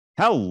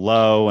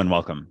Hello and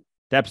welcome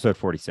to episode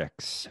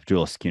 46 of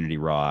Dualistic Unity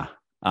Raw.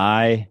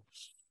 I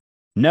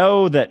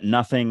know that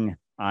nothing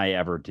I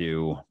ever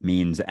do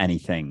means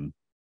anything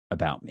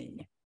about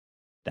me.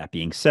 That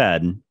being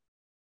said,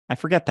 I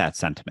forget that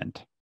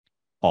sentiment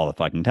all the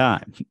fucking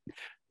time.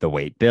 The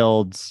weight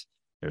builds,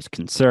 there's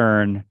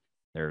concern,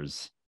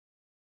 there's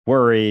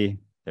worry,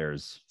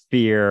 there's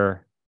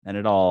fear, and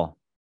it all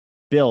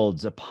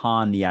builds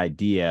upon the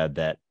idea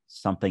that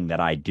something that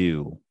I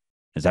do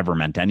has ever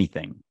meant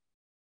anything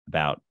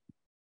about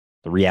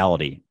the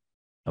reality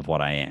of what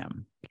I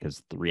am,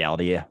 because the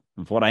reality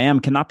of what I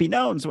am cannot be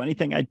known. So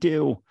anything I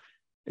do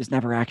is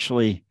never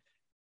actually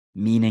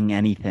meaning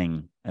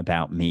anything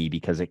about me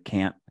because it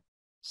can't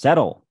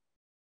settle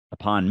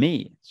upon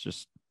me. It's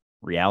just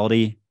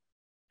reality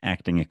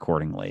acting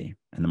accordingly.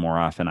 And the more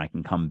often I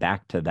can come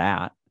back to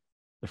that,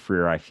 the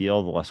freer I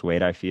feel, the less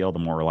weight I feel, the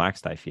more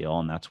relaxed I feel.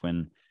 And that's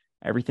when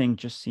everything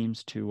just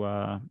seems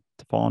to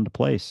fall into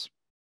place.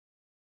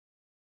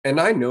 And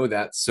I know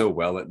that so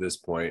well at this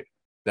point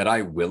that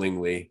I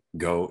willingly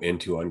go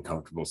into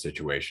uncomfortable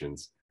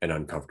situations and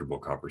uncomfortable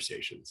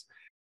conversations.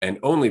 And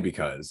only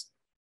because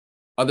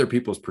other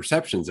people's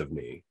perceptions of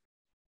me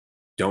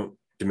don't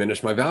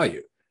diminish my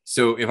value.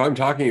 So if I'm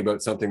talking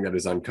about something that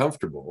is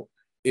uncomfortable,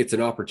 it's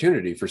an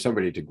opportunity for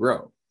somebody to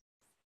grow.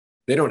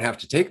 They don't have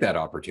to take that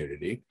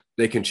opportunity.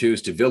 They can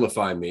choose to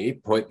vilify me,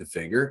 point the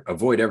finger,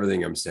 avoid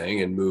everything I'm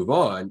saying, and move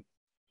on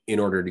in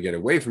order to get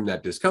away from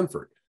that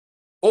discomfort.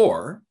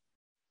 Or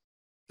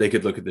they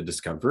could look at the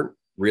discomfort,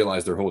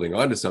 realize they're holding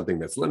on to something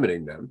that's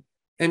limiting them,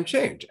 and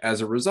change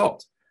as a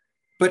result.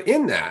 But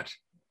in that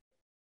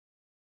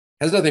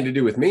has nothing to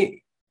do with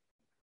me.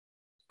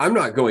 I'm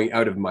not going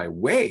out of my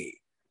way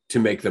to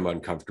make them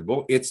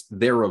uncomfortable. It's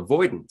their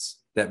avoidance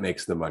that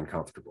makes them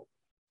uncomfortable.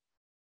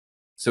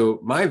 So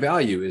my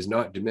value is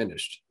not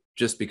diminished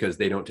just because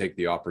they don't take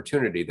the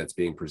opportunity that's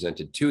being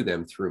presented to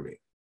them through me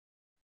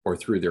or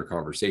through their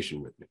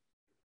conversation with me.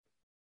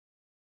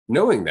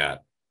 Knowing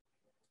that,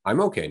 I'm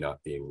okay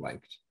not being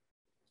liked.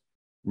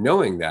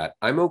 Knowing that,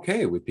 I'm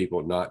okay with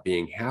people not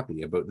being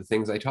happy about the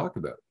things I talk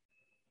about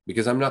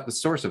because I'm not the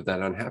source of that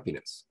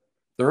unhappiness.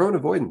 Their own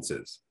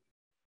avoidances.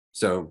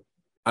 So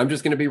I'm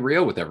just going to be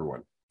real with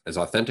everyone, as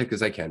authentic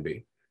as I can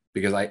be,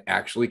 because I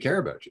actually care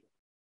about you.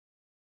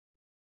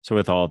 So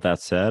with all of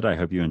that said, I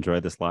hope you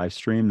enjoyed this live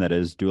stream that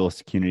is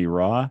Dualistic Unity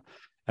Raw,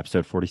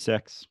 episode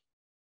 46.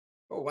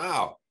 Oh,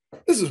 wow.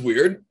 This is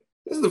weird.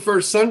 This is the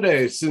first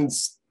Sunday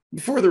since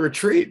before the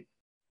retreat.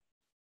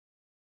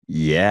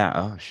 Yeah.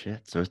 Oh,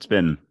 shit. So it's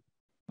been,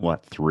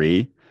 what,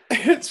 3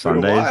 It's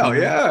Sundays been a while, now?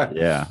 Yeah.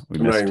 Yeah.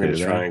 I'm not even going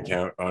to try and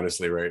count,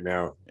 honestly, right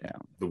now. Yeah.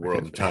 The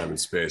world of time and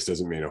space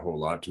doesn't mean a whole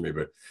lot to me,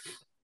 but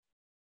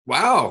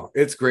wow,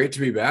 it's great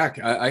to be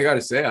back. I got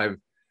to say, I've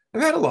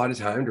had a lot of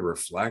time to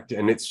reflect,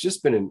 and it's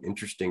just been an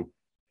interesting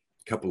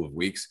couple of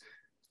weeks.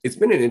 It's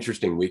been an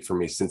interesting week for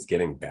me since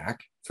getting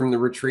back from the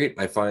retreat.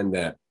 I find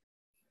that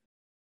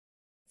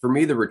for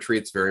me, the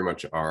retreats very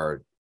much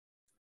are,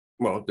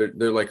 well,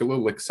 they're like a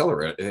little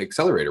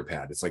accelerator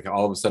pad. It's like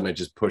all of a sudden I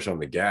just push on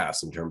the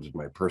gas in terms of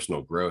my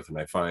personal growth. And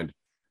I find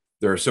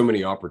there are so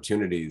many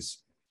opportunities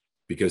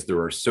because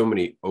there are so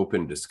many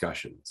open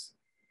discussions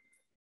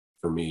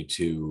for me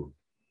to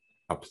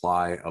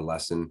apply a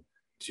lesson,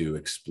 to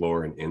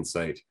explore an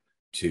insight,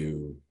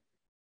 to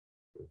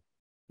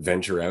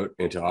venture out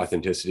into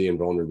authenticity and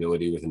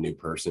vulnerability with a new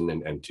person,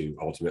 and to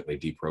ultimately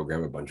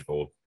deprogram a bunch of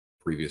old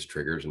previous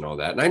triggers and all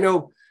that. And I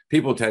know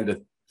people tend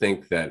to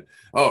think that,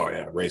 oh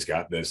yeah, Ray's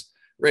got this.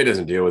 Ray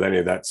doesn't deal with any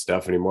of that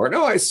stuff anymore.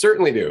 No, I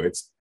certainly do.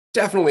 It's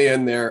definitely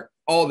in there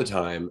all the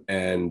time.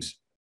 And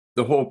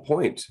the whole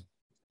point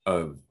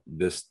of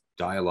this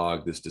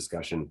dialogue, this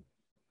discussion,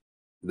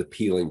 the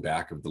peeling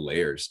back of the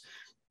layers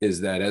is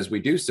that as we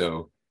do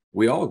so,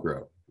 we all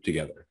grow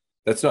together.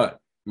 That's not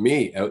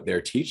me out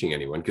there teaching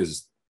anyone,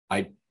 because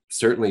I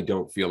certainly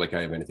don't feel like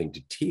I have anything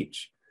to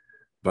teach,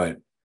 but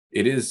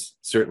it is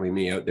certainly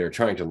me out there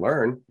trying to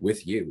learn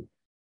with you.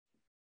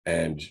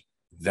 And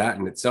that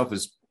in itself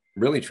is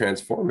really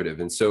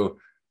transformative. And so,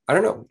 I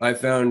don't know, I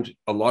found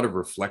a lot of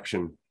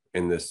reflection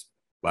in this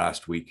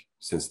last week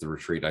since the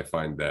retreat. I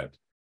find that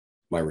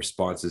my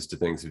responses to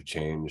things have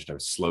changed.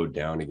 I've slowed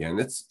down again.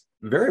 It's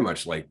very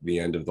much like the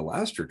end of the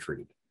last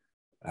retreat,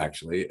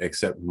 actually,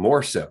 except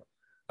more so.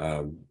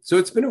 So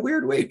it's been a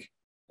weird week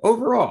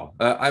overall.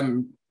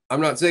 I'm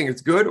not saying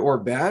it's good or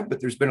bad, but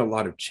there's been a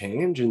lot of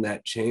change, and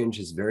that change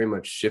has very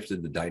much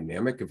shifted the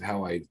dynamic of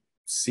how I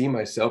see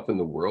myself in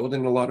the world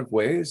in a lot of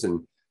ways.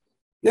 And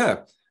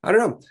yeah, I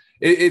don't know.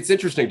 It's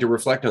interesting to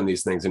reflect on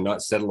these things and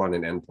not settle on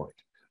an endpoint,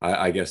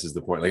 I guess is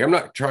the point. Like, I'm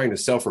not trying to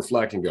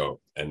self-reflect and go,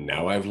 and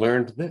now I've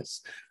learned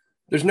this.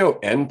 There's no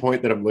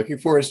endpoint that I'm looking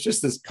for. It's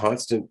just this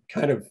constant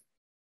kind of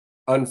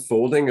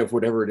unfolding of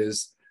whatever it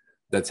is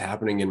that's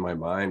happening in my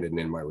mind and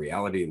in my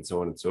reality and so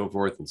on and so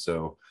forth. And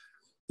so,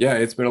 yeah,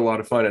 it's been a lot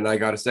of fun. And I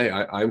got to say,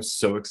 I'm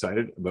so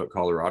excited about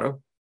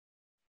Colorado.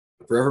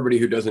 For everybody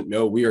who doesn't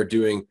know, we are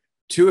doing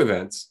 2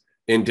 events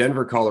in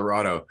Denver,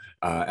 Colorado,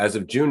 as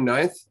of June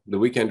 9th, the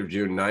weekend of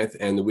June 9th,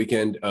 and the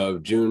weekend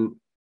of June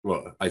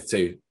well, I'd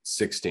say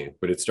 16th,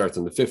 but it starts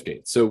on the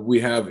 15th. So we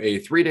have a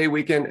 3-day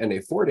weekend and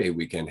a 4-day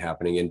weekend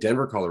happening in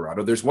Denver,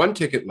 Colorado. There's one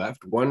ticket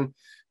left, one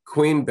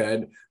queen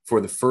bed for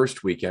the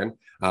first weekend.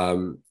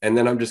 And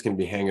then I'm just going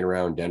to be hanging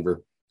around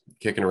Denver,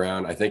 kicking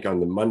around. I think on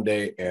the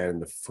Monday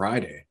and the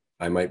Friday,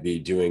 I might be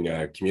doing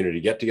a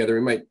community get together.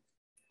 We might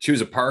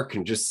choose a park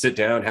and just sit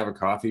down, have a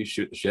coffee,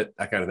 shoot the shit,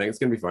 that kind of thing. It's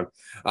going to be fun.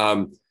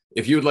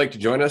 If you would like to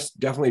join us,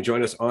 definitely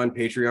join us on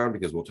Patreon,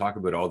 because we'll talk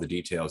about all the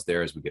details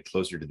there as we get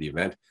closer to the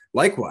event.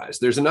 Likewise,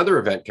 there's another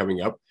event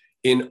coming up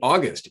in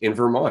August in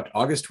Vermont,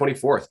 August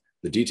 24th.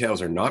 The details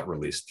are not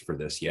released for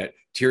this yet.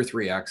 Tier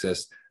 3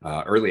 access,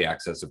 early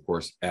access, of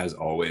course, as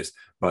always.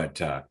 But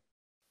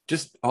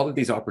just all of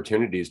these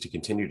opportunities to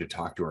continue to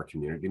talk to our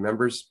community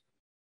members.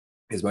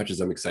 As much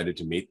as I'm excited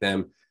to meet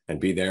them and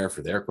be there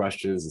for their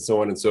questions and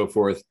so on and so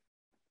forth,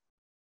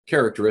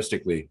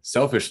 characteristically,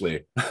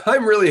 selfishly,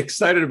 I'm really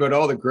excited about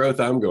all the growth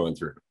I'm going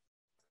through.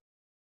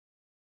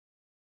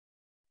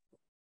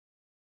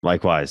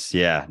 Likewise.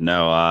 Yeah.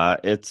 No,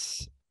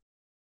 it's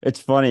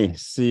funny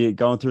see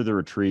going through the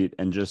retreat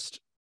and just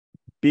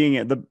being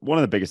one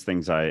of the biggest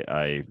things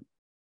I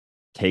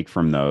take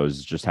from those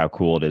is just how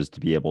cool it is to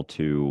be able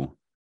to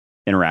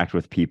interact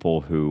with people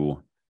who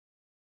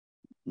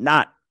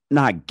not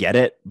get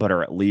it, but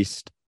are at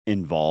least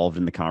involved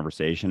in the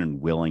conversation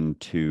and willing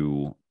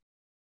to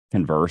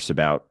converse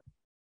about,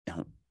 you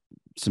know,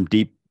 some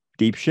deep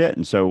shit.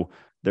 And so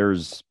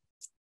it's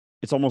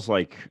almost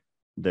like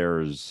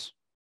there's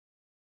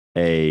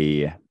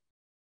I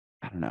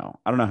don't know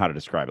how to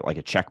describe it, like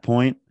a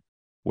checkpoint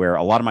where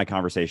a lot of my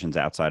conversations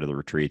outside of the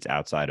retreats,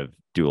 outside of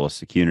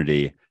Dualistic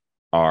Unity,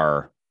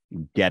 are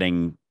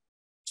getting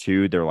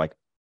to, they're like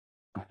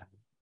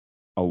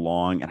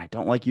along, and I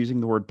don't like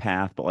using the word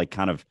path, but like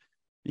kind of,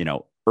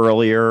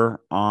 earlier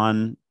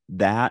on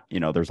that,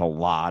 there's a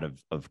lot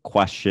of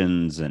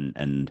questions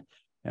and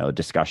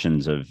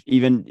discussions of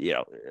even,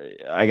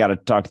 I got to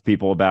talk to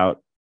people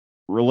about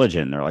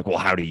religion. They're like, well,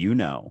 how do you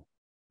know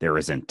there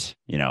isn't,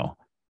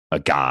 a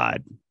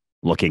God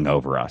looking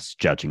over us,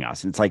 judging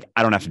us? And it's like,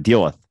 I don't have to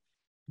deal with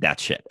that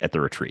shit at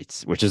the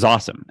retreats, which is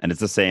awesome. And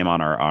it's the same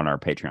on our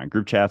Patreon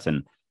group chats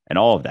and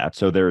all of that.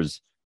 So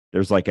there's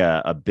like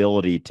a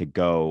ability to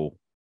go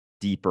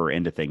deeper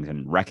into things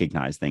and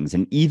recognize things.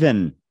 And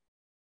even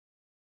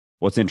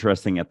what's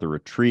interesting at the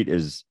retreat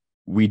is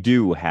we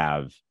do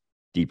have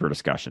deeper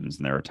discussions,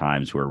 and there are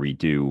times where we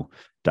do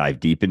dive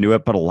deep into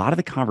it, but a lot of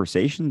the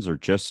conversations are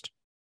just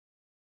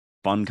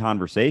fun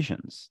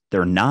conversations.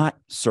 They're not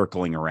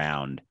circling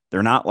around.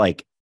 They're not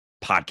like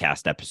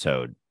podcast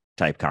episode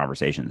type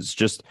conversations. It's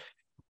just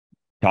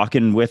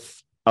talking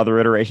with other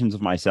iterations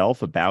of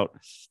myself about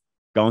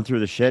going through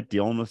the shit,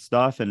 dealing with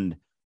stuff. And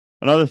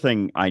another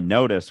thing I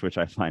notice, which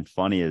I find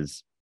funny,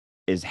 is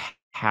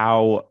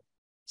how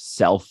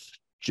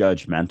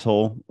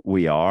self-judgmental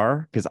we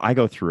are, because I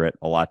go through it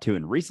a lot too.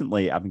 And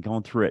recently I've been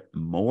going through it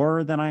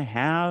more than I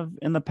have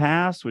in the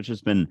past, which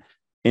has been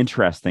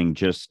interesting.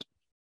 Just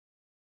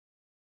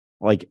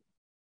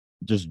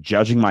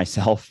judging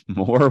myself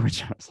more,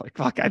 which I was like,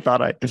 fuck, I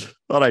thought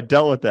I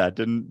dealt with that.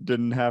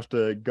 Didn't have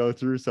to go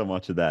through so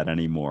much of that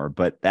anymore.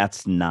 But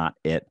that's not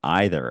it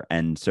either.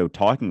 And so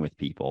talking with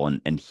people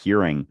and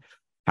hearing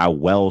how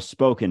well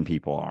spoken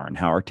people are and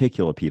how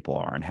articulate people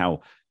are and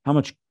how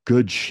much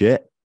good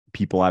shit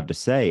people have to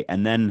say,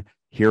 and then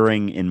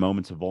hearing in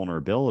moments of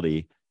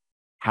vulnerability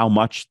how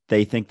much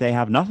they think they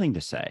have nothing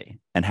to say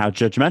and how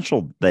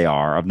judgmental they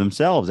are of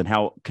themselves and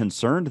how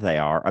concerned they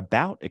are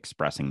about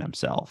expressing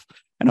themselves.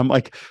 And I'm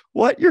like,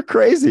 what? You're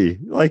crazy.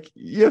 Like,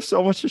 you have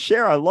so much to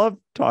share. I love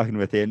talking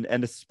with you.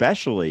 And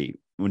especially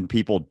when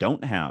people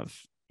don't have,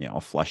 a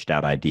fleshed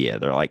out idea.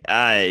 They're like,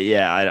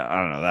 yeah, I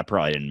don't know. That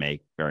probably didn't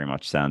make very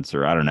much sense.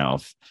 Or I don't know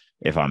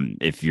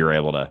if you're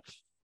able to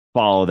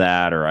follow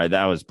that, or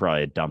that was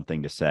probably a dumb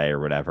thing to say or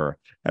whatever.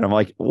 And I'm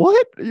like,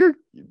 what?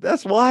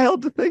 That's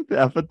wild to think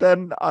that. But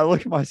then I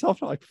look at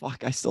myself and I'm like,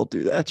 fuck, I still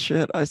do that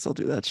shit. I still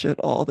do that shit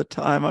all the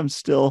time. I'm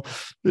still,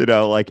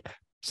 like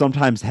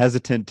sometimes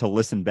hesitant to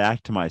listen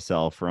back to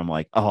myself, or I'm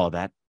like, oh,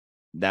 that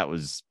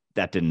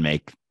didn't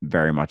make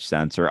very much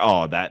sense, or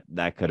oh, that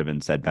could have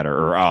been said better,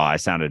 or oh, I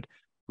sounded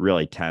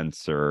really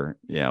tense, or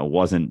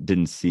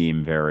didn't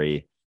seem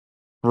very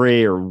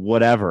free or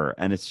whatever.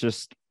 And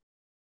it's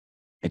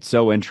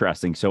so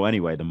interesting. So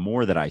anyway, the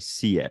more that I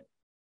see it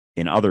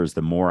in others,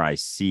 the more I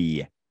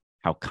see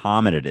how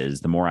common it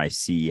is, the more I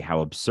see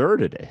how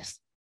absurd it is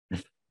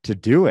to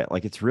do it.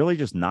 Like, it's really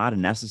just not a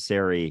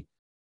necessary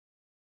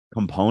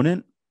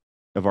component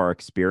of our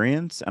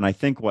experience. And I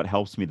think what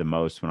helps me the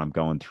most when I'm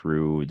going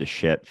through the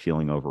shit,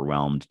 feeling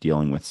overwhelmed,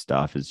 dealing with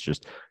stuff, is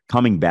just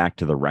coming back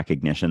to the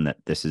recognition that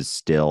this is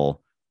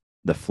still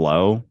the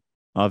flow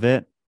of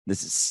it.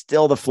 This is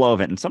still the flow of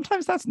it. And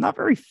sometimes that's not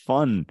very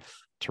fun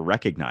to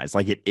recognize.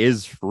 Like, it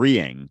is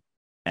freeing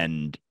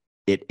and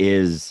it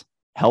is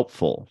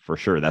helpful for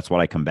sure. That's what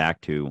I come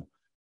back to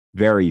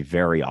very,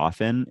 very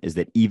often, is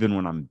that even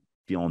when I'm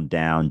feeling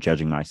down,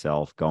 judging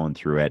myself, going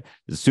through it,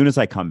 as soon as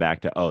I come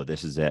back to, oh,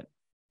 this is it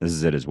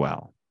as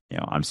well.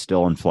 I'm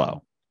still in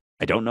flow.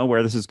 I don't know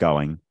where this is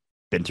going.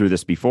 been through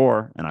this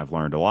before and I've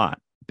learned a lot.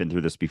 Been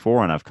through this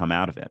before and I've come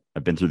out of it.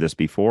 I've been through this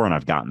before and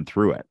I've gotten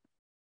through it.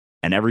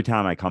 And every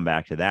time I come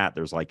back to that,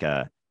 there's like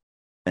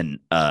an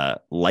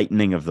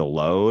lightening of the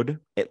load,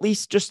 at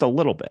least just a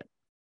little bit,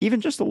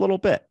 even just a little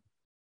bit,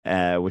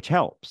 which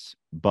helps.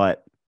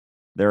 But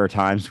there are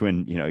times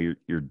when, you know,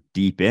 you're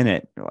deep in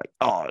it. You're like,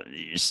 oh,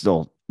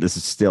 this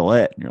is still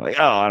it. And you're like,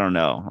 oh, I don't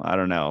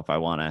know if I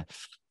want to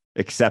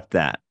accept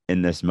that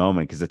in this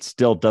moment, because it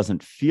still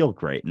doesn't feel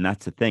great. And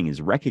that's the thing,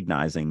 is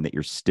recognizing that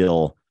you're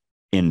still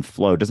in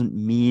flow doesn't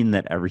mean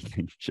that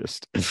everything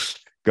just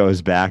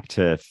goes back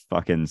to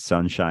fucking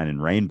sunshine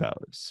and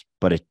rainbows,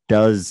 but it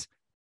does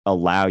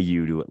allow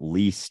you to at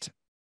least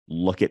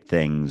look at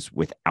things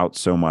without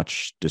so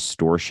much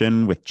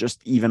distortion, with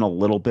just even a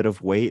little bit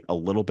of weight, a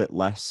little bit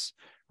less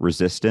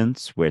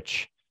resistance,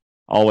 which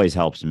always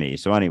helps me.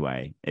 So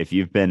anyway, if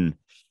you've been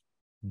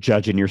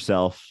judging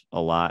yourself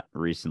a lot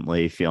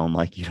recently, feeling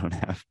like you don't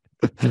have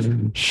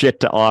shit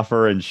to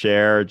offer and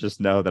share, just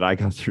know that I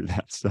go through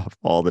that stuff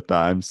all the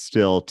time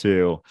still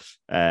too.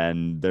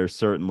 And there's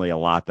certainly a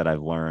lot that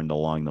I've learned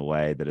along the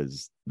way that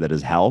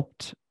has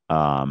helped.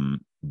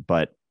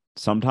 But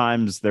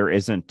sometimes there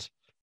isn't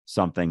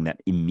something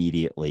that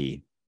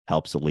immediately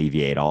helps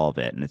alleviate all of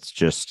it. And it's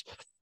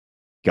just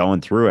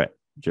going through it,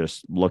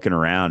 just looking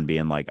around,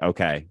 being like,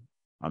 okay,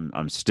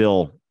 I'm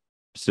still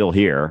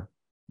here,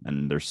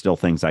 and there's still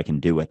things I can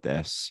do with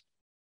this.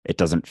 It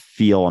doesn't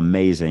feel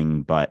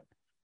amazing, but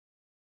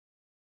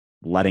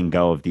letting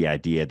go of the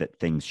idea that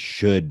things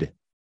should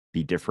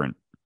be different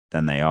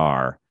than they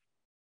are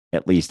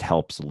at least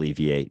helps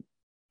alleviate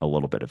a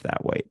little bit of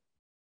that weight.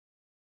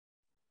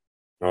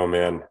 Oh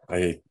man,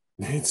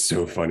 it's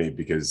so funny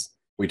because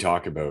we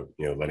talk about,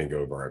 you know, letting go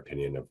of our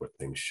opinion of what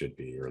things should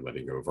be, or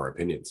letting go of our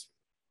opinions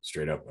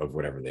straight up of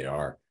whatever they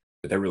are.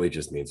 But that really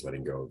just means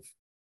letting go of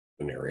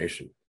the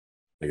narration.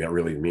 Like, that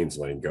really means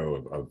letting go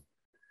of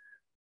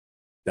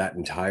that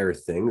entire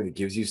thing that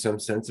gives you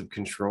some sense of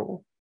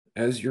control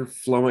as you're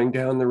flowing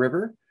down the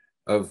river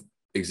of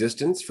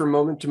existence from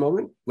moment to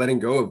moment, letting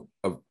go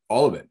of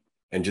all of it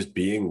and just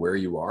being where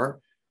you are.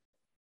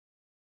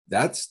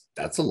 That's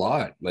a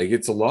lot. Like,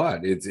 it's a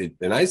lot.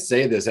 And I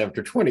say this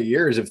after 20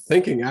 years of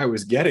thinking I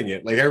was getting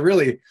it. Like, I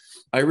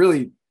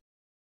really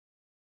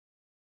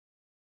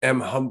am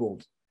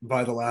humbled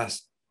by the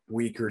last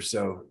week or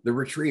so. The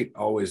retreat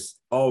always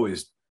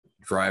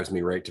drives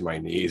me right to my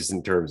knees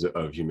in terms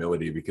of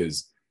humility,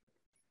 because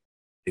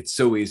it's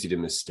so easy to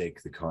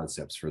mistake the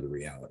concepts for the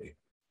reality.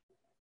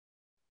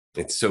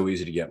 It's so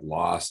easy to get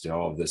lost in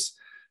all of this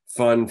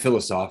fun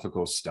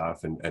philosophical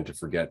stuff and to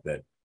forget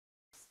that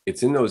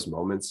it's in those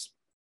moments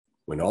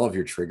when all of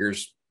your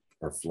triggers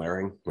are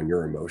flaring, when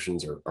your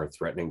emotions are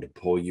threatening to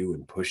pull you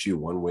and push you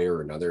one way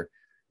or another,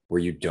 where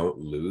you don't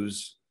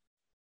lose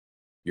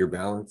your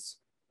balance,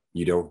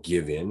 you don't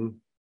give in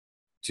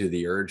to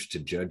the urge to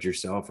judge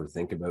yourself or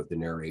think about the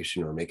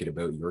narration or make it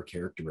about your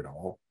character at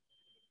all.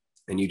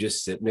 And you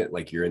just sit in it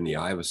like you're in the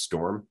eye of a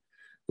storm,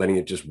 letting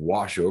it just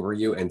wash over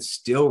you, and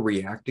still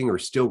reacting, or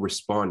still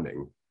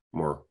responding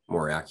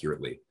more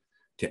accurately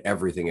to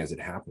everything as it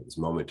happens,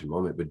 moment to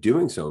moment, but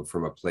doing so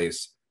from a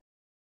place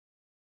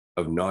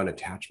of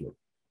non-attachment,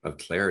 of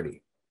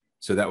clarity.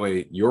 So that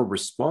way your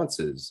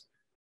responses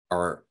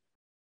are,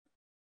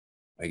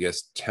 I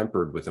guess,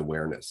 tempered with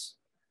awareness.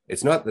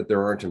 It's not that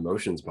there aren't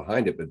emotions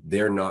behind it, but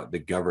they're not the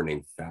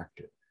governing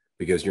factor,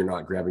 because you're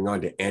not grabbing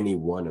onto any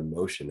one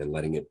emotion and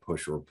letting it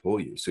push or pull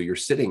you. So you're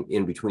sitting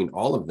in between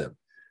all of them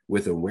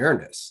with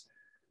awareness,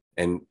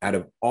 and out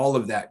of all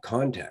of that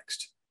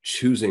context,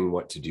 choosing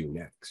what to do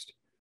next.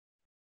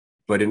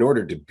 But in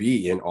order to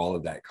be in all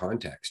of that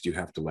context, you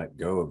have to let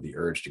go of the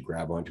urge to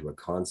grab onto a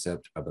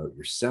concept about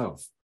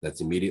yourself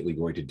that's immediately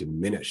going to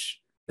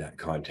diminish that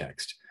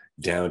context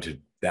down to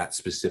that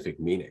specific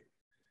meaning.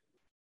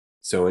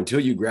 So until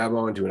you grab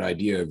onto an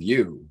idea of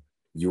you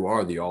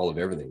are the all of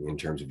everything in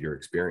terms of your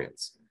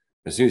experience.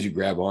 As soon as you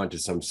grab onto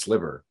some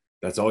sliver,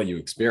 that's all you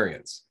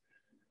experience.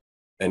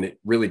 And it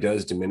really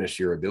does diminish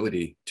your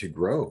ability to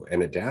grow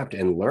and adapt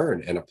and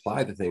learn and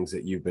apply the things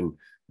that you've been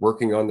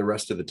working on the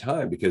rest of the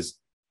time, because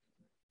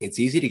it's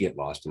easy to get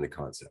lost in the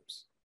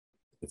concepts.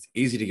 It's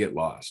easy to get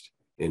lost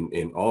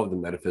in all of the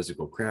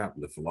metaphysical crap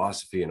and the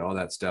philosophy and all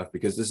that stuff,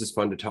 because this is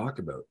fun to talk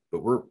about,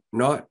 but we're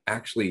not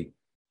actually,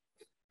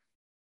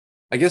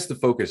 I guess the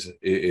focus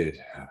is,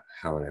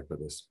 how would I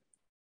put this?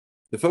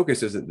 The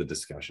focus isn't the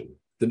discussion.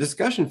 The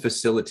discussion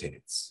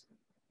facilitates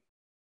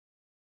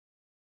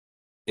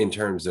in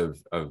terms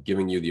of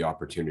giving you the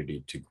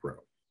opportunity to grow.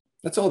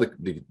 That's all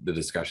the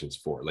discussion's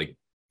for. Like,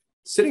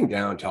 sitting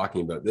down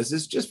talking about this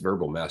is just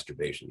verbal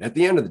masturbation. At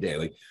the end of the day,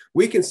 like,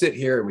 we can sit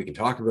here and we can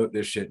talk about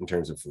this shit in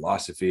terms of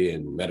philosophy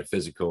and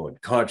metaphysical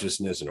and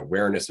consciousness and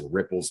awareness and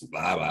ripples and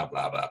blah, blah,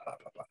 blah, blah, blah,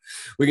 blah, blah.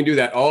 We can do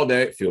that all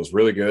day. It feels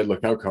really good.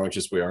 Look how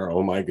conscious we are.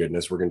 Oh my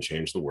goodness, we're going to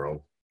change the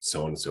world,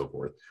 so on and so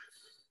forth.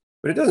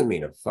 But it doesn't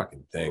mean a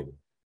fucking thing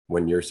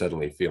when you're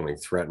suddenly feeling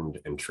threatened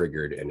and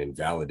triggered and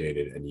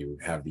invalidated, and you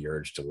have the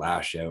urge to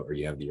lash out, or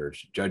you have the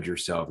urge to judge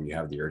yourself, or you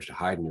have the urge to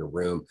hide in your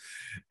room.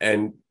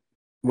 And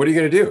what are you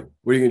going to do?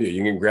 What are you going to do?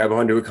 You can grab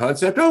onto a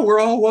concept. Oh, we're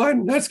all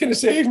one. That's going to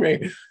save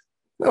me.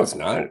 No, it's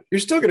not. You're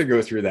still going to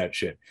go through that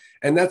shit.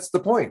 And that's the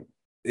point,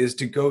 is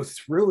to go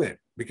through it,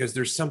 because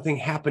there's something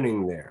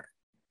happening there.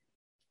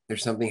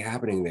 There's something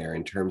happening there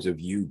in terms of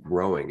you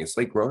growing. It's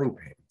like growing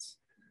pains.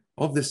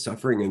 All of this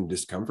suffering and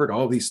discomfort,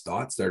 all these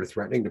thoughts that are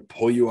threatening to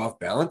pull you off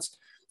balance,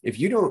 if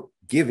you don't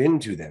give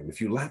into them, if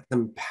you let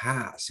them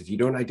pass, if you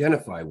don't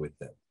identify with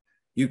them,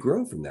 you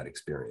grow from that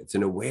experience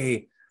in a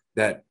way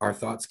that our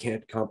thoughts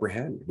can't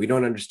comprehend. We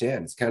don't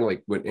understand. It's kind of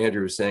like what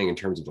Andrew was saying in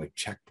terms of like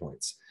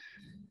checkpoints.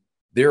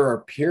 There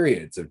are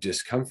periods of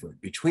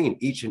discomfort between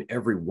each and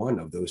every one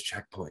of those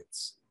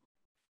checkpoints.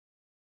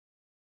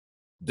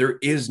 There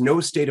is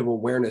no state of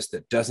awareness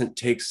that doesn't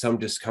take some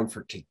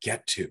discomfort to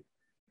get to.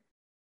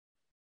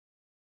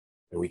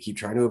 And we keep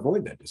trying to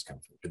avoid that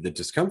discomfort. But the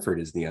discomfort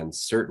is the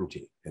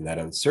uncertainty. And that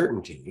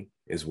uncertainty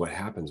is what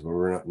happens when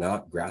we're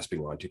not grasping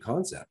onto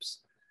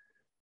concepts.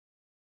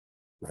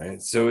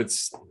 Right? So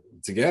it's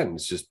again,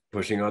 it's just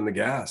pushing on the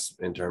gas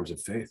in terms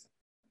of faith.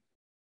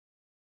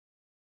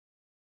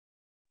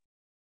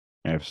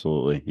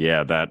 Absolutely.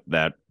 Yeah,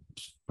 that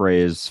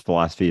phrase,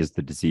 philosophy is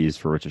the disease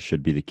for which it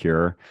should be the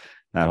cure.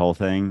 That whole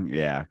thing.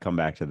 Yeah, come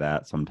back to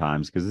that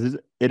sometimes, because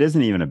it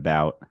isn't even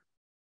about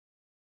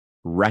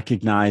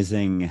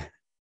recognizing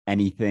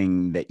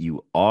anything that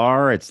you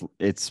are.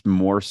 It's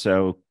more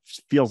so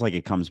feels like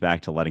it comes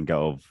back to letting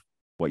go of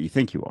what you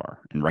think you are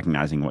and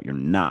recognizing what you're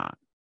not.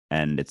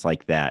 And it's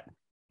like that,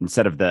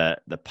 instead of the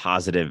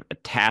positive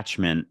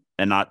attachment,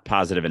 and not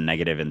positive and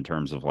negative in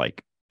terms of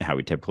like how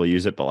we typically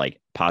use it, but like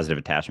positive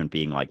attachment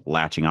being like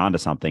latching onto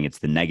something, it's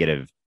the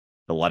negative,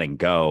 the letting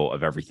go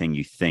of everything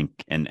you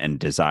think and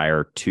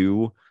desire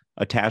to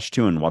attach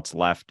to, and what's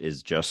left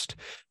is just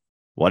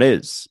what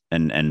is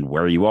and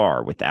where you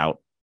are without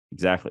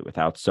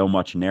so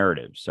much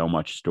narrative, so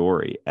much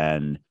story.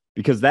 And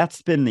because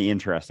that's been the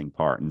interesting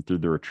part, and through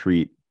the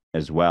retreat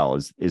as well,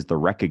 is the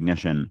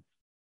recognition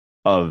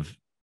of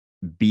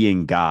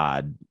being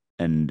God.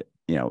 And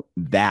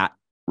that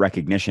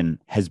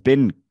recognition has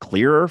been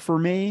clearer for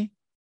me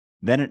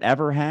than it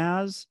ever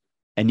has,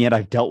 and yet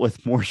I've dealt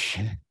with more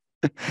shit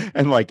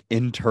and like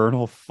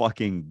internal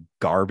fucking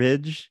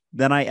garbage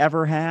than I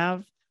ever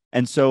have.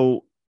 And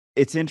so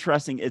it's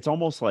interesting. It's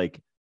almost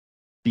like,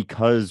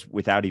 because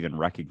without even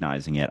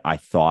recognizing it, I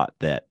thought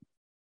that,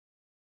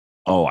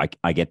 oh,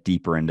 I get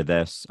deeper into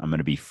this, I'm going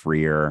to be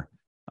freer.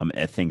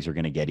 Things are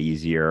going to get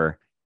easier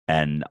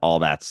and all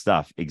that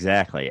stuff.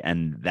 Exactly.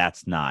 And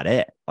that's not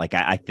it. Like,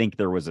 I think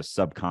there was a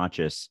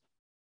subconscious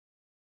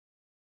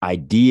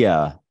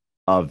idea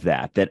of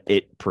that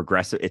it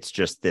progresses. It's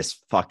just this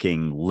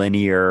fucking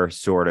linear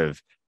sort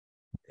of,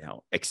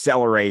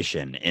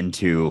 acceleration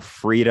into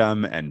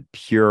freedom and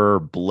pure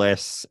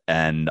bliss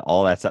and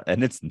all that stuff.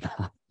 And it's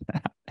not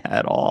that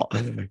at all.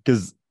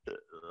 Because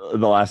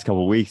the last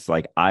couple of weeks,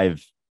 like,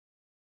 I've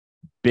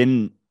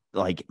been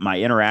like, my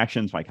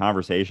interactions, my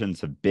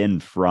conversations have been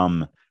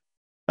from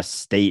a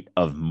state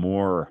of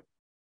more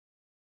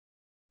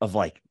of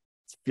like,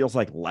 feels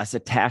like less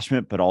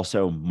attachment, but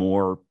also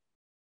more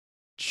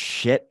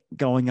shit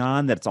going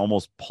on that's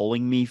almost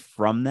pulling me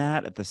from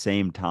that at the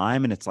same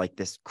time. And it's like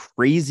this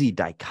crazy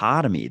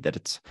dichotomy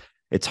that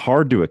it's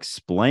hard to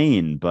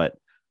explain, but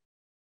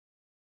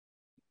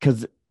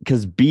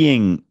because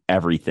being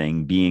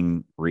everything,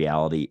 being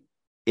reality,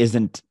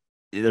 isn't,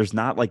 there's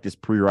not like this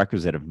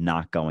prerequisite of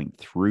not going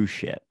through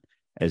shit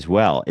as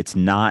well. It's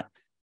not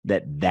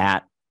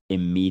that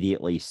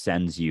immediately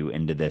sends you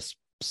into this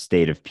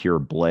state of pure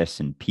bliss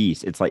and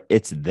peace. It's like,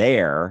 it's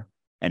there,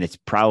 and it's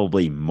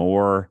probably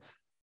more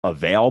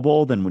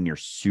available than when you're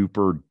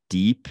super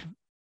deep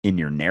in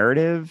your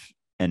narrative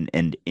and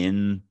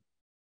in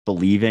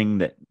believing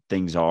that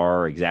things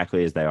are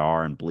exactly as they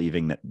are, and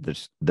believing that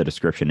the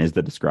description is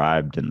the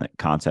described, and that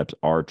concepts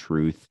are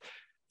truth.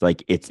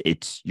 Like,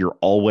 it's you're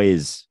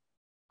always,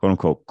 quote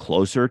unquote,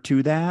 closer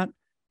to that.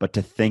 But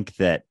to think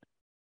that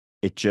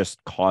it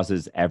just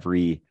causes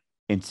every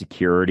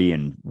insecurity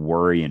and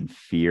worry and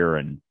fear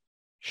and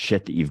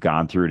shit that you've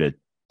gone through to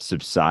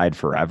subside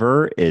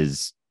forever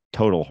is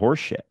total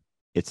horseshit.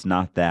 It's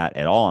not that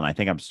at all. And I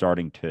think I'm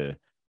starting to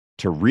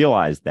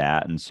realize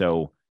that. And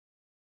so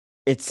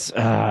it's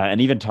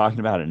and even talking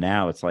about it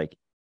now, it's like,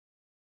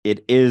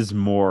 it is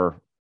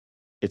more,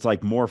 it's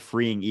like more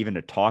freeing even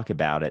to talk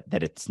about it,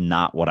 that it's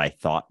not what I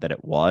thought that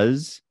it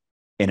was,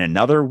 in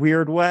another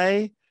weird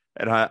way.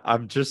 And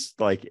I'm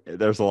just like,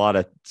 there's a lot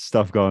of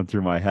stuff going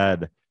through my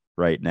head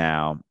right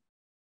now,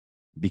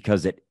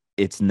 because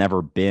it's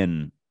never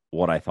been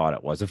what I thought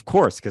it was. Of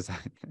course, because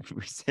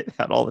we say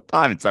that all the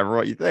time. It's never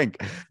what you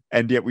think.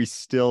 And yet we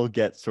still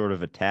get sort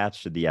of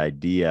attached to the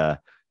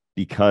idea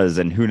because,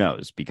 and who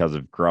knows, because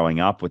of growing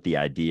up with the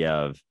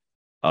idea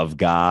of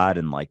God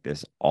and like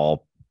this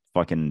all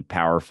fucking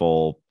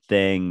powerful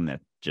thing that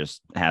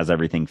just has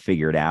everything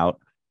figured out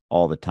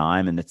all the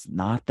time. And it's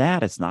not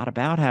that. It's not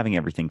about having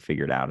everything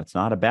figured out. It's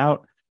not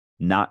about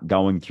not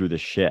going through the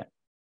shit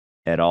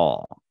at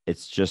all.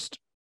 It's just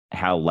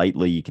how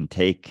lightly you can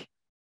take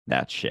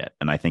that shit.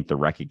 And I think the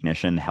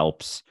recognition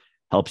helps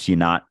you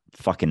not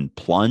fucking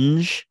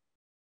plunge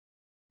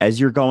as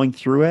you're going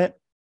through it,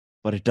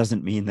 but it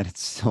doesn't mean that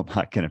it's still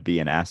not going to be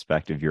an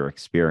aspect of your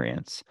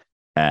experience.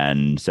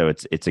 And so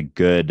it's a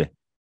good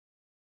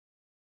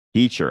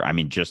teacher. I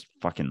mean, just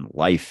fucking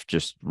life,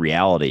 just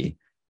reality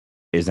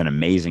is an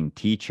amazing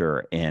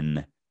teacher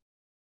in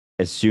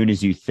as soon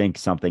as you think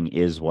something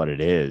is what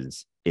it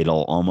is,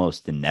 it'll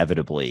almost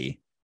inevitably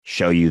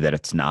show you that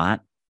it's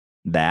not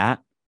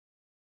that.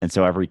 And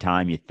so every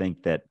time you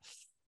think that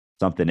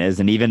something is,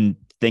 and even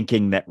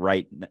thinking that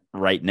right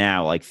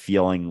now, like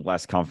feeling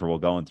less comfortable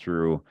going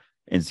through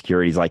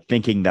insecurities, like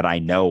thinking that I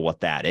know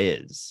what that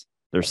is,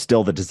 there's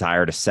still the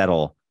desire to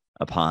settle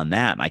upon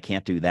that. And I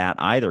can't do that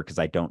either because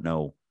I don't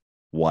know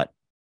what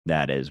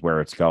that is,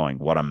 where it's going,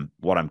 what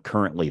I'm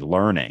currently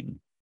learning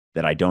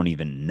that I don't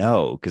even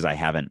know because I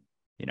haven't,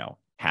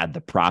 had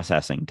the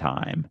processing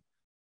time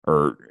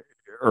or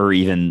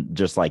even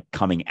just like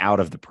coming out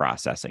of the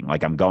processing.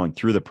 Like I'm going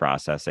through the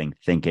processing,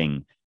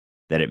 thinking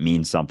that it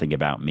means something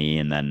about me,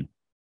 and then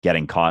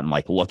getting caught and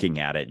like looking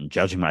at it and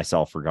judging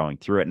myself for going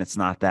through it. And it's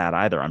not that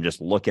either. I'm just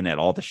looking at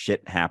all the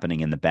shit happening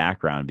in the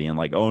background, being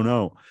like, oh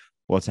no,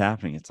 what's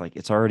happening? It's like,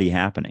 it's already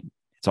happening.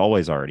 It's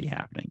always already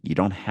happening. You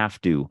don't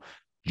have to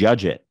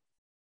judge it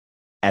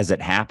as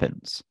it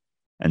happens.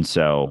 And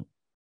so,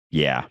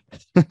 yeah.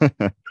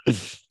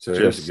 So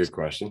here's a good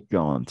question.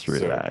 Going through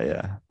that,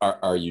 yeah.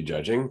 Are you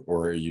judging,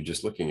 or are you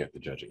just looking at the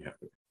judging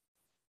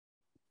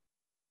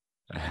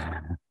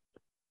happening?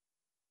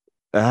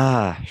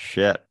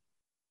 Shit.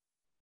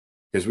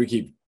 Because we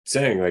keep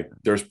saying like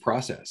there's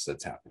process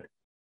that's happening,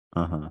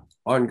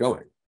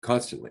 ongoing,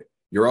 constantly.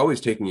 You're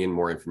always taking in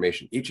more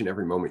information. Each and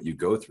every moment you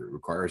go through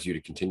requires you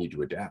to continue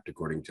to adapt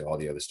according to all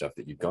the other stuff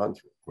that you've gone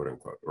through, quote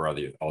unquote, or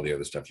all the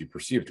other stuff you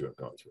perceive to have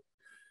gone through,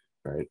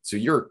 right? So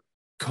you're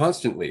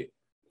constantly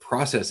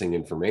processing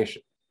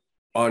information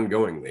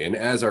ongoingly. And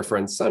as our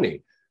friend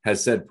Sunny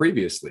has said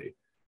previously,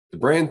 the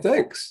brain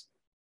thinks.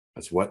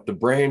 That's what the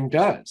brain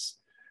does.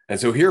 And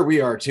so here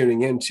we are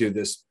tuning into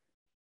this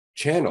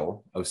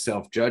channel of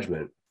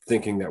self-judgment,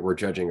 thinking that we're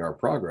judging our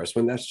progress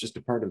when that's just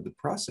a part of the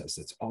process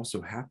that's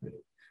also happening,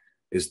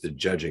 is the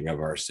judging of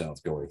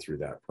ourselves going through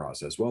that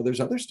process. Well,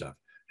 there's other stuff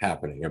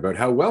happening about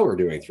how well we're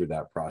doing through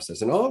that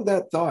process. And all of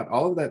that thought,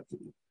 all of that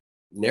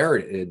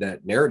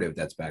narrative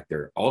that's back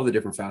there, all the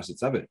different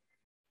facets of it,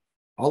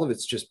 all of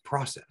it's just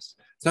process.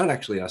 It's not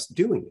actually us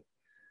doing it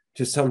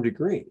to some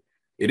degree.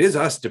 It is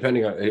us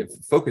depending on,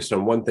 focused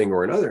on one thing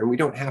or another. And we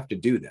don't have to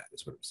do that,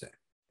 is what I'm saying.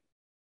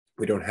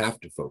 We don't have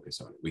to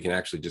focus on it. We can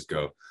actually just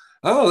go,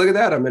 oh, look at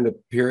that. I'm in a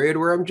period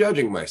where I'm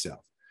judging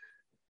myself.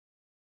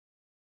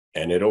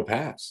 And it'll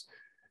pass.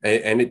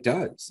 And it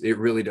does. It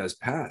really does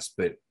pass.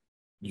 But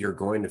you're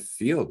going to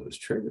feel those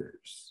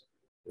triggers,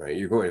 right?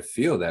 You're going to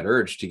feel that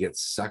urge to get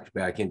sucked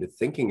back into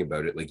thinking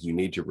about it like you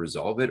need to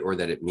resolve it, or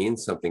that it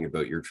means something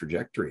about your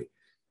trajectory.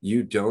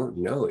 You don't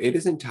know. It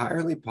is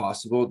entirely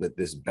possible that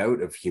this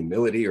bout of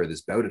humility or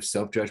this bout of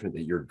self-judgment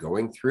that you're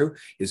going through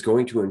is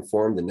going to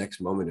inform the next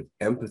moment of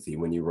empathy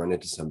when you run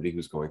into somebody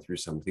who's going through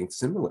something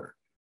similar.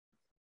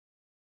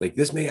 Like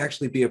this may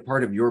actually be a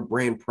part of your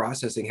brain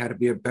processing how to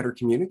be a better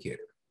communicator.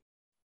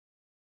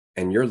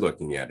 And you're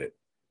looking at it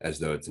as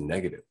though it's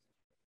negative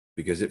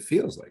because it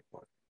feels like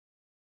one.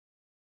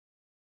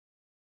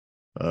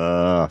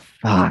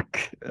 Fuck.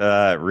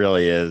 It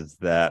really is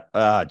that.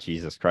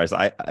 Jesus Christ.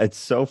 It's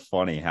so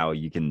funny how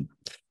you can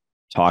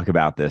talk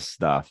about this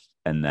stuff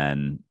and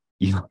then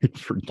you like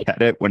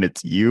forget it when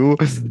it's you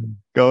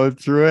going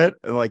through it.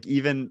 Like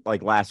even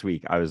like last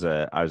week, I was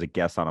a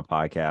guest on a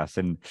podcast,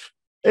 and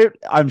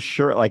I'm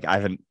sure like I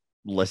haven't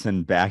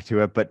listened back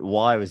to it, but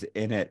while I was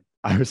in it,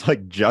 I was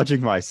like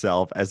judging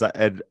myself as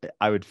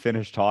I would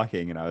finish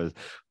talking, and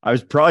I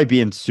was probably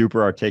being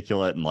super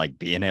articulate and like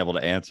being able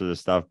to answer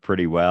this stuff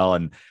pretty well.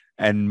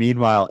 And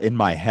meanwhile, in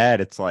my head,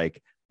 it's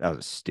like, that was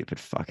a stupid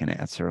fucking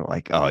answer.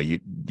 Like, oh, you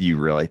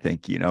really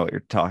think you know what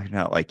you're talking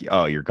about? Like,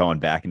 oh, you're going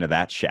back into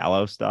that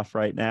shallow stuff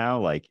right now.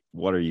 Like,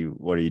 what are you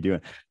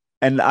doing?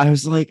 And I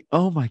was like,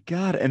 oh my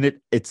God. And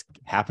it's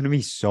happened to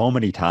me so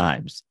many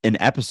times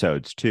in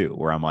episodes too,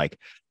 where I'm like,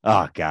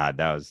 oh God,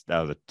 that was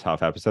a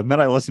tough episode. And then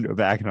I listened to it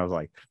back and I was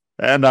like,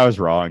 and I was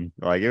wrong.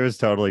 Like it was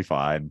totally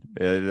fine.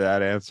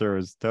 That answer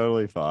was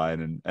totally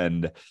fine.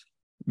 And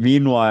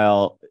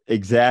meanwhile,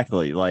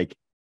 exactly, like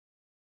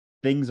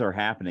things are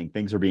happening,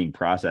 things are being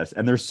processed,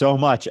 and there's so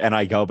much. And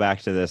I go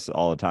back to this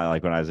all the time,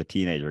 like when I was a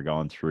teenager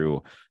going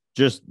through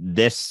just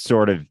this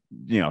sort of,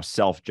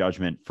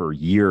 self-judgment for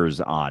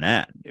years on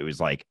end. It was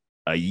like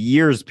a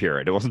year's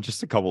period. It wasn't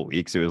just a couple of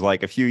weeks. It was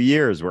like a few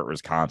years where it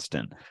was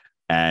constant.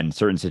 And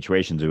certain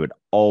situations, it would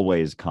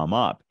always come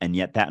up. And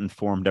yet that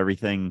informed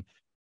everything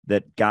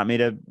that got me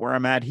to where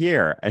I'm at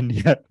here. And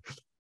yet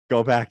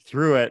go back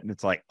through it, and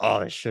it's like,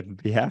 oh, this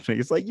shouldn't be happening.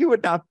 It's like you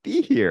would not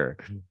be here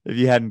if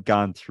you hadn't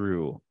gone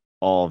through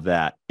all of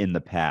that in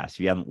the past.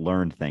 If you hadn't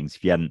learned things,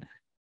 if you hadn't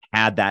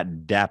had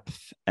that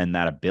depth and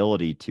that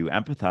ability to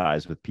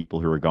empathize with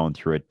people who are going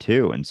through it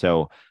too. And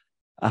so,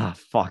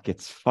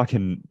 it's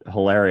fucking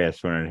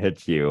hilarious when it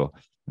hits you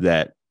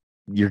that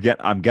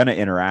I'm going to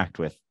interact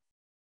with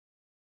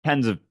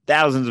tens of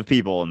thousands of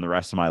people in the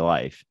rest of my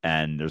life,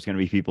 and there's going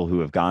to be people who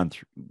have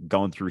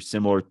gone through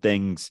similar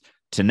things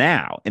to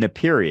now in a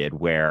period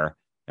where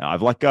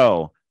I've let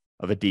go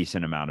of a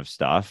decent amount of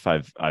stuff.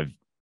 I've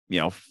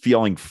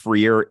feeling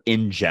freer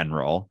in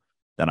general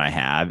than I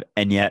have,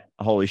 and yet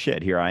holy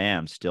shit, here I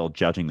am still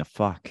judging the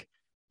fuck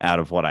out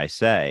of what I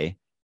say.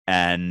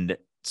 And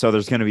so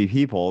there's going to be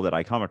people that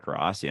I come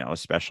across,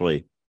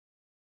 especially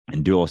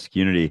in dualistic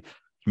unity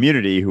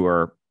community, who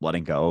are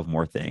letting go of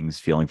more things,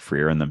 feeling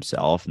freer in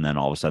themselves. And then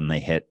all of a sudden they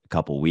hit a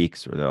couple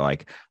weeks where they're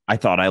like, I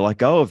thought I let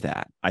go of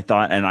that.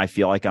 And I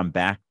feel like I'm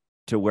back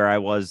to where I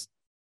was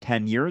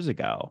 10 years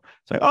ago.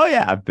 It's like, oh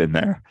yeah, I've been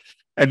there.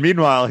 And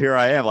meanwhile, here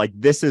I am, like,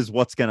 this is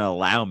what's going to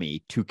allow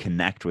me to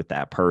connect with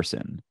that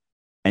person.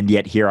 And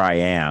yet here I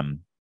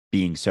am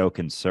being so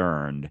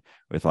concerned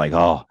with like,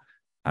 oh,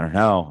 I don't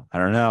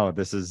know.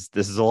 This is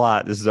a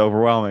lot. This is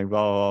overwhelming,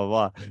 blah, blah,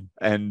 blah.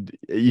 And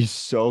you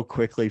so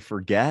quickly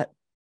forget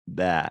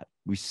that.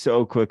 We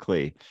so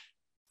quickly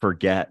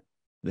forget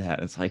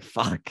that. It's like,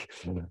 fuck,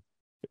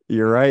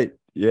 you're right.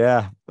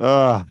 Yeah.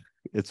 Oh,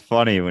 it's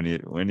funny when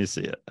you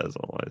see it, as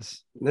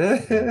always.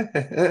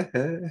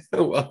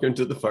 Welcome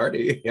to the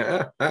party.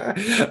 Yeah.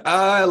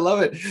 I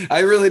love it. I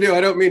really do.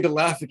 I don't mean to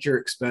laugh at your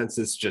expense.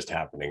 It's just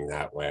happening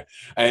that way.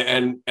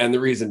 And the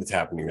reason it's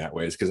happening that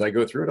way is because I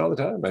go through it all the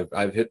time.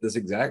 I've hit this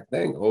exact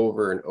thing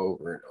over and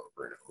over and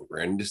over and over.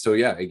 And just, so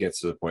yeah, it gets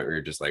to the point where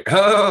you're just like,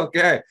 oh,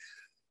 okay,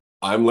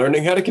 I'm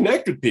learning how to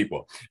connect with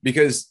people,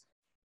 because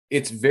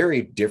it's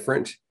very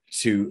different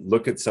to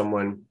look at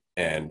someone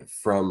and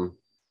from,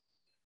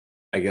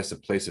 I guess, a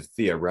place of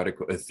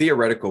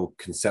theoretical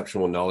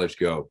conceptual knowledge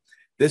go,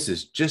 this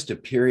is just a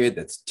period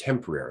that's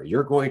temporary.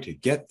 You're going to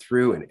get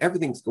through and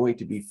everything's going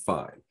to be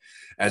fine.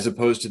 As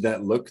opposed to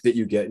that look that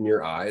you get in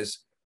your eyes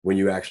when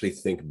you actually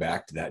think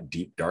back to that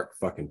deep, dark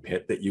fucking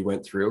pit that you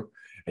went through,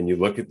 and you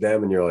look at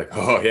them and you're like,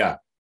 oh yeah,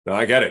 no,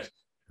 I get it.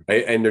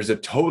 Right? And there's a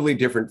totally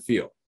different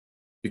feel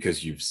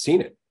because you've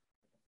seen it.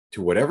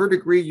 To whatever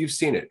degree you've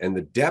seen it. And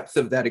the depth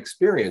of that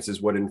experience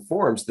is what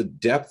informs the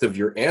depth of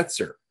your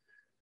answer.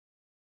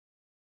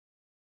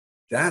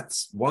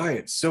 That's why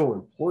it's so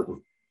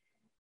important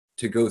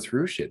to go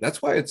through shit.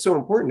 That's why it's so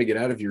important to get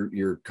out of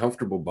your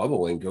comfortable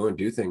bubble and go and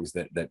do things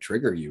that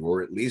trigger you,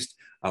 or at least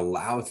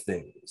allow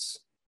things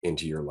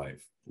into your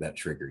life that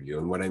trigger you.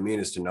 And what I mean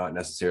is to not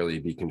necessarily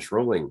be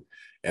controlling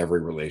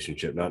every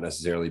relationship, not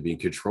necessarily be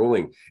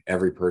controlling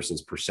every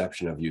person's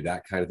perception of you,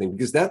 that kind of thing,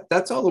 because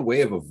that's all a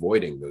way of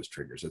avoiding those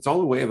triggers. It's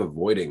all a way of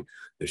avoiding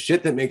the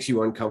shit that makes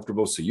you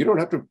uncomfortable, so you don't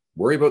have to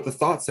worry about the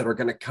thoughts that are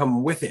going to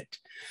come with it.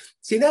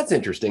 See, that's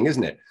interesting,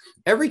 isn't it?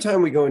 Every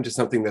time we go into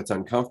something that's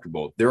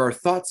uncomfortable, there are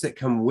thoughts that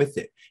come with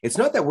it. It's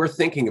not that we're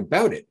thinking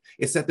about it.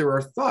 It's that there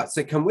are thoughts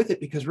that come with it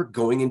because we're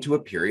going into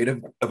a period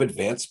of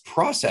advanced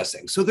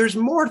processing. So there's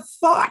more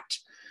thought.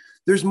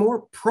 There's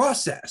more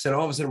process. And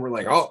all of a sudden we're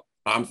like, oh,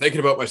 I'm thinking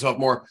about myself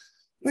more.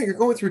 No, you're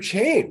going through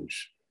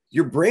change.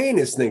 Your brain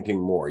is thinking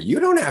more. You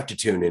don't have to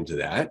tune into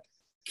that.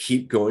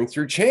 Keep going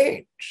through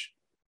change.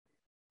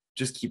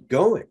 Just keep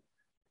going.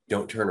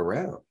 Don't turn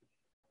around.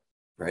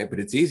 Right?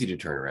 But it's easy to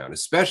turn around,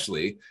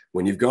 especially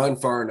when you've gone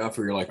far enough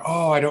where you're like,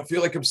 oh, I don't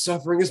feel like I'm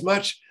suffering as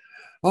much.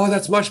 Oh,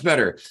 that's much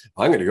better.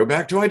 I'm going to go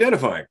back to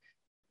identifying.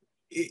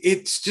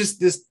 It's just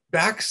this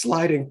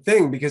backsliding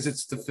thing because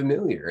it's the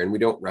familiar, and we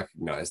don't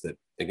recognize that,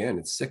 again,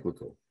 it's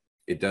cyclical.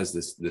 It does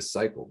this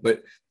cycle.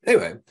 But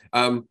anyway,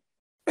 I'm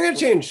going to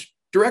change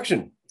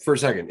direction for a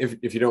second,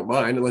 if you don't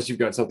mind, unless you've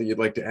got something you'd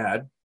like to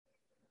add.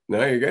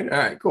 No, you're good? All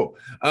right, cool.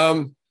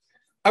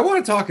 I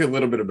want to talk a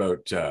little bit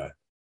about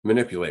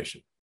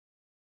manipulation.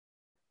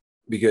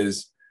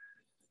 Because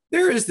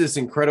there is this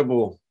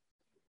incredible,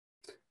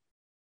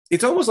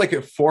 it's almost like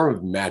a form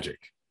of magic.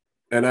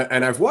 And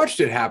I've watched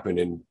it happen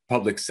in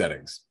public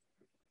settings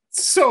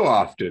so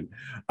often.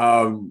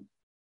 And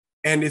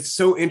it's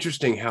so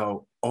interesting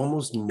how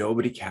almost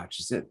nobody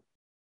catches it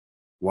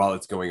while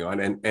it's going on.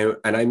 And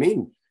I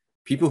mean,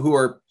 people who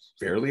are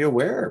fairly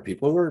aware,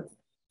 people who are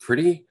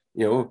pretty,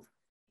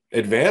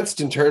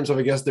 advanced in terms of,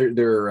 I guess, their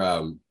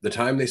the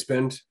time they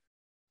spend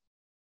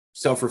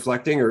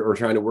self-reflecting or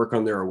trying to work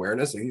on their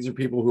awareness. These are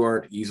people who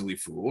aren't easily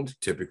fooled,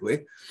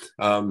 typically.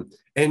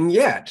 And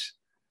yet,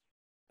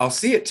 I'll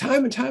see it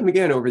time and time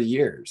again over the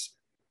years.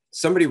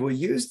 Somebody will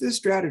use this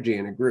strategy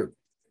in a group,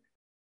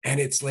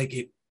 and it's like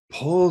it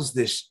pulls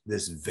this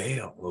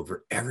veil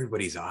over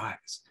everybody's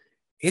eyes.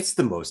 It's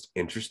the most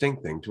interesting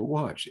thing to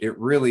watch. It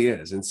really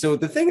is. And so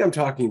the thing I'm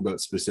talking about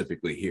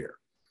specifically here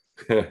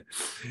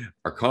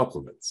are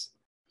compliments.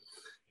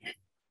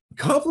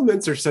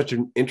 Compliments are such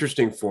an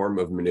interesting form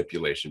of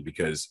manipulation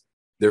because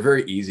they're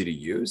very easy to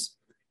use,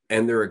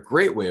 and they're a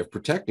great way of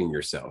protecting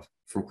yourself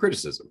from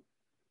criticism.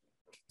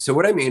 So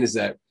what I mean is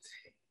that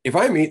if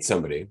I meet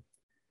somebody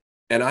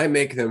and I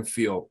make them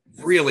feel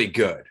really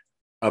good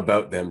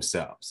about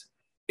themselves,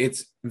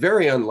 it's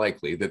very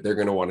unlikely that they're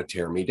going to want to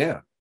tear me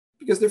down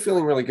because they're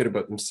feeling really good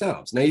about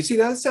themselves. Now, you see,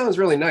 that sounds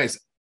really nice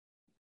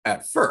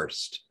at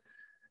first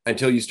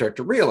until you start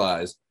to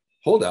realize,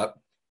 hold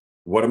up,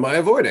 what am I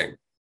avoiding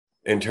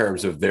in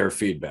terms of their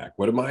feedback?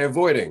 What am I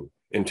avoiding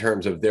in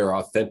terms of their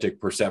authentic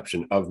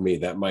perception of me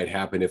that might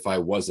happen if I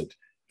wasn't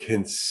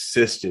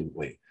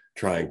consistently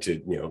trying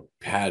to,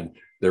 pad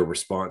their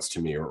response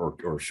to me or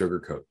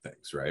sugarcoat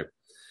things, right?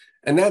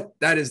 And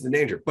that is the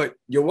danger. But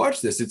you'll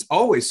watch this, it's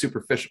always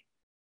superficial.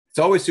 It's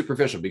always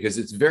superficial because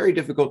it's very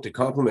difficult to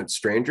compliment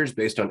strangers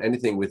based on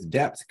anything with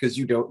depth because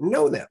you don't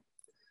know them,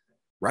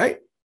 right?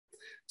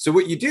 So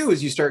what you do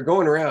is you start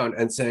going around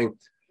and saying,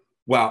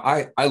 wow,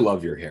 I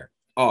love your hair.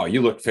 Oh,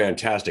 you look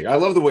fantastic. I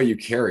love the way you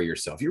carry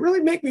yourself. You really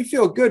make me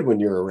feel good when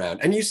you're around.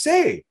 And you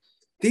say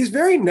these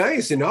very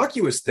nice,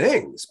 innocuous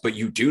things, but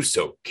you do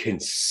so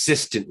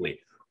consistently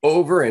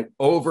over and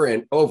over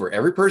and over.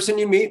 Every person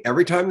you meet,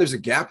 every time there's a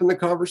gap in the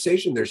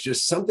conversation, there's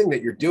just something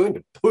that you're doing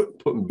to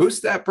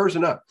boost that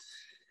person up.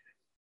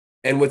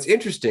 And what's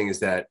interesting is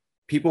that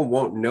people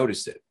won't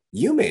notice it.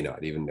 You may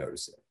not even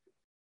notice it.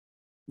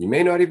 You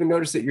may not even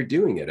notice that you're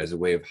doing it as a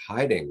way of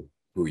hiding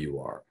who you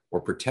are or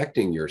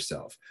protecting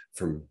yourself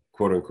from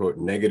quote unquote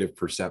negative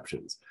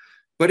perceptions.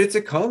 But it's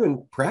a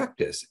common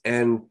practice.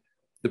 And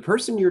the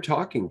person you're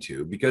talking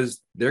to,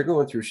 because they're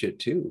going through shit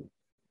too,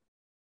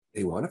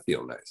 they want to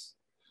feel nice.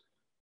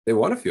 They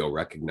want to feel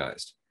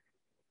recognized.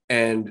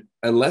 And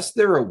unless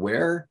they're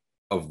aware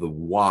of the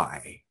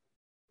why,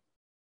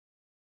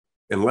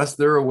 unless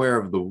they're aware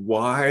of the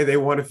why they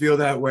want to feel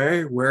that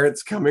way, where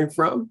it's coming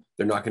from,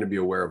 they're not going to be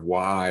aware of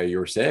why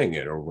you're saying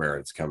it or where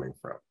it's coming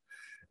from.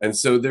 And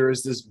so there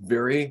is this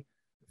very,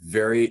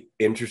 very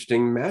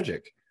interesting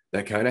magic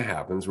that kind of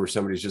happens where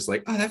somebody's just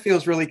like, oh, that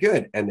feels really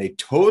good. And they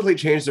totally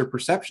change their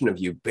perception of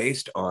you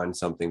based on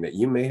something that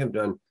you may have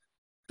done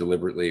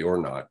deliberately or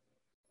not.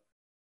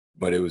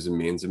 But it was a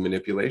means of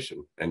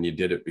manipulation. And you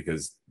did it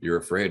because you're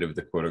afraid of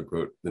the quote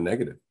unquote, the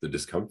negative, the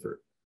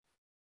discomfort.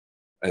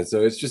 And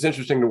so it's just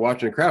interesting to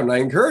watch in a crowd. And I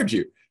encourage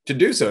you to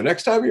do so.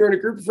 Next time you're in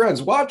a group of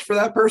friends, watch for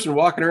that person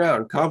walking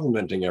around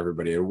complimenting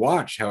everybody and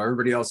watch how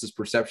everybody else's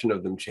perception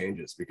of them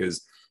changes,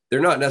 because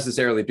they're not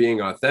necessarily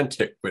being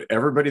authentic, but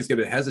everybody's going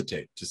to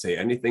hesitate to say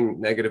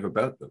anything negative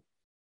about them.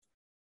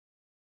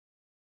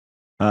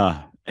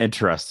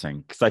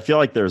 Interesting. Because I feel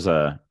like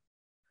you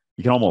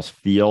can almost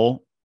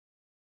feel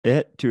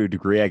it to a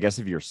degree, I guess,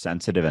 if you're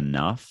sensitive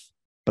enough.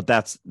 But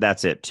that's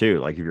it too.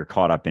 Like if you're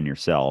caught up in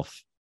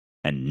yourself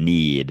and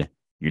need,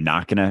 you're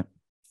not going to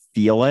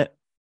feel it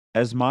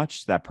as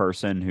much. That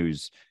person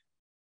who's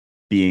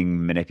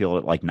being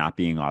manipulated, like not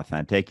being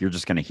authentic, you're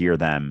just going to hear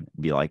them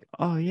be like,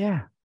 oh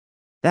yeah,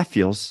 thank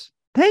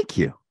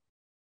you.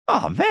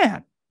 Oh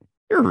man,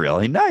 you're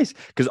really nice.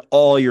 Because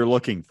all you're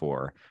looking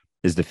for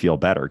is to feel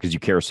better because you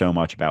care so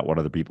much about what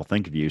other people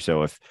think of you.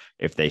 So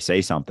if they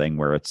say something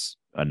where it's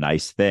a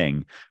nice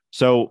thing.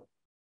 So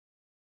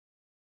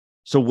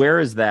where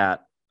is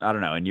that? I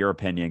don't know, in your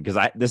opinion,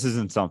 because this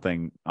isn't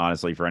something,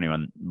 honestly, for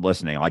anyone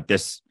listening, like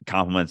this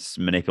compliments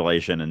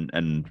manipulation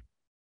and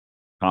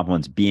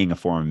compliments being a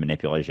form of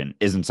manipulation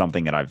isn't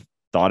something that I've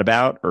thought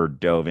about or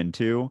dove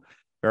into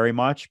very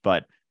much.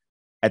 But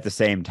at the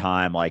same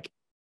time, like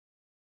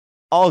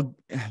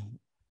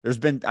there's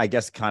been, I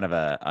guess, kind of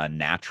a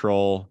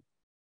natural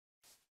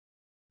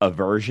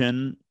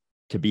aversion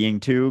to being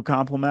too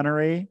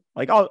complimentary.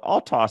 Like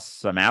I'll toss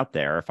some out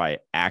there if I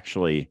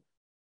actually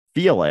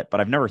feel it,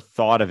 but I've never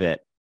thought of it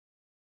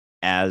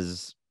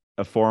as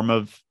a form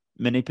of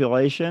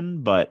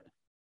manipulation. But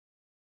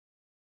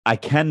I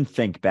can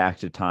think back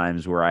to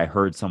times where I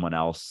heard someone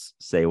else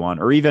say one,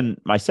 or even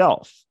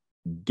myself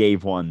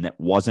gave one that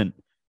wasn't,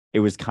 it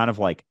was kind of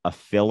like a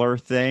filler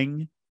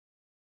thing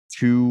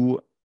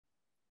to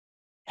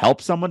help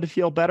someone to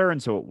feel better.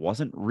 And so it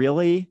wasn't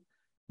really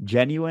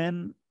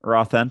genuine or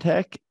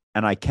authentic.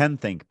 And I can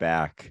think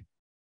back,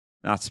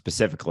 not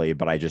specifically,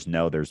 but I just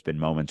know there's been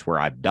moments where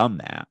I've done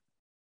that.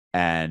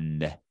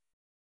 And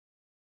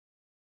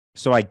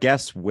so I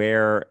guess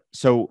then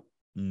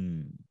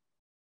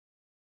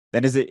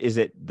is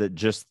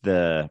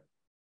it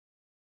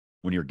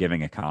when you're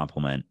giving a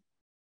compliment,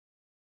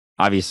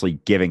 obviously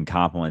giving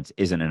compliments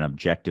isn't an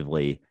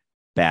objectively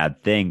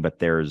bad thing, but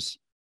there's,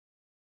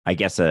 I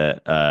guess,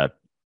 a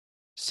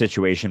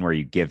situation where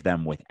you give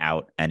them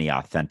without any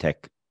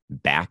authentic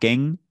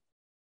backing.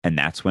 And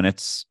that's when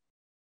it's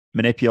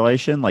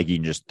manipulation. Like you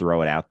can just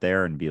throw it out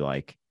there and be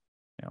like,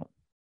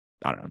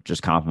 I don't know,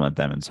 just compliment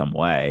them in some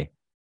way.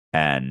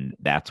 And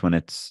that's when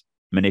it's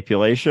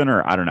manipulation.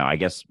 Or I don't know. I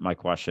guess my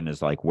question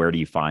is like, where do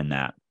you find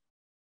that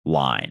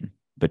line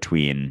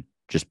between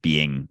just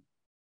being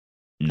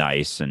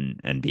nice and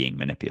being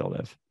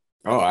manipulative?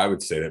 Oh, I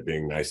would say that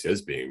being nice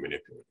is being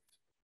manipulative.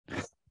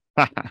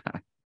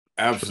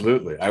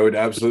 Absolutely. I would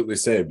absolutely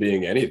say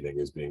being anything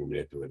is being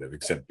manipulative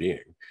except being,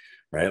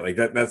 right? Like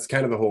that's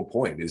kind of the whole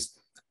point is,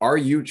 are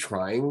you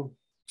trying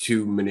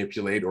to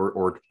manipulate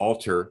or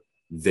alter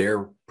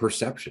their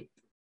perception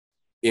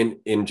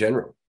in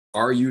general?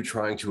 Are you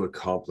trying to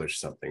accomplish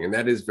something? And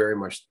that is very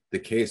much the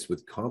case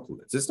with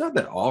compliments. It's not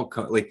that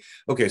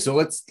okay, so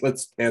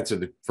let's answer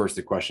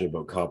the question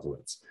about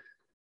compliments.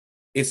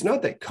 It's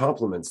not that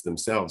compliments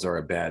themselves are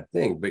a bad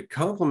thing, but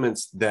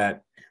compliments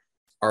that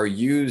are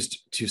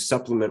used to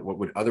supplement what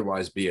would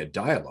otherwise be a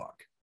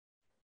dialogue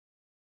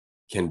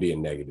can be a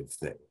negative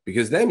thing,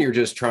 because then you're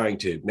just trying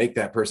to make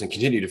that person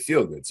continue to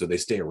feel good so they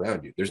stay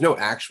around you. There's no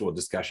actual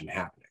discussion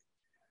happening,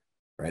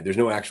 right? There's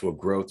no actual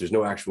growth. There's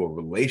no actual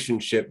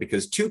relationship,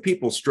 because two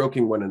people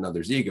stroking one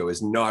another's ego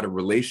is not a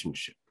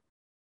relationship,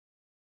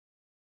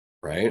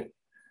 right?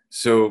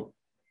 So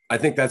I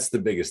think that's the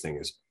biggest thing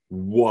is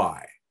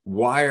why?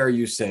 Why are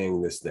you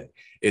saying this thing?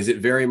 Is it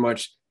very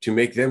much to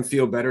make them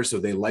feel better so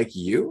they like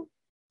you?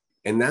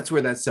 And that's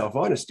where that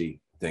self-honesty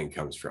thing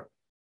comes from.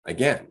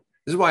 Again,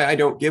 this is why I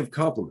don't give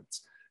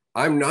compliments.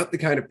 I'm not the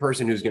kind of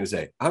person who's going to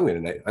say, I'm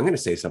going to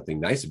say something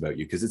nice about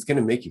you because it's going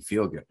to make you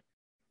feel good.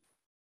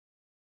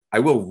 I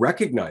will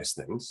recognize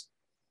things.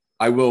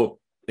 I will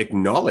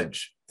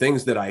acknowledge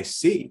things that I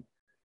see.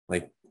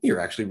 Like, you're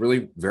actually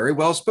really very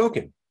well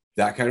spoken,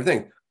 that kind of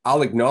thing.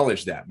 I'll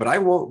acknowledge that, but I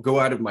won't go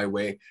out of my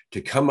way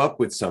to come up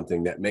with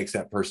something that makes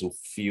that person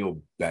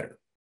feel better.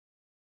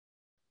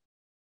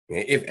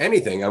 If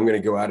anything, I'm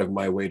going to go out of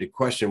my way to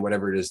question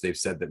whatever it is they've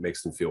said that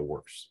makes them feel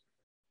worse.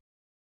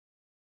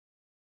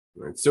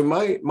 Right? So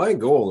my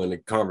goal in a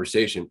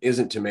conversation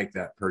isn't to make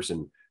that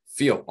person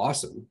feel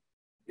awesome.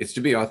 It's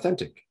to be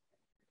authentic.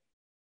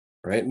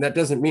 Right? And that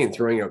doesn't mean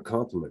throwing out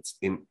compliments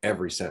in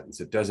every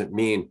sentence. It doesn't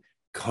mean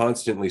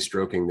constantly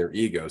stroking their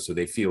ego so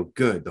they feel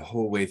good the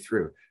whole way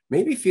through.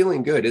 Maybe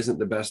feeling good isn't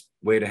the best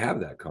way to have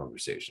that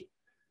conversation.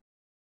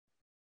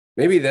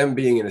 Maybe them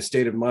being in a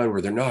state of mind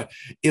where they're not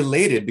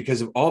elated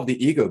because of all of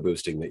the ego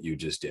boosting that you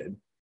just did.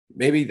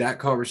 Maybe that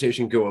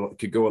conversation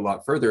could go a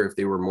lot further if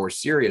they were more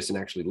serious and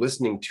actually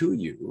listening to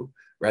you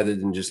rather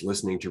than just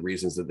listening to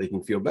reasons that they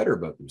can feel better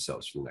about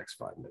themselves for the next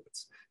 5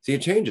 minutes. See,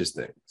 it changes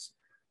things.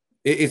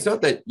 It's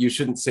not that you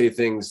shouldn't say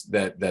things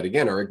that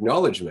again are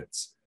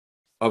acknowledgments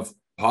of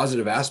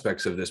positive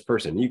aspects of this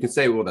person. You can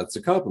say, well, that's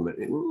a compliment.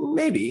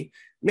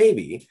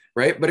 Maybe,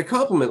 right? But a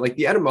compliment, like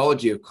the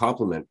etymology of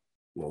compliment,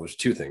 well, there's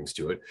two things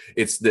to it.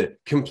 It's the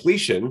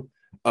completion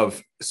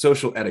of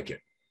social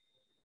etiquette,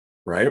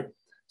 right?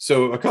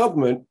 So a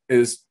compliment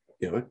is,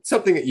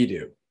 something that you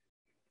do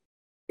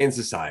in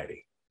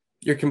society.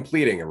 You're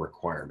completing a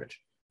requirement.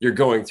 You're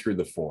going through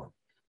the form.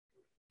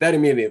 That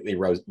immediately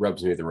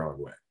rubs me the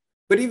wrong way.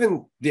 But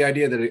even the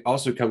idea that it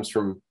also comes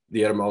from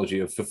the etymology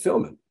of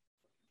fulfillment.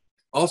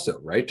 Also,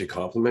 right? To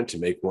compliment, to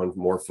make one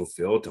more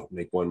fulfilled, to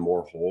make one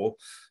more whole,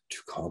 to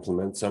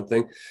compliment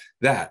something.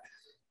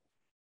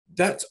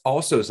 That's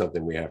also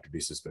something we have to be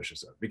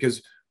suspicious of,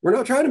 because we're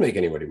not trying to make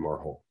anybody more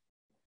whole.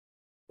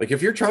 Like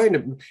if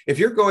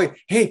you're going,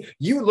 hey,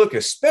 you look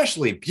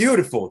especially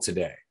beautiful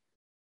today,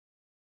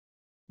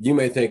 you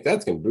may think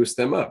that's going to boost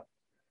them up.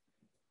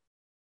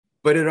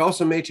 But it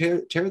also may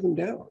tear them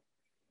down.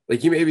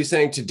 Like you may be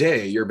saying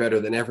today, you're better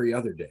than every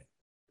other day.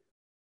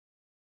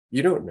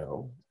 You don't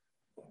know,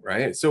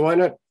 right? So why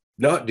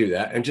not do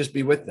that and just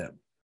be with them?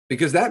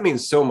 Because that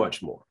means so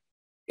much more.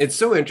 It's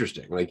so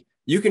interesting. Like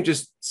you can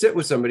just sit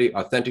with somebody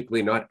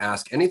authentically, not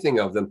ask anything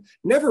of them,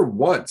 never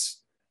once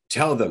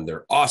tell them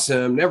they're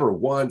awesome, never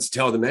once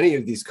tell them any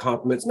of these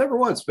compliments, never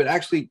once, but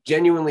actually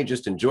genuinely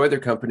just enjoy their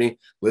company,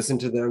 listen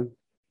to them,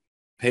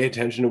 pay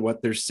attention to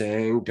what they're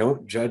saying,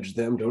 don't judge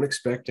them, don't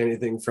expect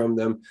anything from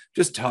them,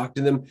 just talk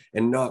to them,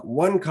 and not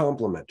one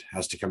compliment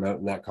has to come out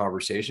in that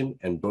conversation,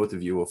 and both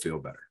of you will feel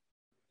better.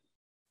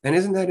 And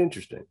isn't that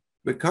interesting?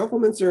 But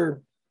compliments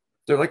they're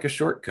like a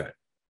shortcut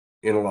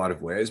in a lot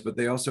of ways, but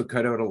they also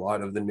cut out a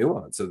lot of the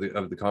nuance of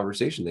the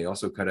conversation. They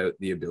also cut out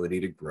the ability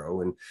to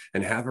grow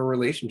and have a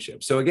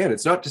relationship. So again,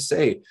 it's not to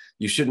say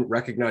you shouldn't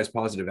recognize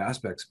positive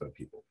aspects about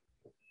people.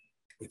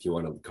 If you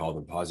want to call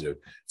them positive,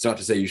 it's not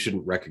to say you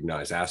shouldn't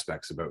recognize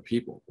aspects about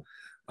people.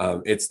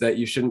 It's that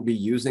you shouldn't be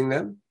using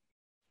them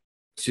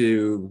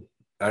to,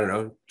 I don't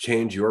know,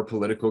 change your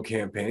political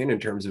campaign in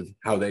terms of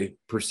how they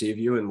perceive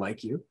you and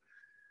like you,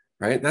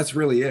 right? That's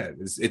really it.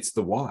 It's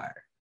the why.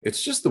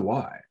 It's just the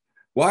why.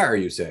 Why are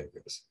you saying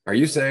this? Are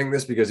you saying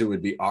this because it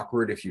would be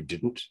awkward if you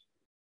didn't?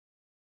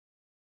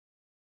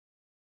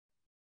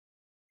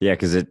 Yeah,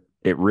 because it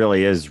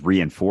really is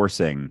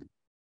reinforcing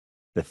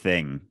the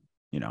thing.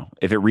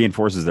 If it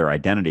reinforces their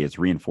identity, it's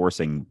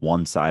reinforcing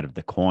one side of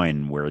the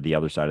coin, where the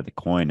other side of the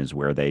coin is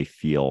where they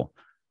feel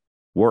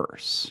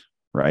worse,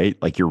 right?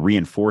 Like you're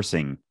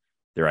reinforcing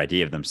their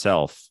idea of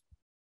themselves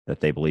that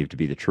they believe to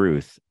be the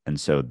truth. And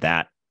so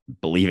that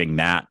believing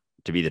that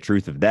to be the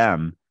truth of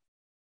them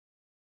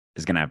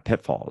is going to have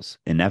pitfalls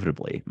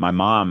inevitably. My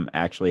mom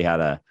actually had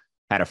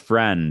a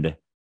friend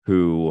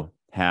who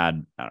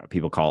had, I don't know,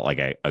 people call it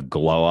like a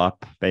glow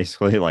up,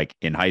 basically. Like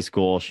in high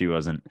school, she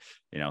wasn't,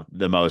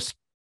 the most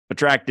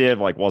attractive,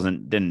 like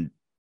didn't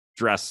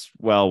dress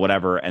well,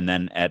 whatever. And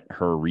then at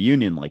her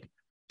reunion, like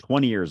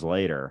 20 years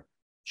later,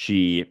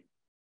 she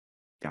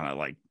kind of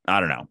like,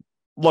 I don't know,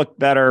 looked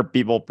better.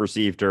 People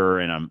perceived her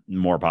in a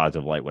more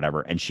positive light,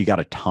 whatever. And she got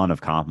a ton of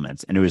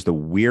compliments. And it was the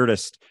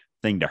weirdest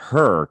thing to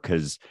her,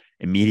 because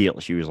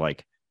immediately she was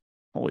like,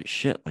 holy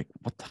shit, like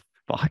what the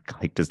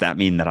fuck? Like, does that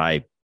mean that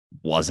I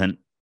wasn't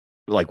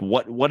like,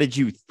 what did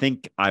you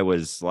think I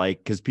was like?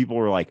 Because people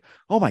were like,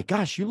 oh my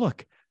gosh, you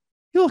look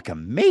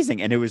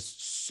amazing. And it was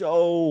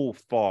so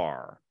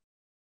far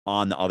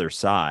on the other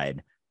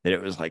side that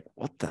it was like,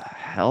 what the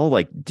hell?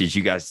 Like, did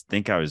you guys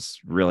think I was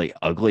really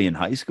ugly in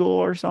high school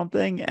or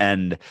something?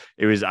 And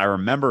it was, I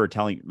remember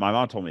telling my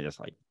mom told me this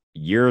like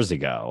years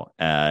ago.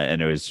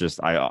 And it was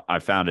just, I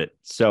found it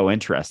so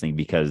interesting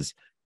because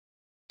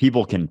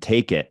people can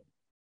take it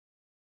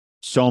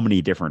so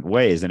many different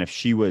ways. And if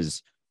she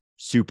was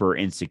super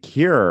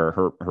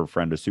insecure, her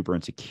friend was super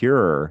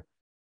insecure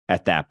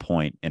at that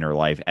point in her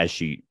life as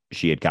she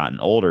had gotten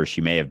older,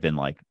 she may have been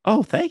like,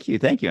 oh, thank you,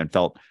 and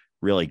felt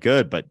really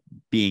good. But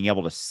being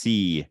able to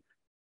see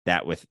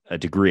that with a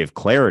degree of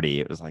clarity,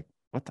 it was like,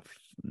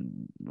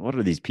 what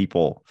are these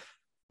people?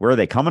 Where are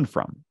they coming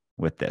from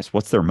with this?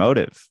 What's their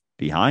motive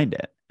behind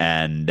it?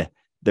 And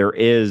there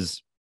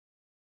is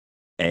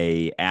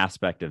a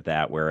aspect of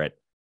that where it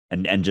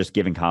and just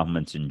giving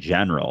compliments in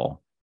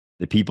general,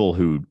 the people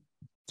who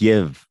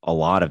give a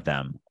lot of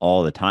them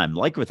all the time,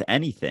 like with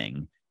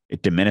anything,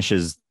 it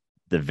diminishes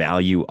the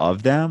value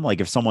of them. Like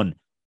if someone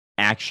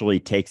actually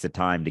takes the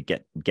time to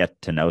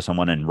get to know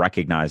someone and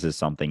recognizes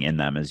something in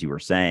them, as you were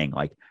saying,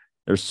 like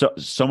there's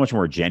so much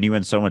more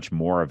genuine, so much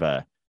more of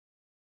a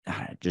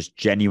just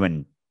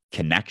genuine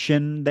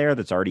connection there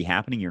that's already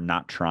happening. You're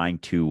not trying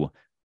to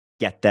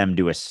get them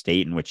to a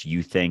state in which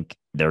you think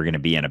they're going to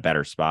be in a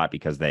better spot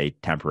because they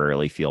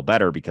temporarily feel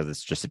better, because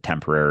it's just a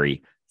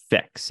temporary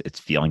fix. It's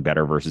feeling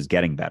better versus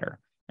getting better.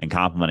 And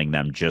complimenting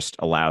them just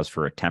allows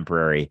for a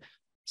temporary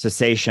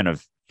cessation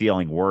of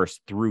feeling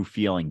worse through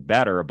feeling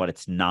better, but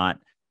it's not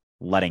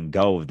letting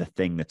go of the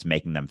thing that's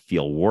making them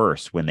feel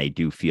worse when they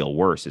do feel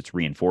worse. It's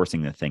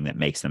reinforcing the thing that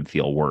makes them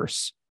feel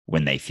worse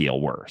when they feel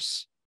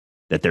worse,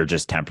 that they're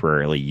just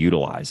temporarily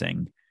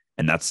utilizing.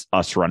 And that's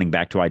us running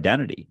back to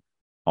identity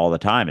all the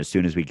time. As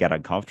soon as we get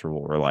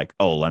uncomfortable, we're like,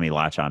 oh, let me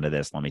latch onto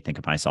this. Let me think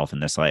of myself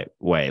in this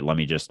way. Let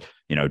me just,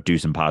 do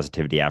some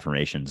positivity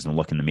affirmations and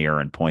look in the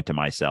mirror and point to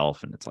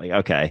myself. And it's like,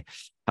 okay,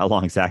 how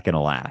long is that going to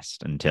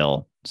last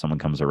until someone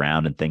comes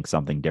around and thinks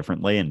something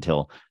differently,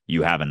 until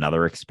you have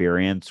another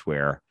experience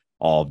where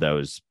all of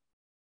those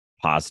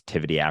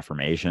positivity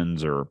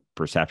affirmations or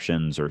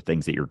perceptions or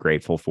things that you're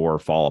grateful for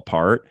fall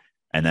apart?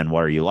 And then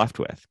what are you left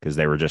with? Because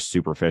they were just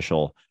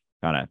superficial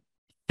kind of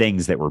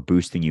things that were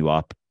boosting you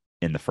up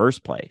in the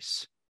first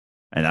place.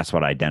 And that's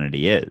what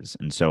identity is.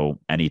 And so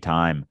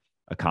anytime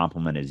a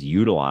compliment is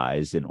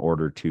utilized in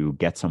order to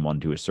get someone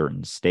to a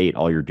certain state,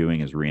 all you're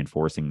doing is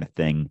reinforcing the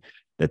thing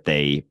that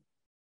they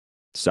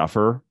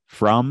suffer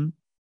from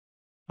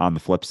on the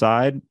flip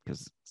side,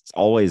 because it's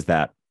always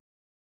that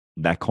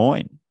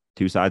coin,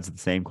 two sides of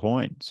the same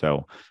coin.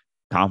 So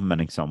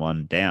complimenting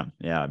someone, damn,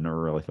 yeah, I've never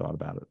really thought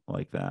about it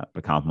like that.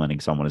 But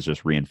complimenting someone is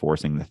just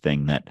reinforcing the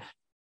thing that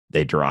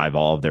they derive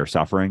all of their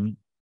suffering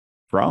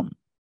from.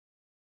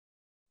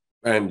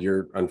 And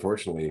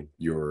unfortunately,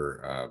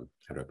 how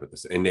do I put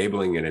this?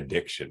 Enabling an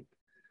addiction,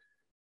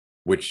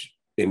 which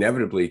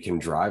inevitably can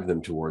drive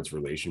them towards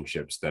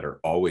relationships that are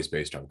always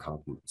based on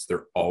compliments.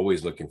 They're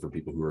always looking for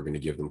people who are going to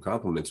give them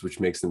compliments, which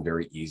makes them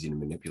very easy to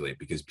manipulate,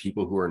 because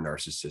people who are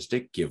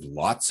narcissistic give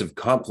lots of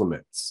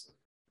compliments.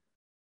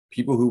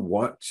 People who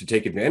want to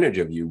take advantage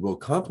of you will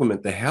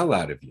compliment the hell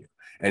out of you.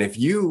 And if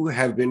you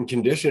have been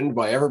conditioned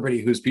by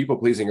everybody who's people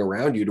pleasing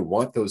around you to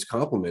want those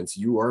compliments,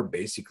 you are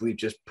basically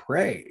just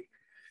prey.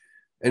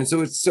 And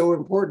so it's so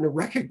important to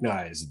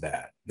recognize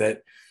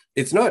that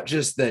it's not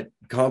just that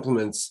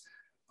compliments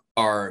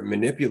are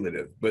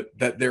manipulative, but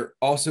that they're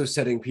also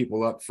setting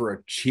people up for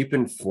a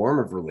cheapened form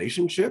of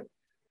relationship,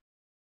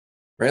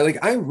 right?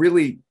 Like I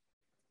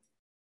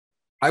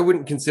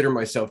wouldn't consider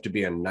myself to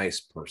be a nice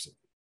person.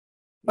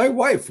 My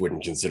wife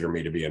wouldn't consider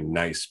me to be a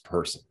nice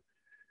person,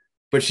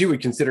 but she would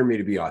consider me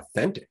to be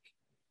authentic.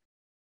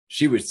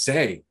 She would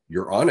say,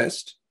 you're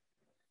honest.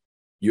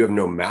 You have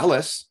no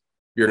malice.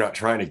 You're not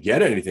trying to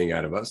get anything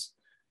out of us,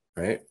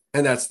 right?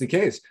 And that's the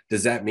case.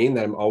 Does that mean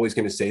that I'm always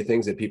going to say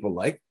things that people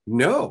like?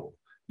 No,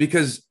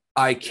 because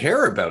I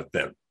care about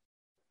them.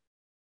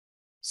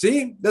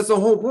 See, that's the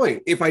whole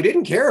point. If I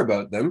didn't care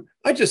about them,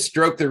 I'd just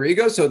stroke their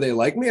ego so they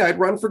like me. I'd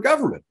run for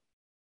government.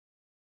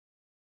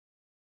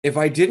 If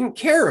I didn't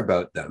care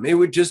about them, it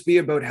would just be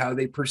about how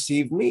they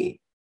perceive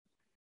me.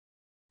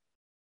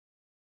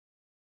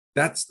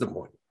 That's the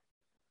point.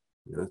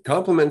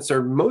 Compliments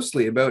are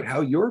mostly about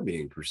how you're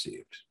being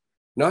perceived,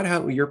 not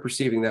how you're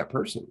perceiving that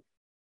person,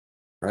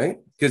 right?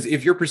 Because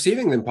if you're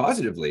perceiving them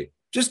positively,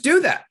 just do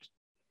that.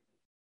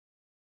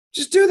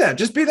 Just do that.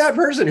 Just be that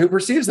person who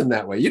perceives them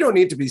that way. You don't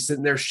need to be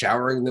sitting there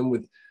showering them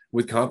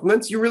with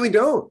compliments. You really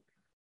don't.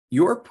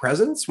 Your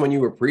presence, when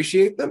you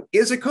appreciate them,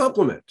 is a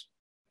compliment.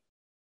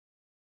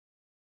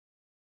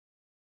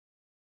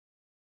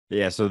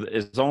 Yeah, so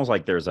it's almost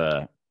like there's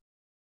a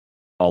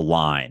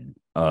line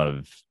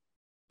of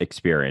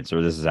experience,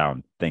 or this is how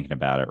I'm thinking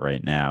about it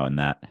right now, and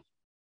that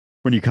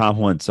when you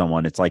compliment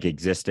someone, it's like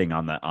existing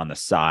on the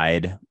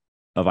side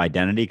of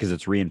identity, because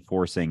it's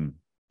reinforcing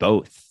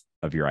both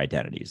of your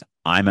identities.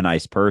 I'm a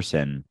nice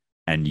person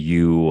and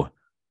you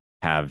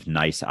have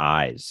nice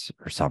eyes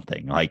or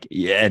something, like,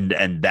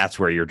 and that's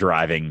where you're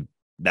driving.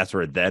 That's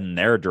where then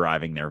they're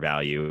deriving their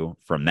value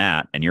from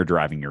that, and you're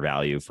deriving your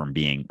value from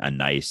being a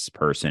nice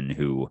person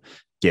who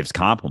gives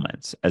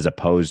compliments as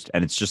opposed,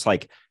 and it's just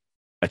like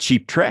a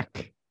cheap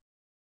trick,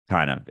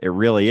 kind of. It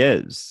really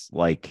is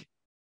like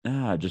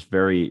just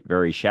very,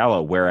 very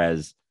shallow.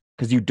 Whereas,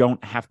 because you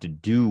don't have to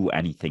do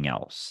anything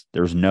else,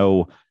 there's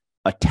no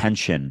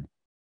attention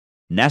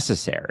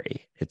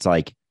necessary. It's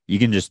like you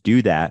can just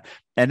do that.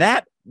 And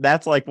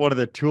that's like one of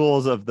the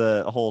tools of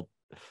the whole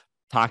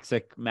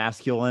toxic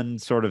masculine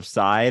sort of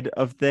side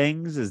of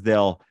things is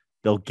they'll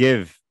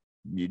do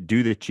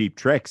the cheap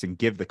tricks and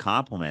give the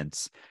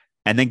compliments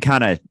and then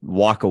kind of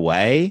walk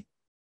away,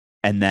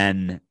 and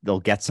then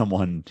they'll get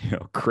someone,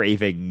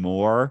 craving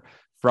more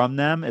from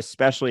them,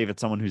 especially if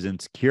it's someone who's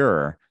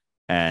insecure,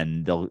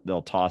 and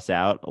they'll toss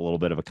out a little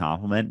bit of a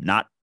compliment,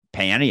 not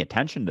pay any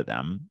attention to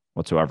them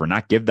whatsoever,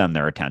 not give them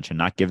their attention,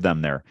 not give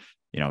them their,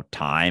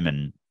 time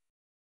and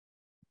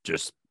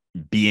just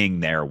being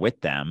there with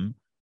them.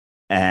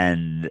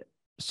 And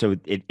so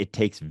it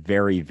takes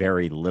very,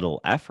 very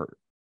little effort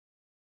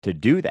to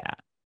do that.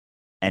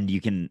 And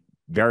you can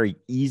very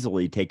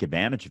easily take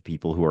advantage of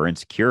people who are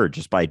insecure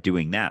just by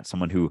doing that.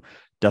 Someone who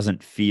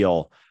doesn't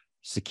feel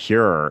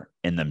secure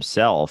in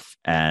themselves,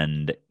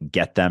 and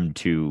get them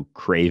to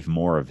crave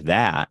more of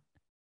that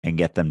and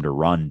get them to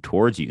run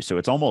towards you. So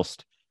it's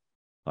almost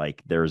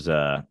like there's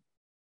a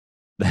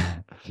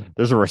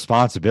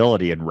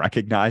responsibility in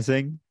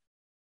recognizing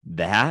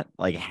that,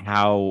 like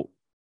how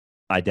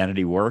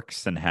identity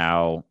works and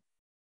how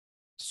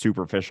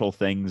superficial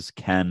things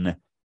can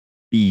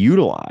be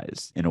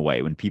utilized in a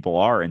way when people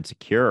are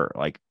insecure.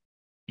 Like,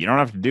 you don't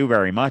have to do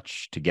very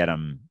much to get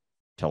them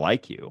to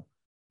like you.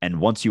 And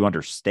once you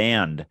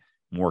understand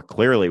more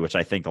clearly, which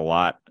I think a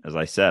lot, as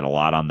I said, a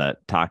lot on the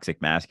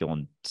toxic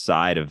masculine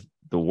side of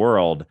the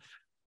world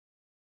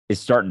is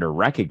starting to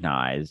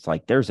recognize,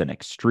 like, there's an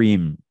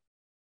extreme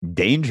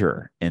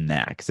danger in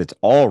that, because it's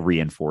all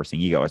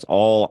reinforcing ego. It's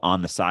all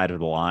on the side of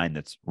the line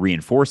that's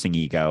reinforcing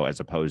ego as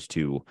opposed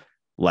to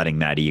letting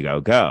that ego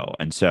go.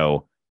 And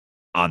so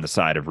on the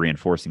side of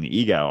reinforcing the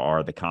ego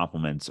are the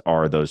compliments,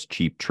 are those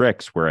cheap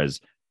tricks.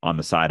 Whereas on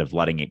the side of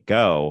letting it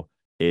go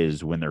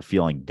is when they're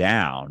feeling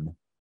down,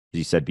 as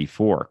you said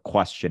before,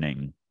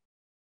 questioning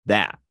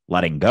that,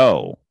 letting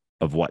go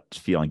of what's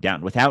feeling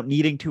down without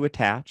needing to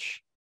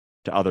attach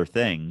to other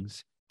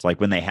things. It's like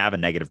when they have a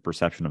negative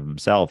perception of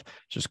themselves,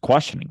 just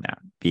questioning that,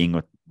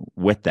 being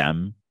with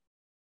them,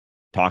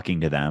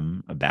 talking to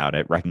them about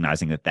it,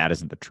 recognizing that that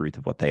isn't the truth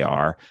of what they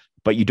are.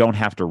 But you don't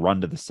have to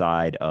run to the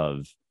side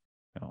of,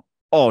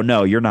 oh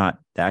no, you're not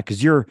that,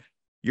 because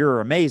you're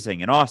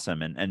amazing and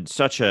awesome and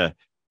such a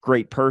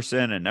great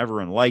person and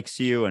everyone likes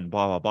you and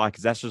blah, blah, blah.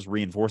 Because that's just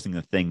reinforcing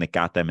the thing that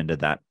got them into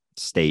that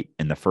state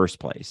in the first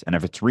place. And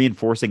if it's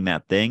reinforcing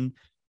that thing,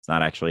 it's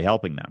not actually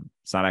helping them.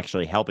 It's not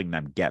actually helping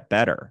them get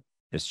better.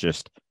 It's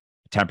just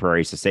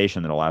temporary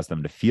cessation that allows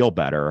them to feel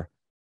better,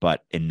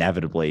 but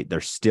inevitably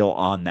they're still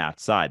on that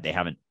side. They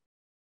haven't,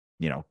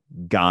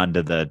 gone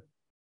to the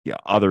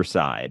other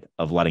side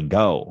of letting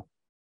go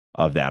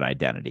of that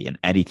identity. And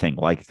anything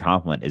like a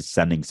compliment is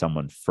sending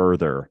someone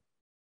further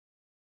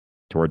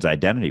towards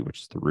identity, which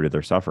is the root of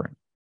their suffering.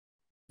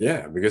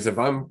 Yeah, because if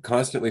I'm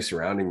constantly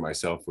surrounding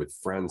myself with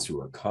friends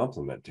who are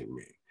complimenting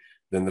me,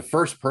 then the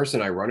first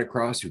person I run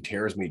across who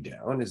tears me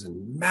down is a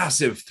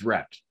massive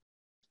threat.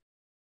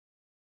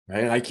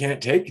 Right? I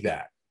can't take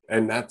that.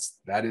 And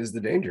that is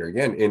the danger,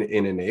 again,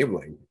 in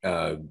enabling.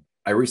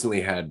 I recently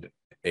had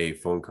a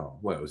phone call.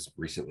 Well, it was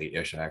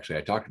recently-ish.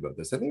 I talked about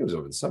this. I think it was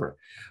over the summer,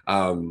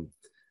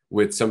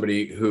 with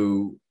somebody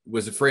who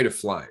was afraid of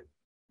flying.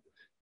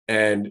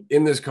 And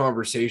in this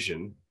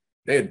conversation,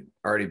 they had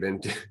already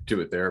been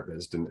to a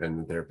therapist, and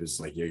the therapist is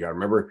like, you got to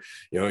remember,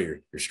 you're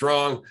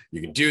strong,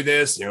 you can do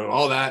this,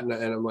 all that. And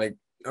I'm like,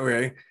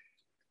 okay,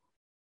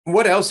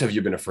 what else have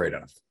you been afraid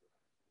of?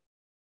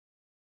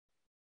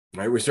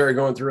 Right. We started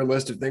going through a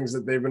list of things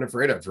that they've been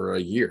afraid of for a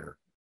year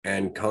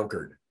and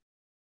conquered.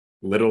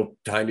 Little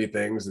tiny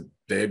things that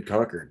they had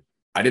conquered.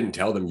 I didn't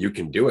tell them you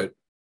can do it.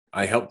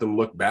 I helped them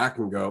look back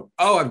and go,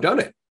 oh, I've done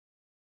it.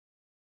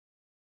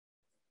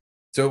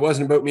 So it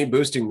wasn't about me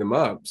boosting them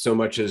up so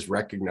much as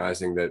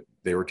recognizing that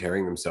they were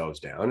tearing themselves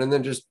down, and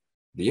then just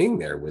being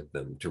there with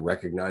them to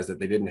recognize that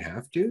they didn't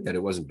have to, that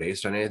it wasn't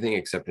based on anything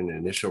except an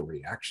initial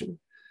reaction.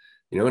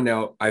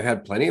 Now I've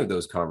had plenty of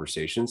those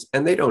conversations,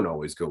 and they don't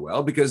always go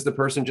well because the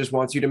person just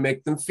wants you to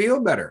make them feel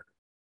better,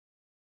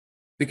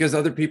 because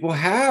other people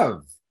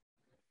have,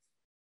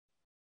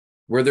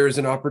 where there's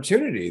an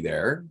opportunity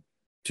there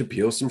to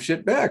peel some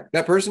shit back.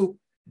 That person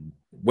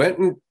went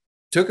and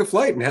took a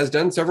flight and has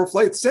done several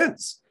flights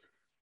since.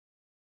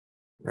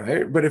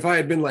 Right. But if I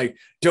had been like,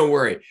 don't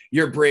worry,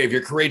 you're brave,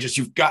 you're courageous,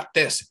 you've got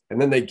this.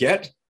 And then they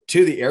get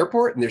to the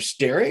airport and they're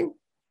staring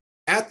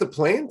at the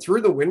plane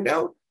through the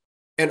window,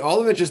 and all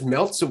of it just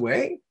melts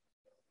away,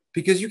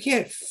 because you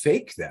can't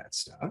fake that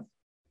stuff.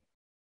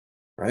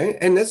 Right.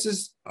 And this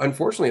is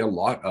unfortunately a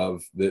lot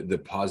of the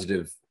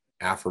positive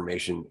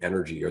affirmation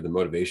energy, or the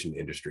motivation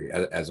industry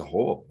as a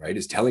whole, right,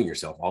 is telling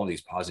yourself all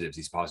these positives,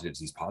 these positives,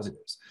 these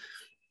positives.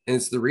 And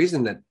it's the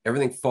reason that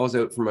everything falls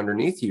out from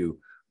underneath you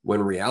when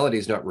reality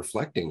is not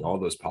reflecting all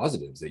those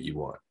positives that you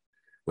want.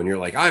 when you're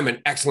like, I'm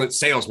an excellent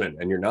salesman,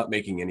 and you're not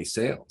making any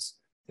sales.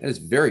 That is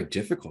very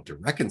difficult to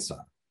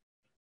reconcile.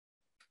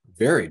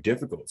 Very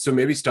difficult. So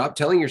maybe stop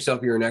telling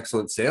yourself you're an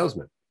excellent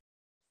salesman.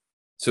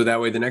 So that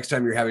way, the next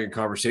time you're having a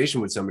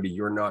conversation with somebody,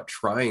 you're not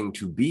trying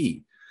to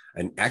be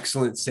an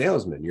excellent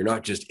salesman. You're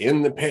not just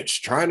in the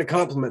pitch trying to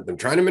compliment them,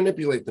 trying to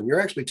manipulate them.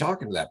 You're actually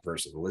talking to that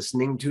person,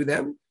 listening to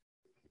them,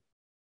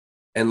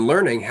 and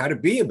learning how to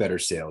be a better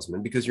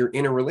salesman because you're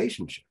in a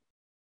relationship.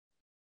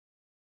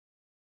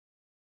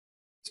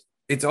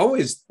 It's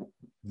always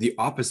the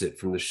opposite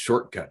from the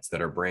shortcuts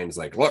that our brain's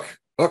like, look,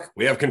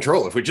 we have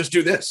control. If we just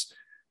do this,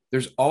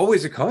 there's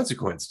always a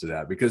consequence to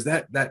that because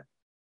that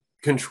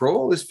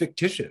control is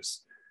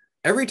fictitious.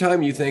 Every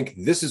time you think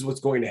this is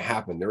what's going to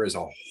happen, there is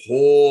a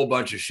whole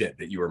bunch of shit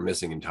that you are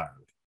missing entirely.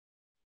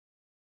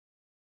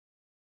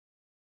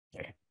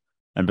 Okay.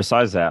 And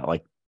besides that,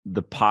 like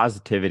the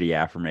positivity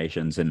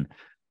affirmations and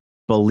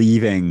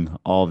believing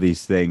all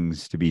these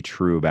things to be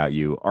true about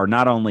you are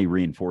not only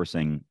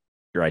reinforcing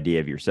your idea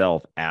of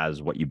yourself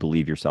as what you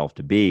believe yourself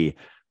to be,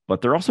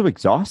 but they're also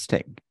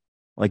exhausting.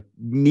 Like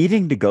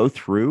needing to go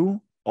through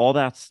all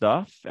that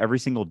stuff every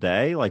single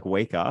day, like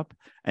wake up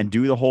and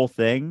do the whole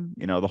thing,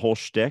 the whole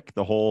shtick,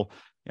 the whole,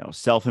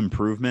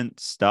 self-improvement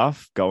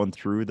stuff, going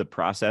through the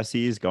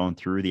processes, going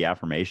through the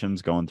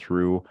affirmations, going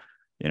through,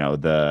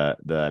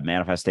 the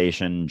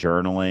manifestation,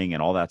 journaling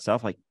and all that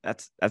stuff. Like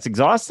that's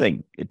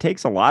exhausting. It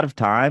takes a lot of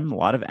time, a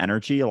lot of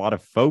energy, a lot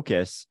of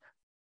focus,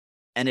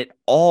 and it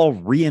all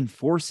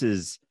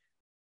reinforces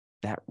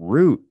that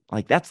root.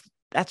 Like that's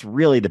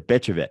really the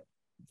bitch of it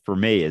for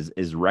me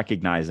is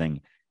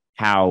recognizing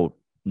how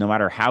no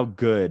matter how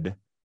good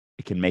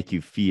it can make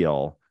you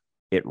feel,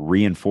 it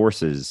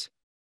reinforces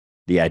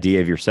the idea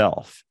of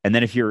yourself. And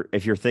then if you're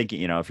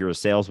thinking, if you're a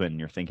salesman and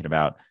you're thinking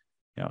about,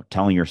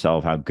 telling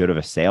yourself how good of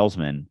a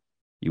salesman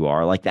you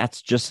are, like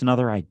that's just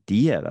another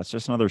idea. That's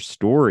just another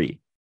story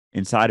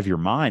inside of your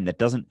mind that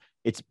doesn't,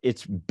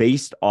 it's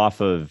based off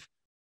of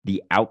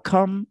the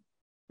outcome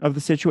of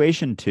the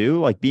situation too.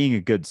 Like being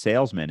a good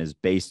salesman is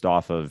based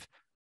off of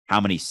how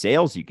many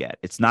sales you get.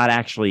 It's not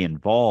actually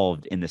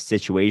involved in the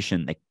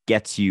situation that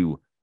gets you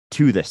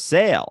to the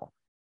sale,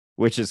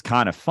 which is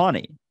kind of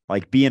funny.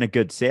 Like being a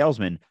good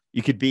salesman,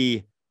 you could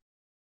be,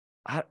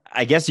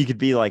 I guess you could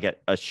be like a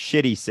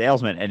shitty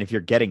salesman. And if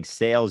you're getting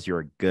sales, you're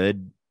a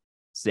good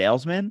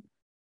salesman.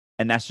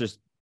 And that's just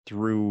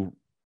through,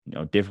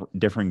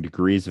 differing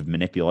degrees of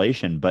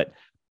manipulation, but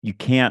you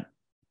can't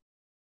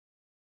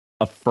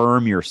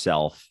affirm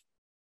yourself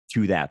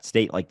to that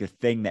state. Like the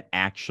thing that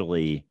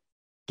actually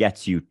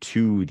gets you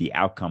to the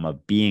outcome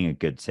of being a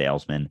good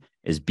salesman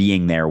is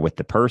being there with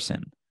the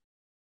person,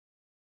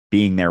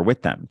 being there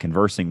with them,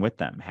 conversing with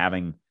them,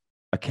 having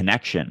a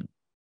connection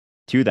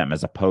to them,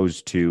 as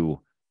opposed to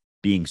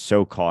being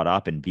so caught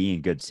up in being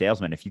a good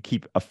salesman. If you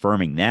keep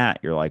affirming that,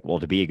 you're like, well,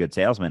 to be a good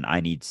salesman, I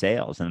need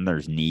sales. And then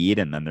there's need,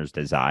 and then there's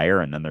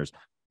desire, and then there's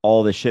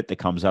all the shit that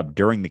comes up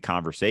during the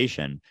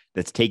conversation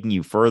that's taking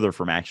you further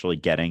from actually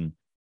getting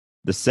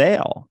the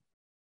sale,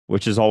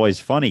 which is always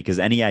funny because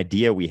any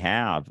idea we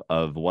have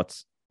of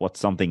what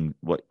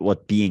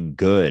being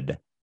good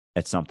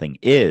at something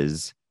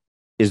is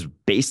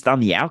based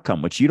on the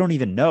outcome, which you don't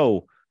even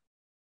know.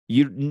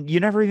 You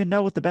never even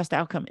know what the best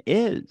outcome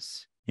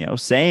is.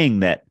 Saying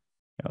that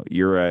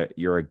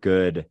you're a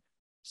good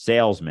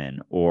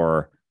salesman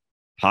or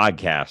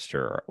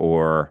podcaster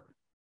or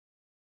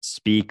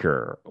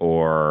speaker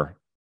or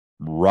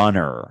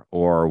runner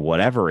or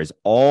whatever is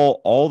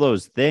all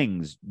those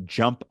things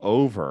jump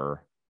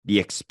over the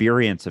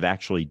experience of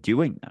actually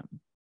doing them.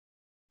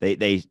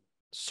 They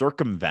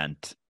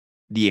circumvent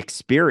the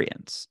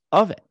experience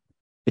of it.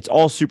 It's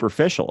all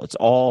superficial. It's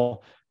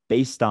all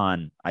based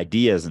on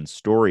ideas and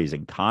stories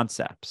and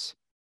concepts,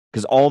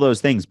 because all those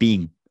things,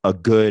 being a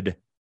good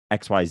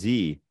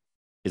XYZ,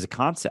 is a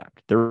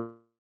concept. They're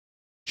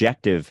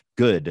objective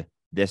good,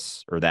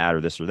 this or that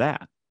or this or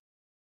that.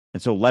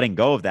 And so letting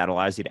go of that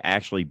allows you to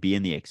actually be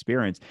in the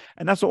experience.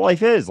 And that's what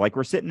life is. Like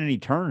we're sitting in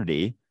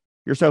eternity.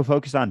 You're so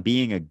focused on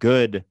being a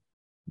good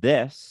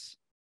this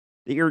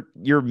that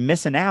you're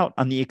missing out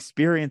on the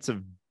experience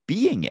of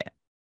being it.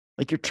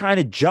 Like you're trying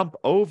to jump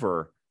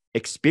over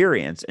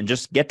experience and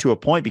just get to a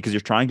point because you're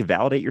trying to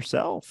validate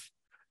yourself,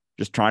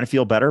 just trying to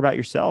feel better about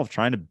yourself,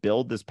 trying to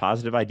build this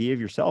positive idea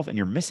of yourself, and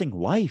you're missing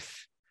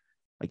life.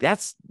 Like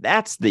that's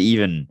the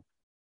even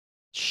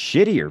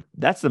shittier.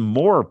 That's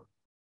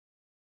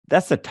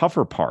the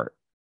tougher part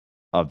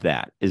of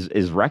that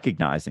is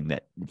recognizing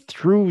that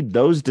through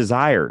those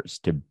desires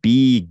to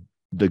be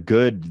the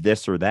good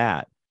this or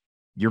that,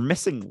 you're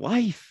missing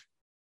life.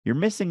 You're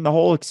missing the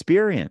whole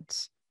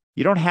experience.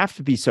 You don't have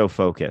to be so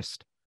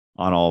focused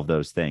on all of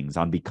those things,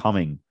 on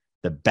becoming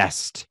the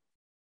best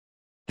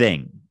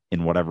thing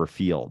in whatever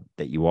field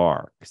that you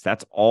are, because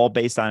that's all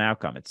based on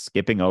outcome. It's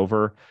skipping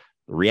over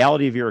the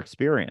reality of your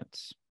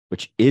experience,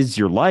 which is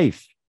your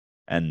life.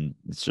 And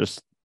it's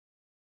just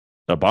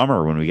a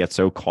bummer when we get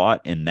so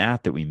caught in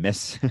that we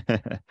miss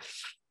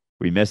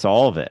we miss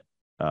all of it.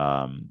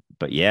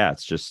 But yeah,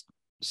 it's just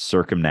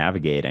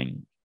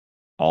circumnavigating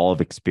all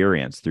of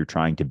experience through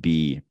trying to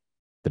be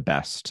the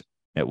best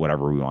at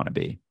whatever we want to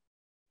be.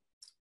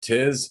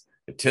 Tis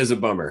a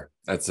bummer.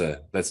 That's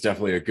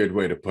definitely a good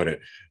way to put it.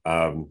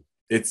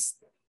 It's,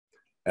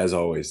 as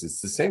always,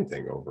 it's the same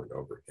thing over and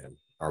over again.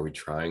 Are we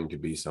trying to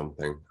be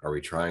something? Are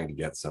we trying to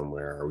get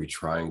somewhere? Are we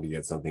trying to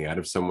get something out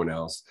of someone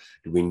else?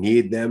 Do we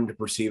need them to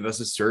perceive us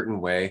a certain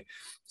way?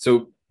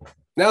 So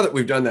now that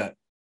we've done that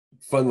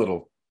fun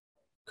little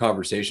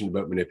conversation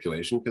about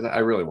manipulation, because I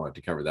really wanted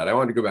to cover that, I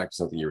wanted to go back to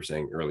something you were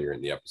saying earlier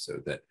in the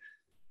episode, that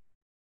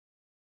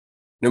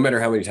no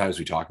matter how many times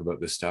we talk about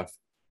this stuff,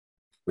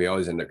 we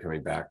always end up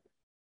coming back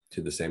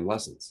to the same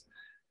lessons,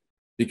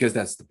 because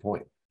that's the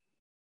point.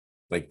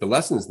 Like, the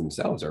lessons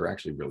themselves are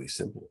actually really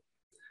simple.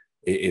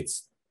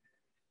 It's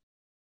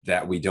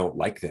that we don't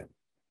like them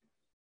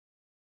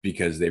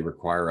because they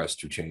require us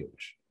to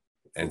change.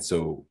 And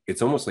so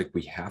it's almost like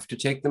we have to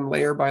take them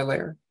layer by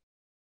layer,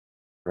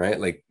 right?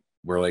 Like,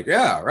 we're like,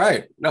 yeah,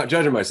 right, not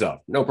judging myself,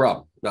 no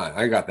problem. No,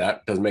 I got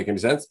that. Doesn't make any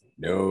sense.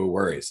 No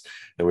worries.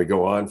 And we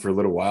go on for a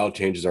little while,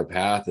 changes our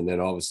path. And then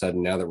all of a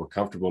sudden, now that we're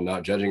comfortable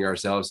not judging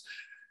ourselves,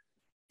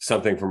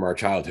 something from our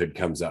childhood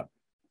comes up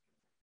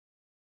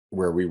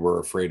where we were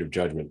afraid of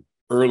judgment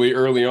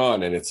early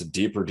on. And it's a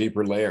deeper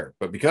layer.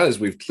 But because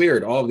we've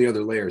cleared all the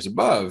other layers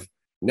above,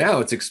 now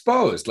it's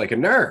exposed like a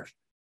nerve,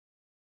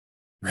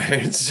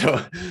 right?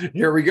 So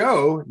here we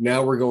go.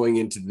 Now we're going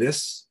into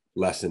this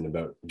lesson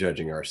about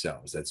judging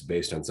ourselves that's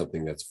based on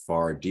something that's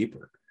far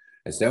deeper.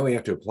 And so now we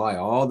have to apply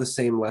all the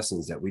same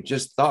lessons that we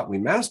just thought we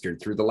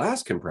mastered through the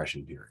last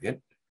compression period.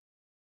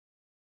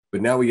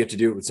 But now we get to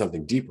do it with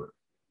something deeper,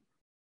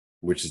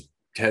 which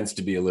tends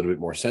to be a little bit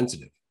more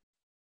sensitive,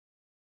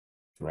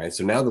 right?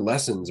 So now the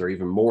lessons are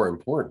even more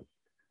important.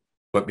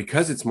 But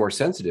because it's more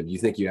sensitive, you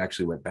think you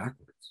actually went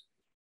backwards.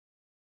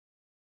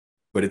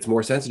 But it's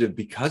more sensitive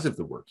because of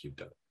the work you've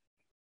done.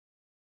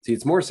 See,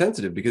 it's more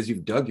sensitive because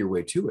you've dug your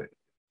way to it,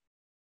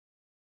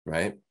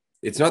 right?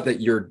 It's not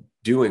that you're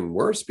doing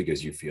worse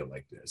because you feel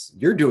like this.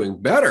 You're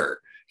doing better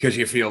because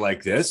you feel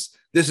like this.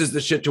 This is the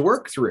shit to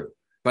work through.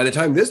 By the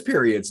time this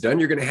period's done,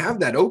 you're going to have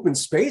that open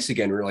space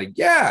again. We're like,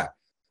 yeah,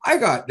 I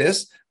got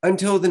this,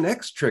 until the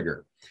next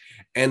trigger.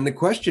 And the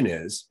question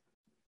is,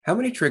 how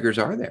many triggers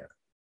are there?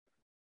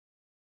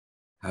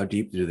 How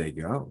deep do they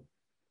go?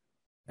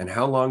 And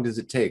how long does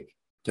it take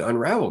to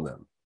unravel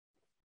them?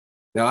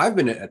 Now, I've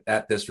been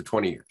at this for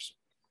 20 years-ish,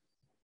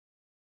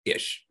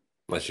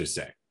 let's just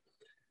say.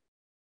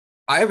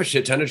 I have a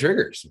shit ton of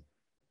triggers.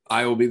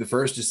 I will be the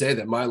first to say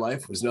that my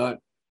life was not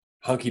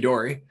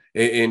hunky-dory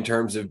in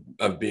terms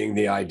of being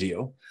the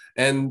ideal.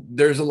 And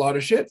there's a lot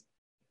of shit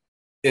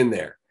in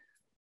there.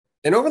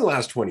 And over the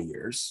last 20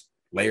 years,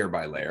 layer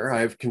by layer,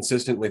 I've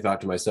consistently thought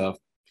to myself,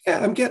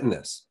 yeah, I'm getting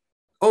this,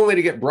 only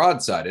to get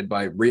broadsided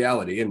by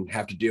reality and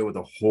have to deal with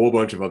a whole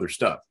bunch of other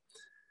stuff.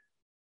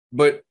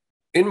 But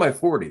in my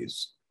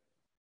 40s,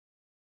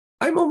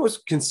 I'm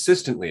almost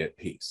consistently at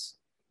peace.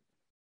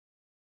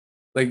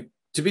 Like,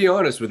 to be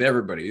honest with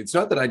everybody, it's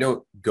not that I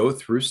don't go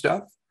through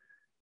stuff.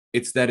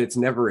 It's that it's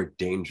never a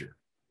danger.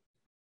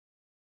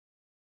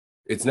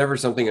 It's never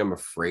something I'm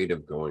afraid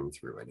of going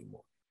through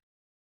anymore.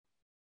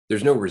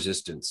 There's no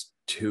resistance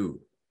to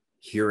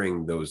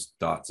hearing those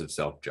thoughts of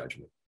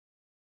self-judgment.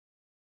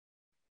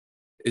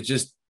 It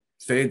just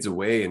fades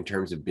away in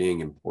terms of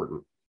being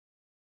important.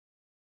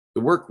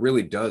 The work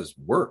really does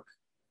work.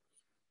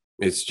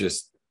 It's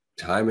just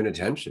time and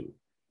attention.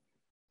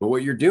 But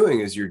what you're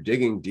doing is you're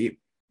digging deep.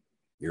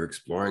 You're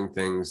exploring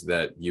things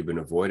that you've been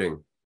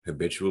avoiding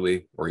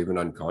habitually or even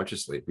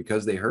unconsciously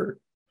because they hurt.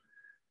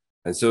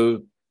 And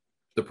so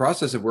the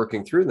process of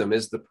working through them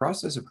is the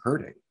process of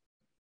hurting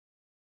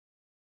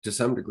to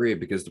some degree,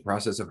 because the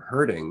process of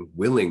hurting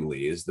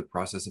willingly is the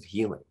process of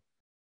healing.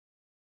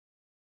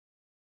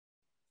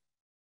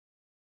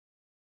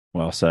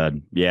 Well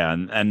said. Yeah.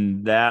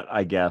 And that,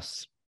 I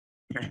guess,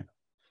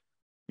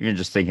 you're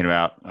just thinking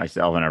about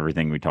myself and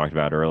everything we talked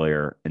about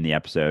earlier in the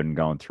episode and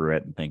going through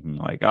it and thinking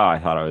like, oh, I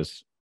thought I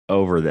was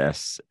over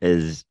this.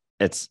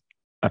 It's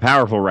a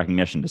powerful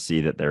recognition to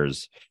see that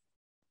there's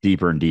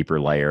deeper and deeper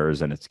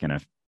layers, and it's going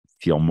to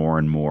feel more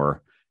and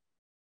more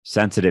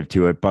sensitive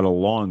to it. But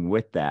along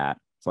with that,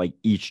 it's like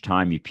each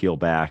time you peel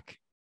back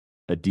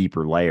a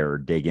deeper layer,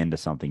 dig into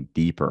something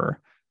deeper,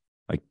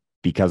 like,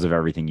 because of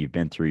everything you've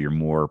been through, you're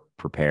more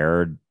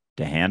prepared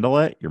to handle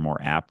it. You're more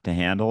apt to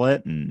handle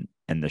it. And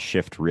the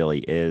shift really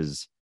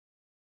is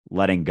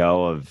letting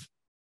go of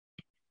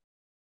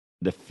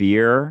the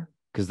fear,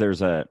 because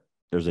there's a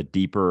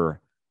deeper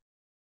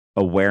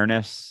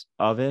awareness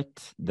of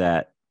it,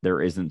 that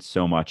there isn't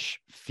so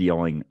much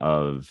feeling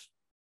of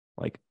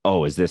like,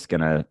 oh, is this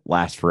going to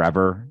last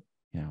forever?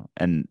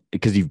 And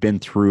because you've been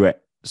through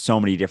it, so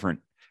many different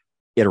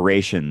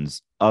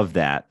iterations of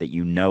that that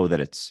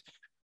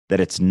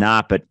it's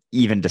not. But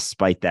even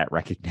despite that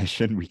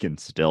recognition,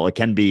 it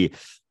can be,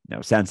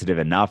 sensitive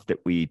enough that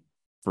we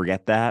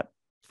forget that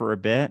for a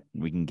bit.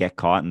 We can get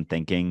caught in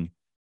thinking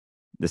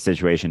the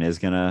situation is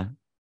going to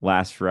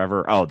last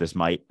forever. Oh, this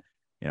might,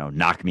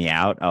 knock me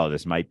out. Oh,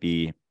 this might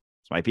be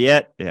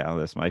it.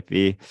 This might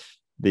be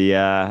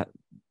the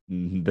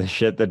the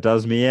shit that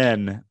does me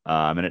in.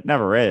 And it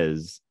never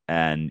is.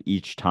 And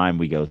each time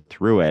we go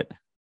through it,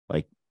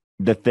 like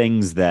the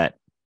things that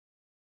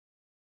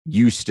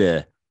used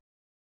to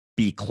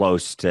be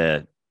close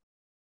to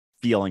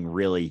feeling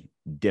really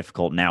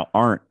difficult now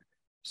aren't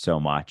so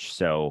much.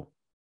 So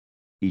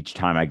each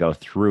time I go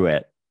through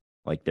it,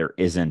 like there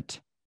isn't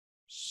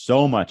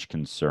so much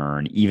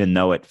concern, even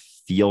though it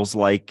feels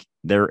like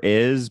there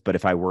is. But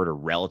if I were to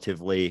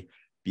relatively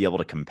be able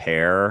to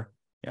compare,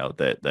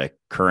 the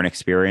current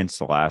experience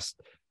the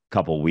last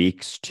couple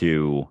weeks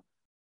to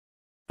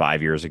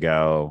 5 years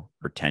ago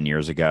or 10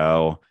 years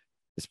ago,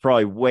 it's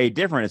probably way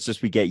different. It's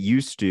just we get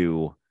used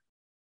to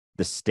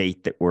the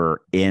state that we're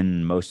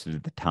in most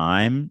of the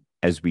time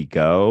as we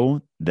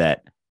go,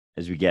 that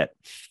as we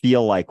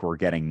feel like we're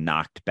getting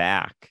knocked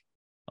back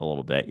a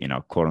little bit,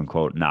 quote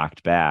unquote,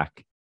 knocked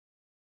back,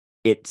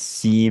 it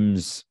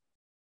seems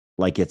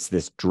like it's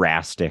this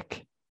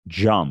drastic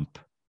jump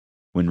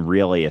when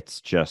really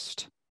it's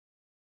just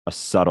a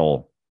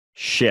subtle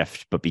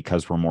shift. But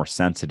because we're more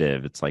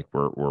sensitive, it's like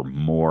we're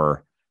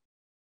more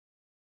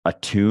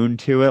attuned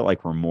to it,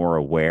 like we're more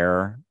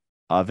aware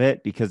of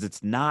it, because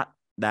it's not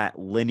that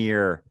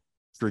linear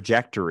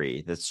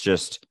trajectory that's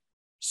just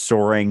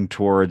soaring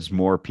towards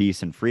more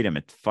peace and freedom.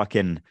 It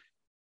fucking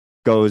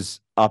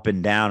goes up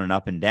and down and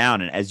up and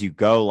down. And as you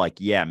go,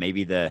 like, yeah,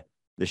 maybe the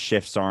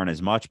shifts aren't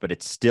as much, but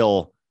it's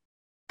still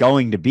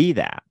going to be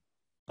that.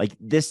 Like,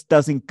 this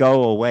doesn't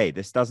go away.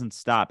 This doesn't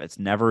stop. It's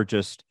never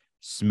just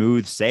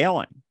smooth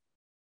sailing.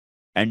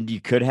 And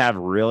you could have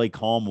really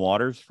calm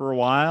waters for a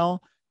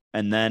while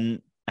and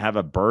then have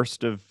a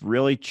burst of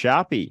really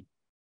choppy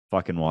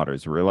fucking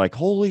waters where you're like,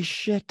 holy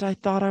shit, I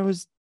thought I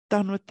was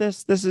done with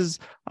this.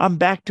 I'm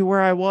back to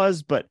where I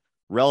was. But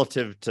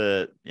relative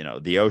to,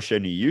 the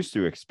ocean you used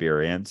to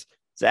experience,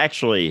 it's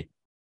actually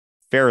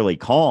fairly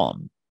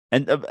calm.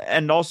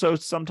 And also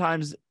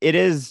sometimes it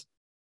is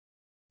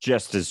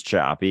just as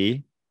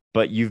choppy,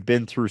 but you've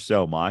been through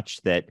so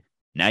much that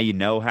now you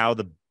know how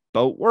the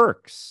boat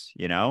works.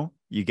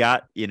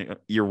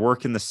 You're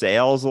working the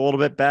sails a little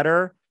bit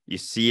better. You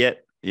see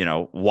it,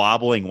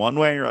 wobbling one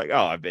way, and you're like,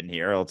 oh, I've been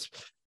here. Let's,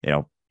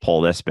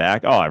 pull this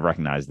back. Oh, I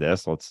recognize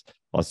this.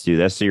 Let's do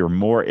this. So you're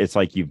more, it's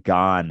like you've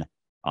gone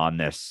on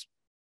this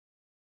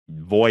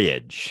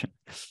voyage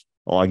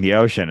along the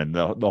ocean, and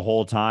the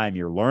whole time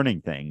you're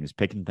learning things,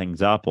 picking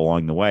things up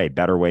along the way,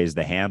 better ways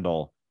to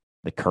handle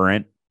the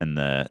current and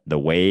the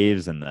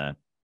waves and the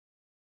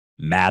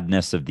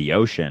madness of the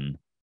ocean.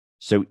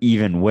 So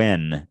even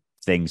when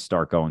things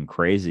start going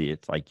crazy,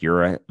 it's like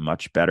you're a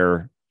much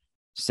better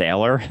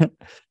sailor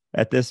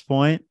at this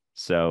point.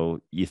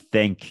 So you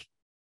think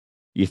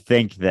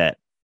that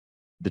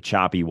the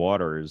choppy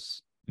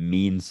waters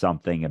mean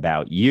something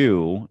about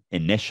you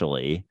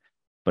initially,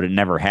 but it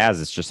never has.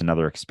 It's just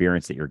another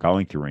experience that you're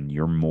going through, and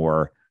you're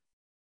more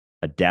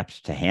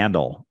adept to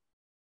handle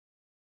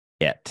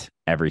it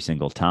every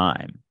single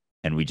time.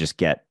 And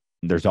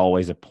there's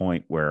always a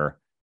point where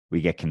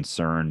we get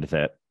concerned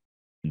that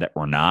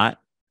we're not,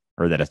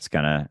 or that it's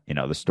gonna,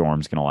 the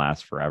storm's gonna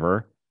last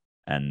forever.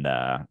 And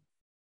and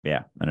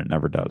it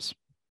never does.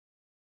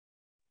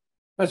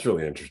 That's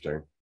really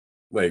interesting.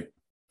 Like,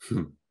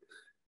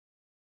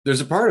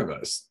 there's a part of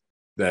us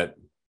that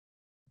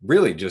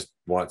really just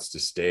wants to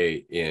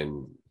stay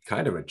in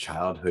kind of a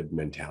childhood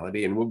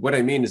mentality. And what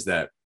I mean is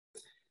that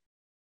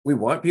we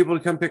want people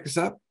to come pick us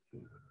up.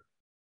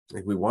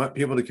 Like, we want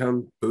people to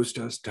come boost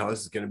us, tell us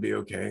it's going to be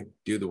okay,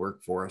 do the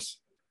work for us,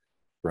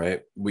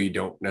 right? We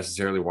don't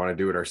necessarily want to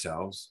do it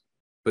ourselves,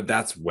 but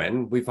that's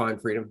when we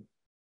find freedom,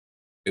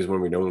 is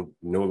when we no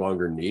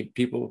longer need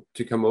people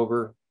to come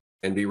over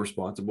and be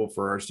responsible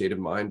for our state of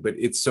mind. But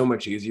it's so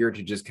much easier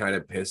to just kind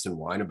of piss and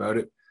whine about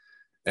it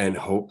and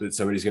hope that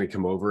somebody's going to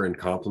come over and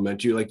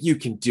compliment you, like, you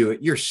can do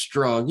it, you're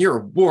strong, you're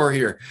a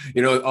warrior,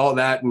 all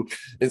that. And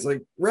it's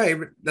like, right,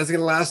 but that's going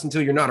to last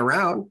until you're not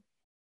around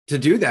to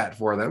do that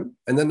for them,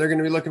 and then they're going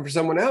to be looking for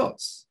someone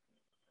else,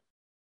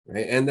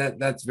 right? And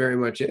that's very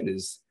much it.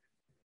 Is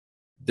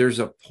there's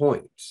a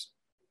point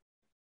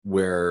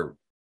where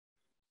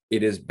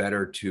it is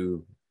better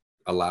to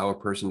allow a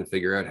person to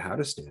figure out how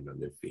to stand on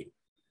their feet.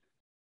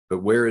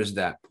 But where is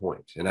that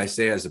point? And I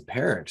say, as a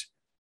parent,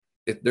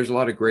 there's a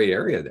lot of gray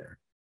area there.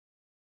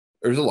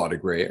 There's a lot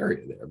of gray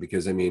area there,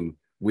 because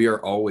we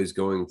are always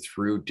going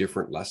through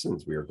different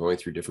lessons. We are going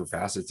through different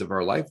facets of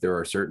our life. There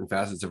are certain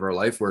facets of our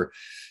life where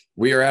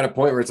we are at a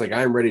point where it's like,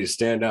 I'm ready to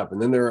stand up.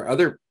 And then there are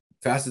other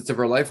facets of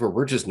our life where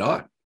we're just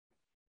not.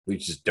 We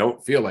just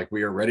don't feel like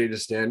we are ready to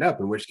stand up,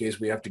 in which case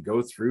we have to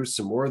go through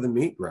some more of the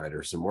meat grind,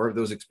 or some more of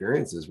those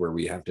experiences where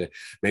we have to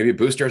maybe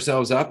boost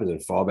ourselves up and then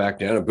fall back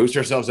down, and boost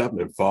ourselves up and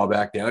then fall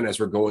back down as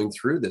we're going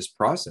through this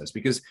process.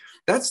 Because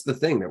that's the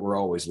thing that we're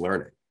always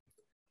learning.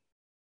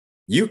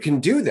 You can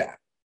do that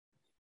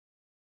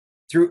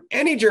through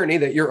any journey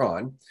that you're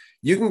on.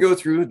 You can go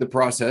through the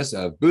process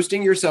of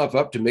boosting yourself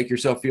up to make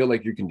yourself feel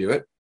like you can do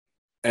it,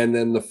 and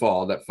then the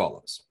fall that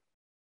follows.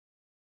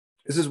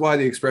 This is why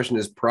the expression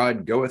is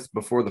pride goeth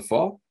before the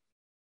fall.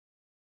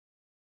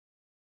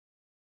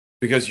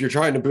 Because you're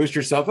trying to boost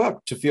yourself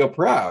up to feel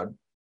proud,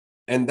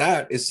 And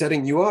that is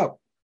setting you up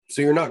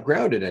so you're not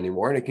grounded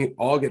anymore. And it can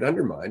all get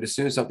undermined as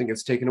soon as something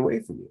gets taken away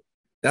from you.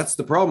 That's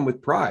the problem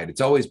with pride. It's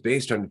always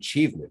based on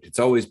achievement. It's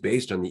always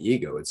based on the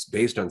ego. It's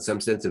based on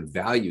some sense of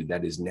value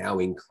that is now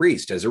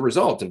increased as a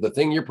result of the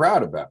thing you're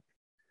proud about.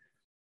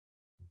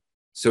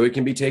 So it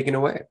can be taken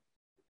away.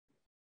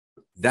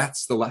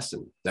 That's the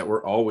lesson that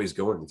we're always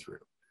going through.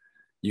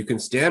 You can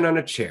stand on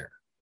a chair,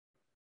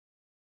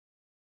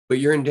 but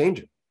you're in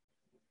danger.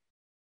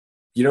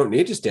 You don't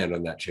need to stand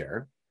on that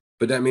chair,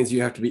 but that means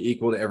you have to be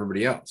equal to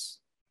everybody else.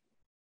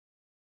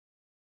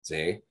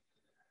 See?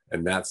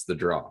 And that's the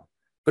draw.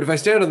 But if I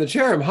stand on the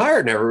chair, I'm higher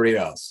than everybody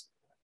else.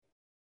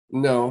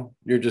 No,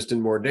 you're just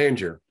in more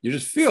danger. You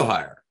just feel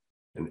higher.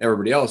 And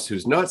everybody else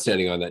who's not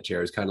standing on that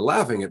chair is kind of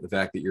laughing at the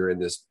fact that you're in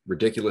this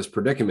ridiculous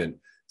predicament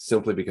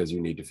simply because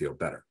you need to feel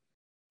better.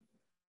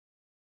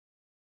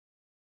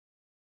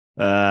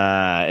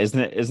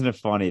 Isn't it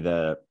funny,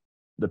 the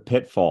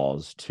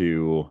pitfalls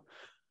to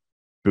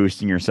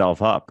boosting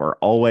yourself up are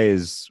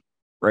always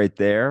right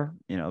there.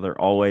 They're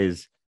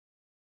always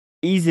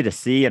easy to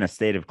see in a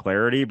state of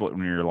clarity, but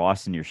when you're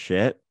lost in your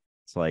shit,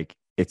 it's like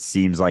it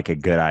seems like a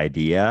good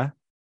idea.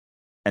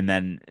 And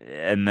then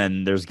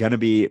there's gonna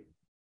be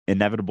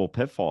inevitable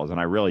pitfalls. And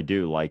I really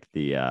do like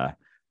the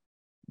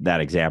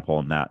that example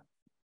and that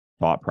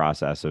thought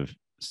process of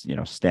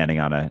standing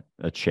on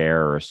a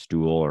chair or a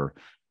stool or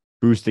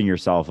boosting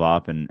yourself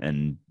up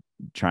and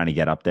trying to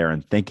get up there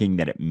and thinking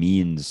that it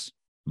means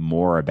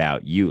more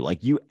about you.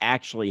 Like you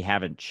actually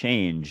haven't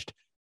changed.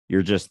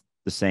 You're just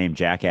the same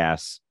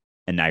jackass.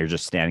 And now you're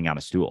just standing on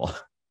a stool.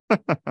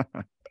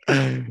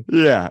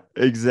 Yeah,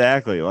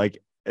 exactly.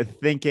 Like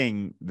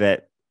thinking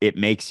that it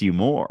makes you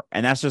more.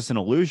 And that's just an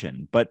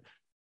illusion. But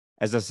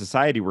as a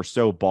society, we're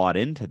so bought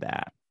into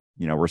that.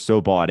 We're so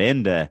bought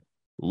into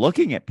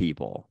looking at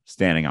people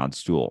standing on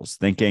stools,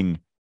 thinking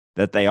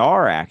that they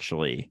are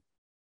actually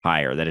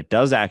higher, that it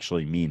does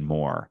actually mean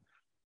more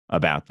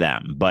about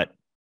them. But,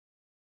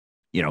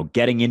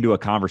 getting into a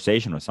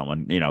conversation with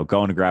someone,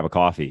 going to grab a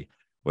coffee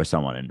with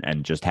someone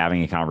and just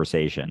having a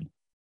conversation.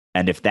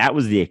 And if that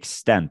was the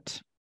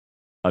extent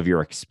of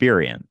your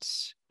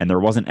experience and there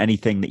wasn't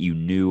anything that you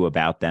knew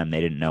about them,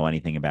 they didn't know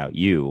anything about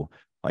you,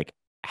 like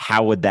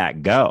how would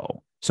that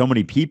go? So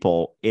many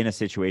people in a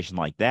situation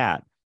like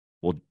that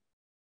will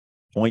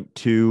point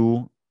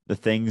to the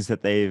things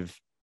that they've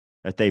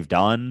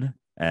done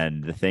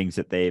and the things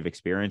that they've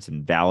experienced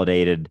and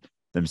validated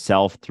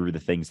themselves through the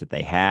things that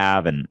they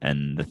have and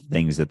the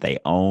things that they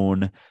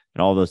own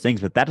and all those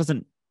things. But that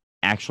doesn't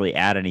actually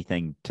add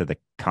anything to the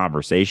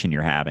conversation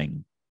you're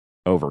having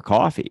over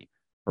coffee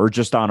or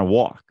just on a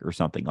walk or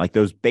something. Like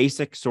those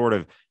basic sort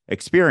of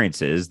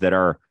experiences that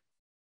are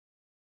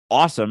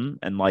awesome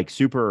and like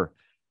super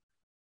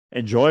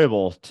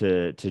enjoyable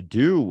to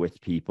do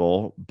with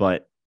people,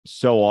 but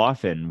so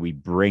often we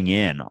bring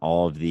in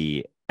all of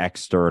the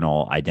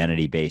external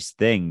identity-based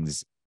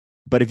things.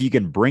 But if you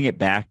can bring it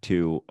back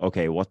to,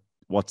 okay,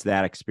 what's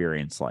that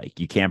experience like?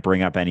 You can't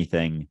bring up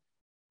anything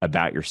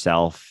about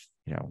yourself,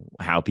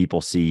 how people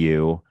see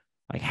you.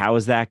 Like, how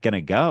is that going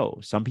to go?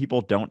 Some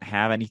people don't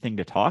have anything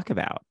to talk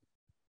about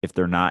if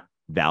they're not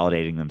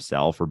validating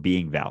themselves or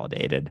being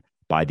validated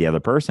by the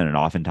other person. And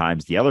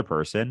oftentimes the other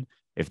person,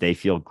 if they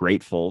feel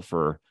grateful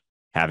for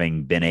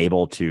having been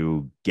able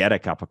to get a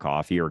cup of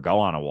coffee or go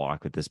on a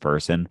walk with this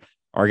person,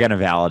 are going to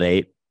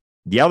validate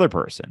the other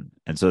person.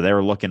 And so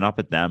they're looking up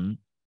at them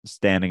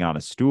standing on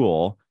a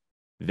stool,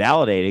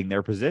 validating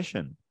their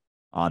position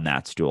on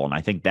that stool. And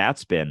I think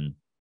that's been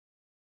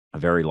a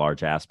very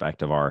large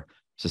aspect of our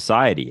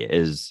society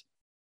is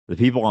the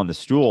people on the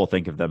stool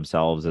think of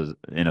themselves as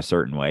in a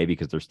certain way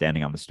because they're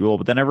standing on the stool,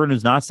 but then everyone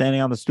who's not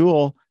standing on the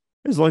stool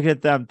is looking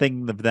at them,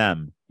 thinking of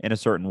them in a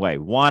certain way,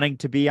 wanting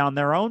to be on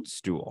their own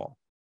stool.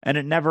 And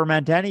it never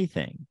meant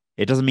anything.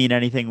 It doesn't mean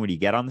anything when you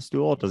get on the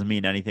stool. It doesn't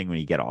mean anything when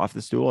you get off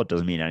the stool. It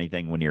doesn't mean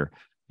anything when you're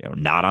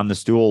not on the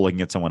stool,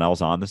 looking at someone else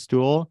on the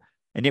stool.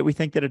 And yet we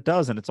think that it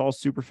does. And it's all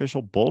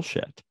superficial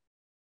bullshit.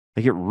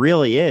 Like it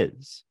really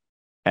is.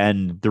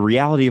 And the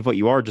reality of what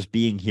you are just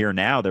being here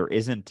now, there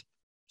isn't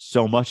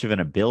so much of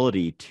an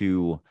ability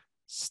to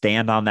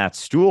stand on that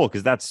stool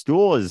because that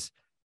stool is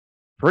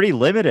pretty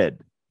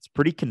limited. It's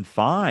pretty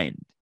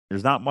confined.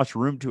 There's not much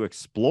room to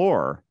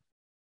explore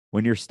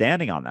when you're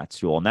standing on that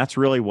stool. And that's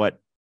really what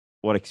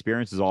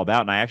experience is all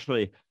about.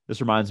 And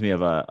this reminds me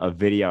of a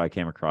video I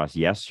came across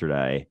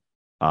yesterday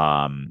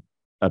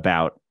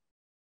about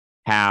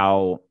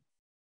how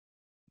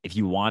if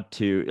you want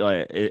to,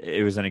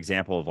 it was an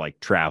example of like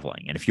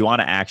traveling. And if you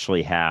want to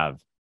actually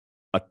have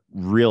a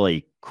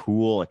really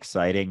cool,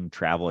 exciting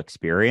travel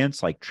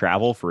experience, like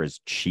travel for as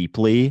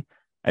cheaply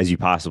as you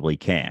possibly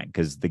can.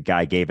 Because the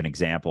guy gave an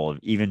example of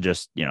even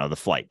just, the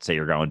flight. Say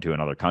you're going to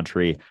another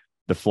country,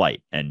 the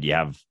flight, and you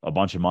have a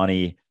bunch of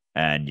money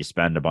and you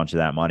spend a bunch of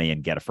that money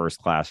and get a first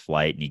class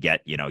flight and you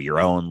get,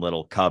 your own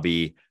little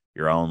cubby,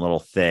 your own little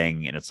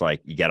thing. And it's like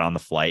you get on the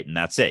flight and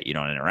that's it. You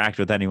don't interact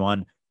with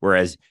anyone.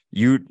 Whereas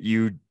you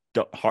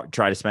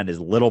try to spend as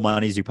little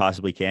money as you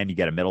possibly can. You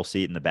get a middle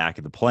seat in the back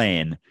of the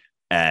plane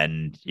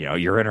and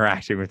you're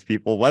interacting with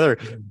people,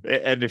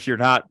 and if you're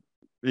not,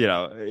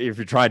 if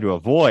you're trying to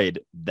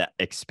avoid that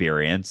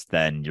experience,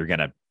 then you're going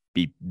to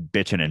be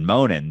bitching and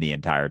moaning the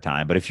entire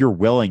time. But if you're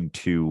willing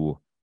to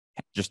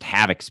just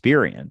have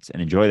experience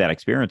and enjoy that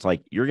experience,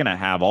 like, you're going to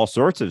have all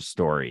sorts of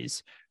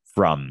stories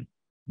from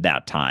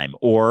that time.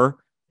 Or,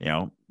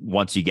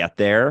 once you get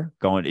there,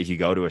 if you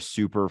go to a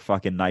super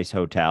fucking nice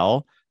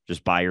hotel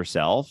just by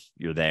yourself,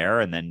 you're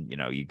there, and then,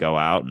 you go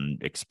out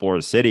and explore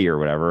the city or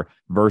whatever,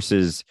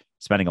 versus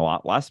spending a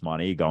lot less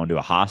money going to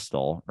a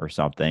hostel or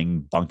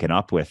something, bunking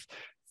up with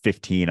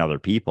 15 other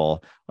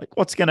people. Like,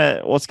 what's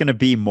gonna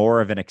be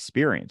more of an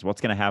experience? What's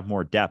gonna have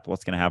more depth?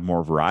 What's gonna have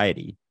more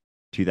variety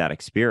to that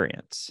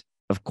experience?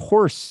 Of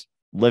course,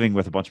 living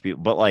with a bunch of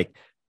people, but like,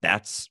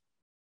 that's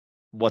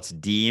what's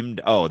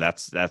deemed, oh,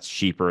 that's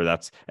cheaper.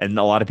 And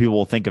a lot of people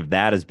will think of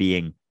that as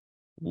being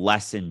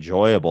less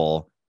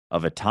enjoyable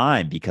of a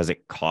time because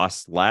it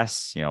costs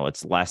less,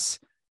 it's less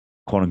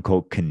quote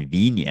unquote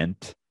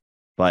convenient.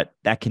 But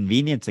that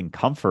convenience and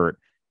comfort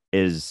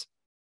is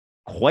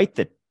quite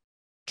the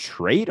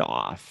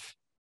trade-off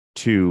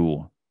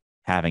to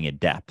having a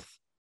depth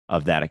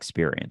of that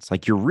experience.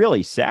 Like, you're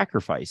really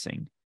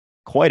sacrificing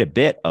quite a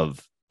bit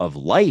of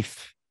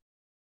life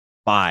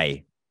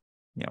by,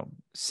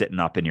 sitting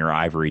up in your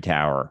ivory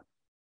tower,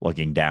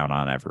 looking down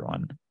on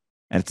everyone.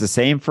 And it's the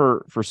same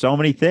for so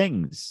many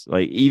things,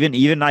 like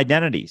even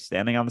identity,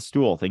 standing on the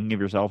stool, thinking of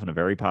yourself in a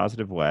very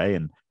positive way,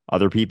 and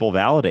other people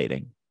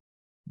validating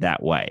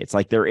that way. It's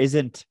like there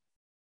isn't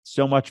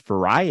so much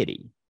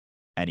variety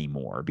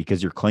anymore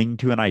because you're clinging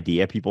to an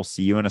idea. People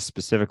see you in a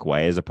specific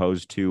way, as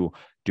opposed to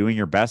doing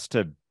your best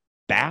to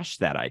bash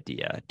that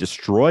idea,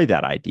 destroy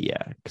that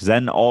idea. Because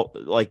then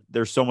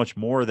there's so much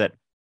more that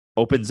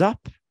opens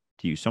up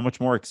to you, so much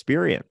more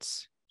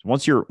experience.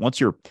 Once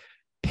you're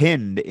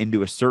pinned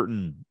into a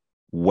certain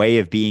way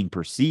of being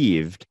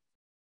perceived,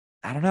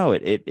 I don't know,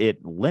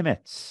 it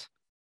limits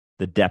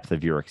the depth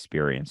of your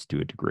experience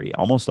to a degree,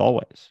 almost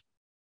always.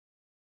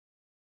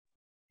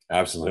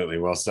 Absolutely.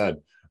 Well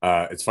said.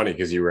 It's funny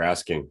because you were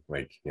asking,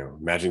 like,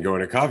 imagine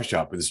going to a coffee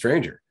shop with a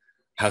stranger.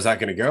 How's that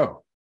going to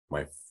go?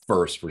 My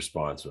first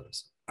response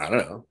was, I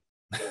don't know.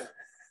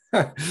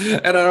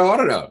 And I don't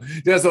want to know.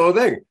 That's the whole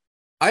thing.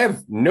 I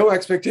have no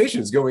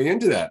expectations going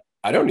into that.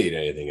 I don't need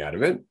anything out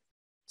of it.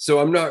 So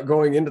I'm not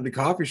going into the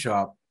coffee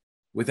shop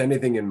with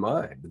anything in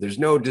mind. There's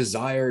no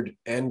desired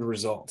end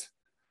result,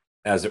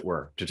 as it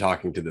were, to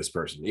talking to this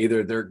person.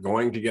 Either they're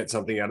going to get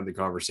something out of the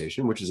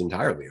conversation, which is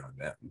entirely on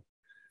them,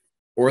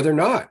 or they're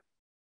not.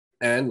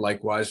 And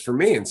likewise for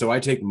me. And so I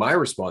take my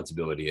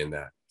responsibility in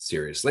that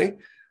seriously.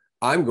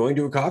 I'm going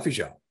to a coffee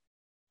shop.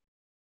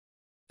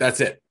 That's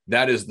it.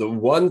 That is the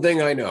one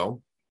thing I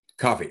know.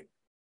 Coffee.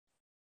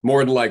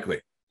 More than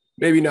likely.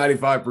 Maybe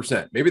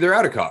 95%. Maybe they're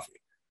out of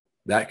coffee.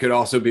 That could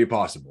also be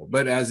possible.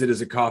 But as it is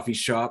a coffee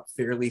shop,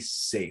 fairly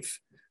safe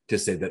to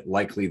say that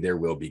likely there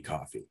will be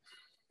coffee.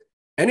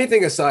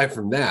 Anything aside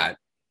from that,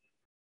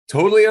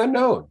 totally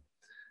unknown.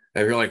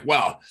 And you're like,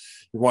 well,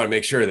 you want to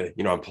make sure that,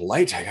 I'm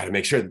polite. I got to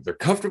make sure that they're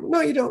comfortable.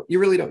 No, you don't. You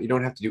really don't. You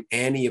don't have to do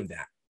any of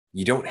that.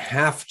 You don't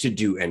have to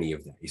do any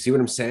of that. You see what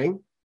I'm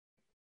saying?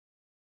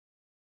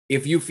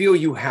 If you feel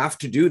you have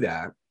to do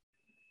that,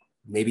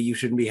 maybe you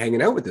shouldn't be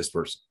hanging out with this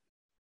person.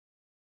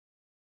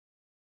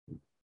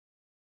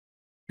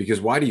 Because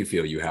why do you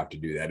feel you have to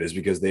do that? Is it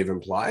because they've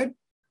implied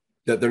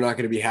that they're not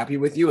going to be happy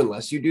with you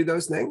unless you do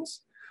those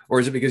things? Or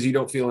is it because you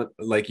don't feel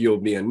like you'll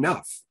be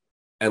enough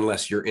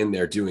unless you're in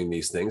there doing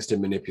these things to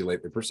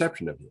manipulate the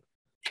perception of you?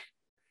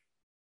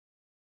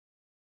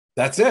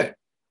 That's it.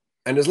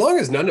 And as long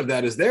as none of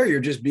that is there, you're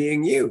just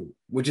being you,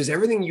 which is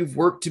everything you've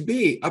worked to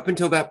be up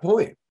until that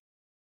point.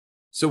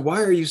 So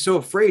why are you so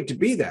afraid to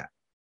be that?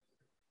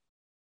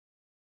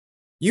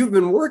 You've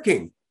been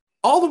working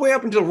all the way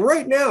up until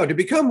right now to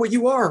become what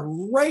you are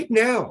right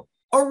now.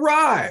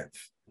 Arrive.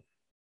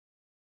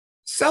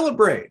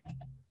 Celebrate.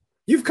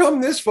 You've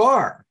come this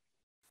far.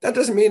 That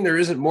doesn't mean there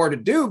isn't more to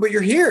do, but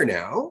you're here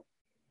now.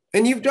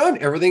 And you've done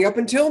everything up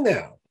until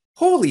now.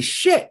 Holy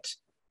shit.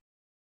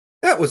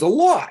 That was a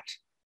lot.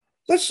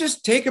 Let's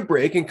just take a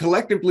break and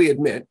collectively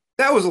admit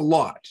that was a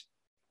lot.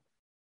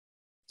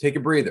 Take a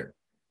breather.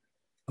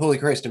 Holy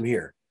Christ, I'm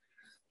here.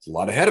 It's a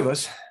lot ahead of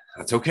us.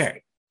 That's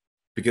okay.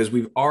 Because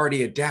we've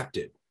already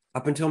adapted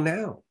up until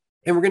now.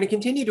 And we're going to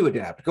continue to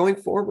adapt going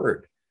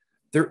forward.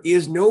 There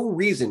is no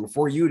reason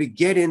for you to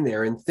get in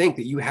there and think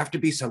that you have to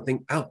be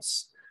something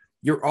else.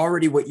 You're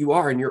already what you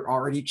are, and you're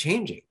already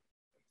changing.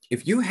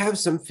 If you have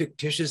some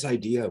fictitious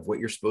idea of what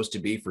you're supposed to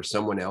be for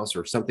someone else,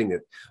 or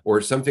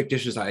some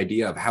fictitious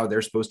idea of how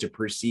they're supposed to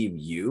perceive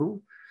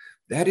you,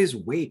 that is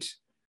weight.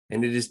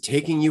 And it is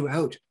taking you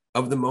out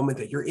of the moment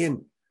that you're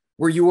in,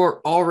 where you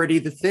are already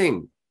the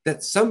thing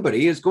that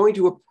somebody is going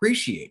to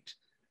appreciate.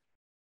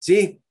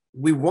 See,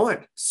 we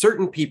want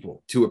certain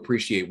people to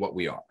appreciate what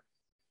we are.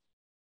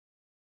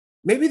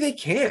 Maybe they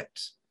can't.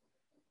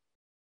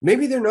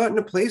 Maybe they're not in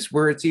a place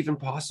where it's even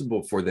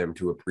possible for them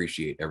to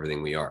appreciate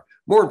everything we are.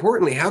 More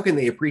importantly, how can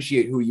they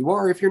appreciate who you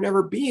are if you're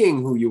never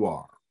being who you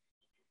are?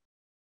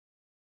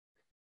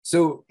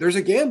 So there's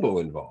a gamble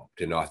involved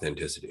in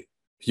authenticity.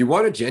 If you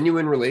want a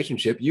genuine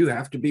relationship, you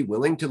have to be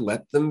willing to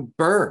let them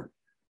burn.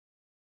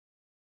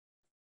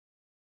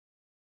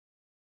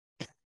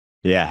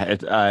 Yeah,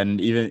 and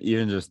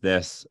even just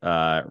this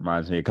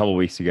reminds me a couple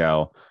weeks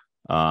ago.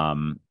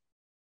 Um,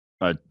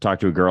 I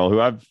talked to a girl who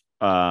I've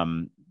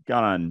gone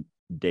on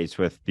dates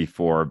with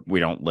before. We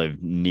don't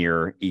live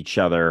near each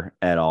other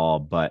at all,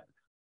 but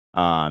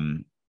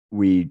um,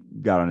 we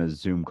got on a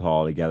Zoom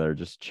call together,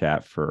 just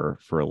chat for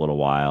a little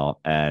while.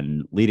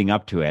 And leading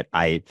up to it,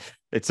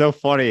 it's so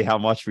funny how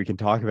much we can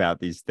talk about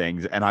these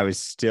things. And I was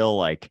still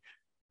like,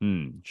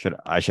 should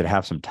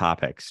have some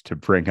topics to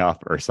bring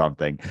up or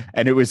something?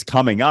 And it was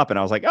coming up, and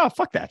I was like, oh,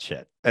 fuck that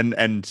shit.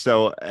 And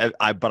so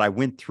but I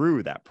went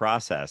through that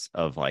process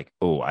of like,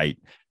 oh, I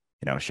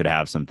should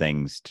have some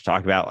things to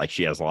talk about. Like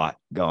she has a lot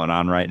going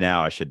on right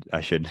now. I should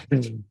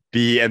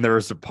be. And there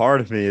was a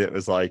part of me that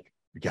was like,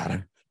 we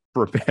gotta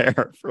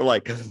prepare for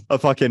like a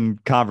fucking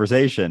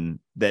conversation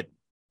that,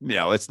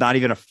 it's not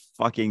even a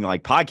fucking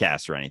like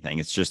podcast or anything.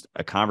 It's just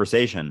a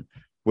conversation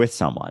with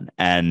someone.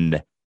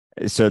 And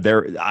so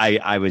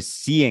I was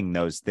seeing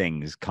those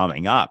things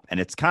coming up, and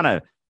it's kind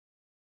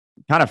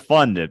of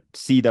fun to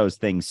see those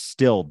things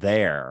still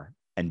there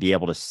and be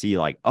able to see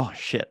like, oh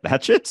shit,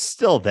 that shit's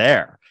still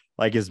there.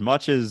 Like as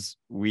much as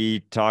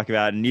we talk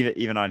about, and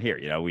even on here,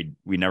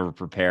 we never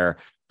prepare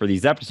for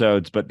these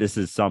episodes, but this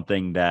is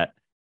something that,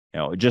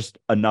 just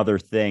another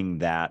thing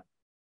that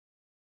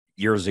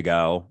years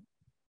ago,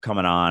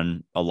 coming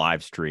on a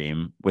live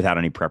stream without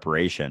any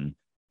preparation,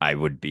 I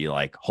would be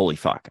like, holy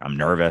fuck, I'm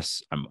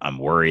nervous. I'm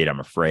worried.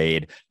 I'm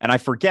afraid. And I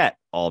forget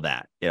all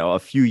that, a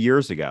few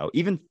years ago,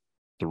 even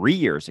 3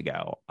 years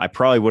ago, I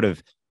probably would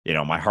have,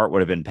 my heart would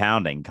have been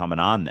pounding coming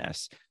on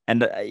this.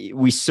 And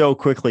we so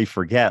quickly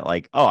forget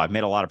like, oh, I've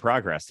made a lot of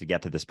progress to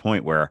get to this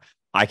point where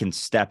I can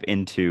step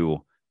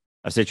into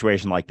a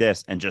situation like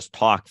this and just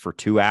talk for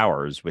 2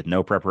 hours with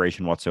no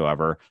preparation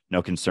whatsoever,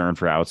 no concern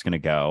for how it's going to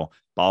go,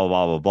 blah,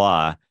 blah, blah, blah,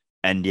 blah.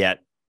 And yet,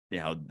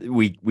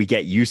 we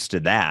get used to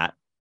that.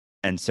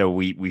 And so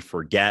we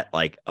forget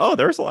like, oh,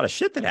 there's a lot of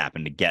shit that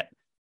happened to get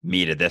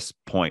me to this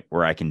point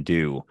where I can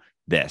do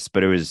this.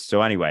 But it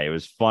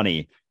was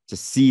funny to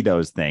see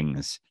those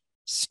things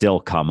still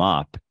come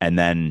up and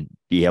then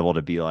be able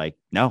to be like,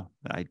 no,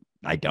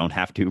 I don't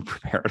have to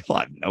prepare it.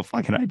 I have no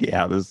fucking idea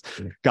how this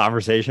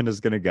conversation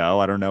is going to go.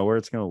 I don't know where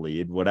it's going to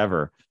lead,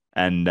 whatever.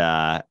 And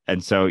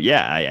so,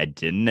 yeah, I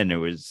didn't. And it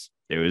was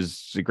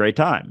a great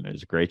time. It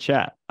was a great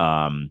chat.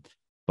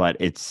 But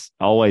it's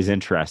always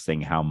interesting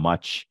how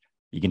much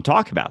you can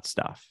talk about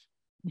stuff.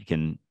 You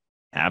can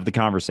have the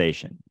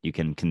conversation. You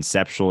can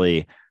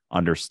conceptually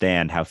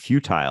understand how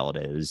futile it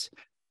is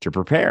to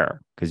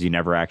prepare because you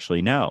never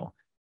actually know.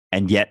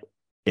 And yet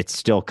it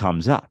still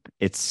comes up.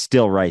 It's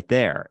still right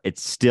there.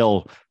 It's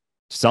still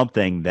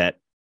something that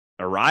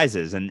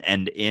arises and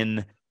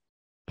in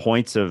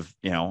points of,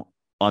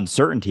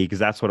 uncertainty, because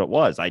that's what it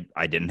was.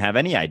 I didn't have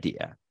any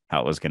idea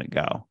how it was going to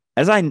go.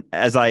 As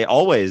I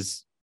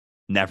always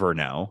never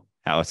know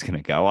how it's going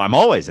to go. I'm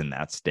always in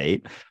that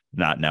state,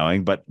 not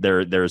knowing, but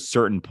there's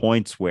certain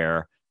points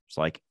where it's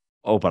like,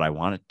 oh, but I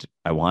want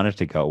it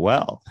to go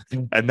well.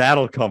 And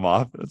that'll come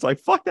off. It's like,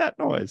 fuck that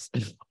noise.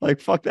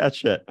 Like, fuck that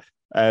shit.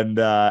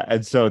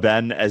 And so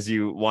then as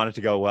you want it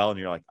to go well and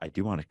you're like, I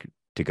do want it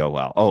to go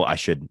well. Oh, I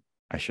should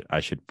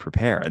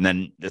prepare. And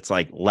then it's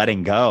like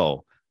letting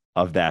go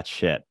of that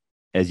shit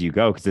as you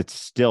go, because it's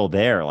still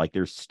there. Like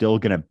there's still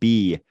going to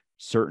be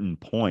certain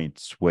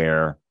points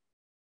where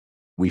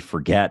we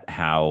forget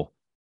how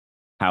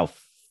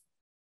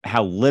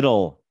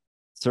little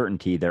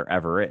certainty there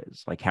ever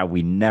is, like how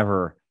we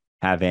never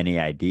have any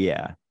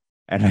idea.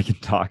 And I can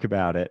talk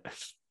about it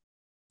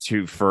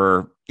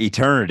for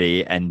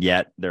eternity, and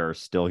yet there are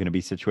still going to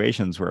be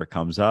situations where it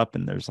comes up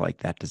and there's like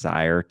that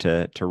desire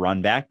to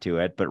run back to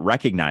it, but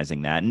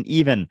recognizing that, and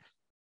even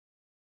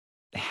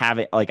have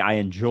it, like I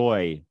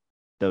enjoy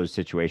those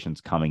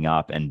situations coming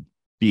up and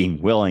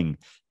being willing,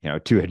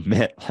 to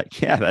admit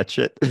like, yeah, that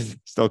shit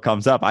still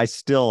comes up. I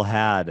still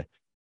had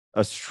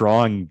a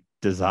strong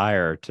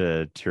desire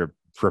to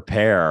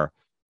prepare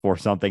for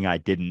something I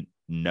didn't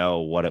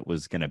know what it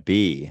was going to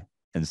be.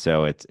 And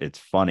so it's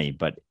funny,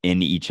 but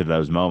in each of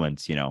those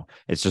moments,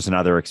 it's just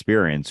another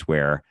experience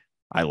where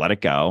I let it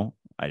go.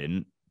 I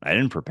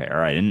didn't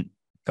prepare. I didn't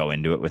go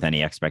into it with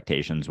any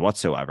expectations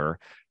whatsoever.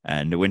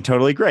 And it went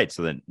totally great.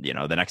 So then, the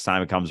next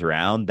time it comes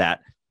around,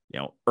 that,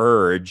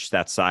 urge,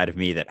 that side of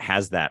me that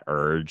has that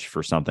urge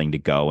for something to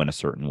go in a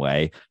certain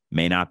way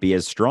may not be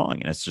as strong.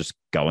 And it's just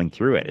going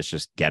through it. It's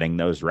just getting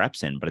those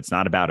reps in, but it's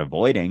not about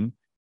avoiding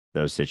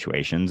those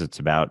situations. It's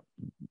about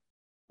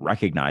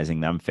recognizing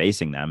them,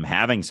 facing them,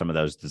 having some of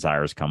those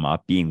desires come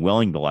up, being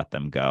willing to let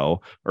them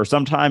go, or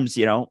sometimes,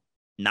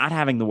 not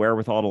having the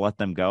wherewithal to let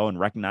them go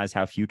and recognize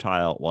how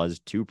futile it was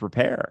to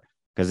prepare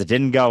because it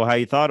didn't go how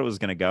you thought it was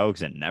going to go,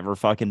 because it never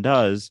fucking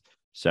does.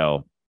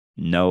 So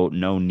no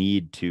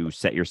need to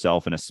set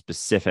yourself in a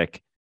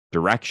specific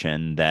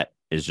direction that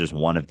is just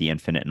one of the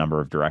infinite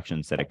number of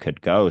directions that it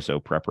could go.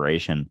 So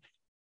preparation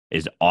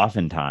is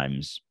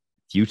oftentimes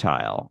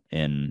futile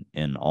in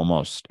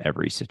almost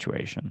every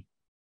situation.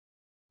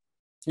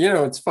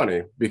 It's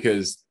funny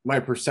because my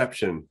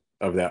perception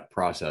of that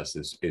process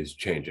is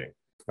changing,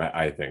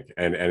 I think.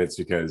 And it's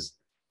because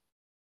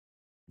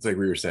it's like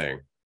we were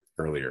saying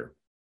earlier,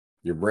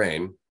 your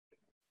brain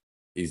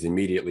is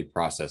immediately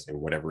processing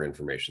whatever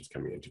information is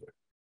coming into it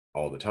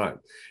all the time.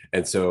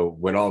 And so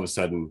when all of a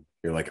sudden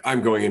you're like,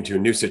 I'm going into a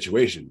new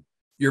situation,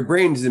 your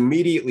brain is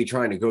immediately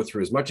trying to go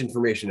through as much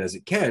information as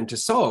it can to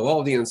solve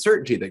all the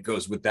uncertainty that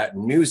goes with that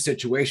new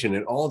situation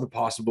and all the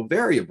possible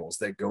variables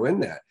that go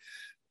in that.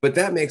 But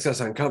that makes us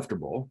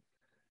uncomfortable.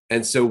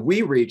 And so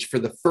we reach for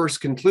the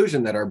first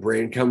conclusion that our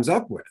brain comes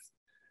up with,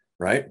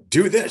 right?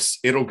 Do this,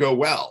 it'll go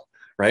well,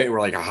 right? And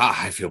we're like, aha,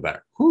 I feel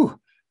better. Whew,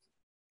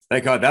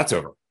 thank God that's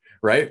over,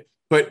 right?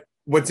 But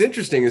what's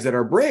interesting is that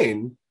our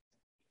brain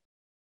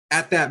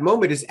at that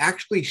moment is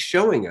actually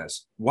showing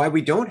us why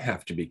we don't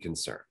have to be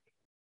concerned.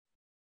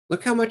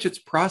 Look how much it's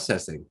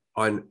processing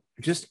on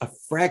just a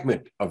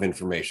fragment of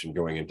information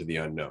going into the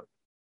unknown.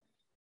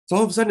 So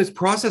all of a sudden it's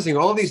processing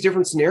all of these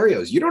different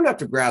scenarios. You don't have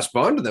to grasp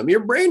onto them. Your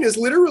brain is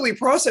literally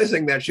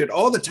processing that shit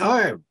all the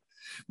time,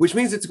 which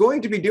means it's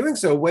going to be doing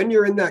so when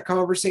you're in that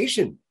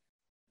conversation.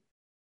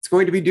 It's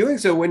going to be doing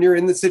so when you're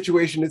in the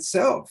situation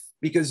itself,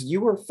 because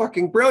you are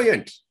fucking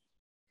brilliant.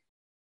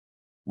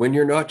 When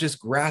you're not just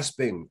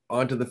grasping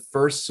onto the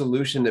first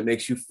solution that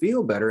makes you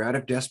feel better out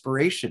of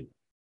desperation,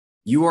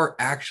 you are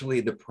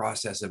actually the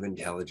process of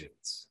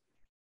intelligence,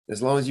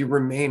 as long as you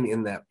remain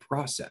in that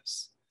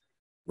process,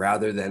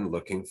 rather than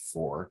looking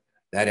for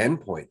that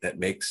endpoint that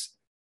makes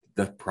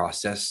the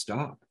process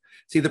stop.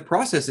 See, the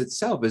process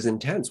itself is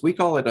intense. We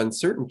call it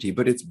uncertainty,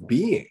 but it's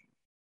being,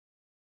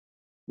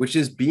 which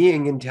is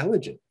being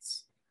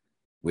intelligence,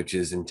 which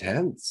is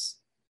intense.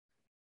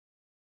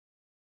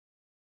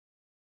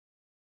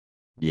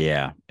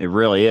 Yeah, it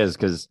really is,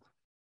 because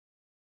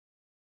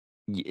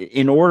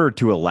in order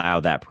to allow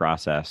that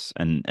process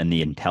and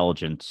the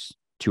intelligence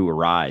to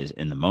arise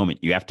in the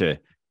moment, you have to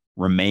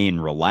remain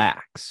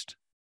relaxed.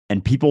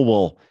 And people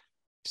will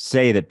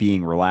say that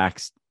being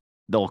relaxed,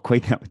 they'll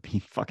equate that with being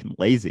fucking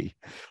lazy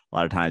a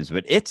lot of times,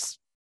 but it's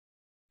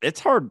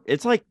hard.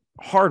 It's like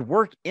hard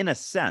work in a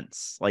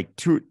sense, like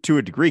to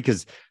a degree,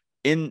 because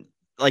in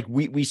like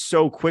we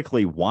so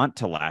quickly want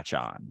to latch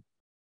on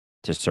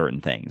to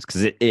certain things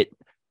because it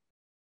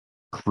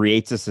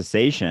creates a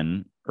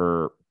cessation,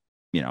 or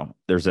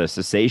there's a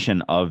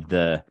cessation of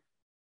the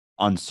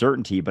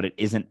uncertainty, but it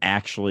isn't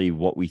actually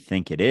what we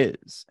think it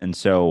is. And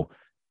so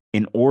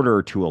in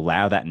order to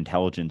allow that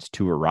intelligence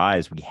to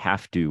arise, we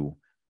have to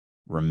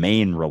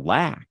remain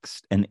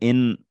relaxed. And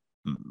in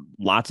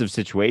lots of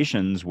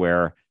situations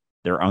where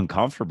they're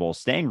uncomfortable,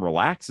 staying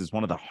relaxed is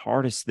one of the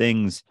hardest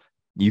things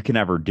you can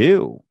ever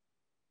do.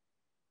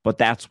 But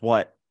that's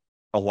what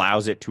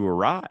allows it to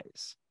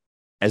arise.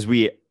 As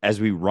we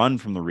run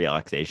from the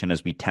relaxation,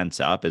 as we tense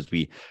up, as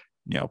we,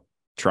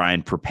 try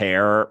and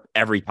prepare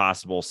every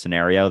possible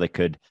scenario that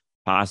could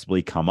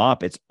possibly come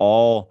up, it's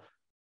all,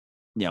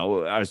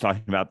 I was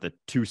talking about the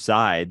two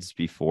sides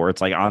before.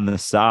 It's like on the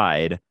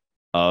side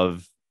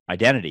of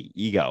identity,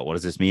 ego. What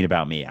does this mean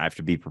about me? I have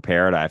to be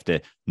prepared. I have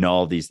to know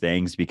all these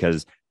things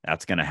because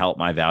that's going to help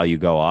my value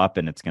go up,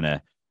 and it's going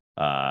to,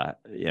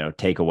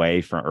 take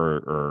away from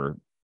or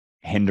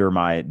hinder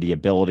the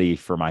ability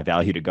for my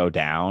value to go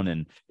down.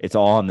 And it's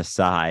all on the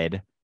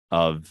side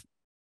of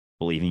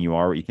believing you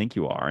are what you think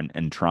you are,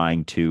 and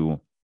trying to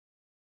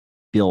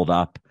build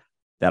up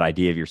that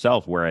idea of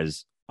yourself.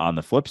 Whereas on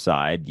the flip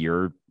side,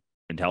 your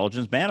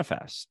intelligence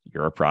manifests.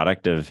 You're a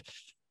product of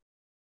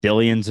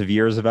billions of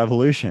years of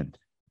evolution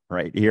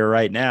right here,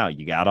 right now.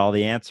 You got all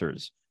the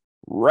answers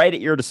right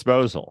at your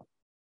disposal.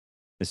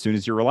 As soon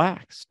as you're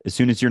relaxed, as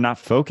soon as you're not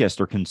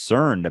focused or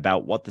concerned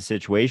about what the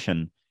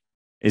situation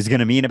is going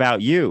to mean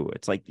about you,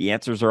 it's like the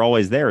answers are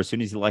always there as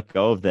soon as you let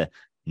go of the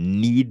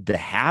need to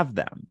have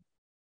them.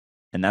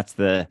 And that's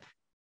the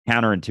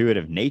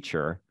counterintuitive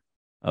nature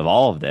of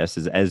all of this,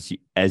 is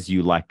as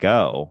you let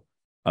go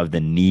of the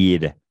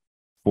need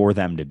for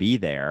them to be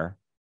there,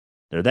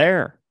 they're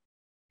there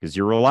because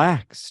you're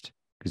relaxed.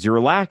 Because you're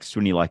relaxed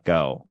when you let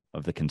go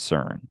of the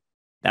concern.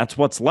 That's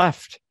what's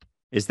left,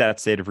 is that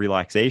state of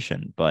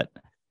relaxation. But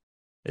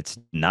it's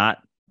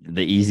not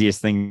the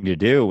easiest thing to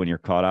do when you're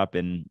caught up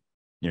in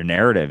your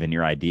narrative and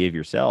your idea of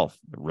yourself.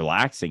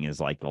 Relaxing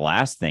is like the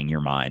last thing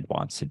your mind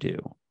wants to do.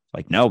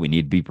 Like, no, we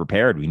need to be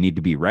prepared. We need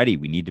to be ready.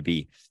 We need to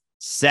be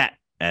set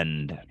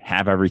and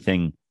have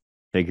everything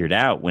figured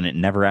out, when it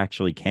never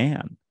actually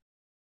can.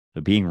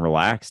 So being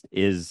relaxed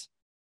is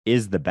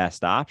the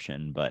best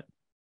option, but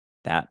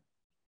that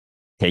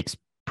takes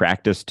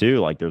practice too.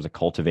 Like there's a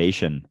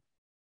cultivation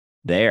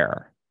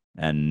there.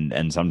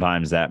 And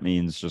sometimes that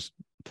means just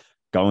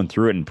going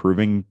through it and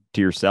proving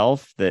to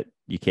yourself that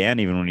you can,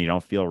 even when you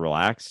don't feel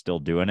relaxed, still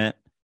doing it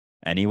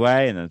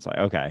anyway. And then it's like,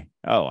 okay,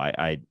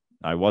 I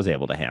was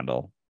able to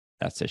handle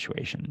that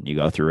situation. You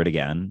go through it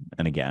again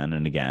and again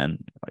and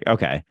again. Like,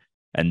 okay.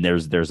 And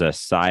there's a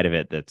side of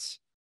it that's,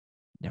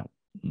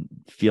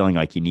 feeling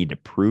like you need to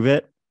prove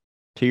it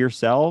to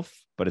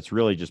yourself, but it's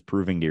really just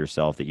proving to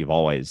yourself that you've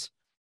always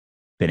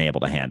been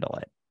able to handle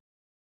it,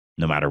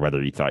 no matter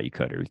whether you thought you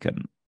could or you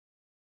couldn't.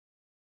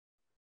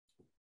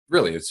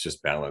 Really, it's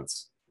just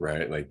balance,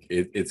 right? Like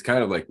it's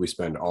kind of like we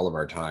spend all of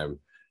our time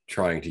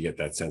trying to get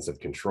that sense of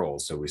control.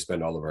 So we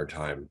spend all of our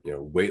time,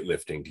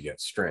 weightlifting to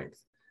get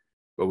strength,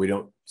 but we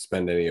don't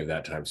spend any of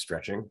that time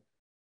stretching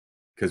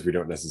because we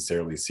don't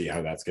necessarily see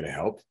how that's going to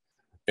help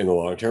in the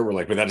long term. We're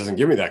like, but that doesn't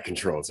give me that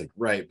control. It's like,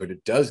 right, but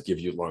it does give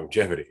you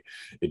longevity.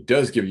 It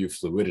does give you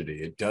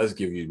fluidity. It does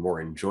give you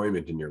more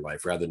enjoyment in your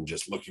life rather than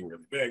just looking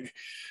really big,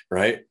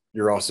 right?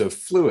 You're also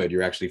fluid.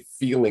 You're actually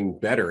feeling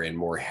better and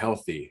more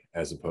healthy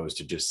as opposed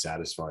to just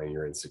satisfying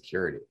your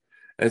insecurity.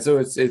 And so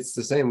it's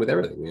the same with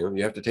everything.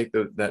 You have to take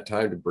that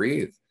time to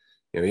breathe.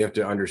 You have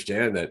to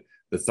understand that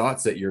the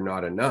thoughts that you're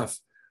not enough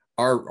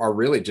are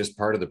really just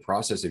part of the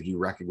process of you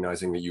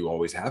recognizing that you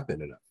always have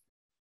been enough.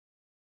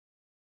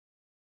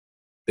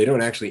 They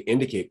don't actually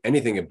indicate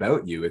anything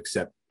about you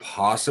except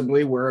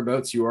possibly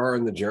whereabouts you are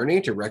in the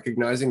journey to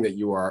recognizing that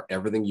you are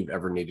everything you've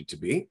ever needed to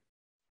be.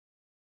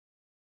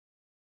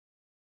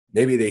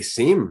 Maybe they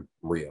seem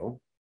real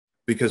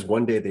because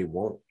one day they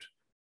won't.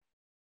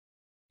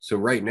 So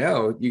right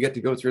now, you get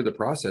to go through the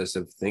process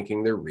of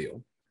thinking they're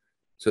real.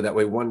 So that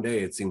way, one day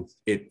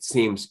it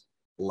seems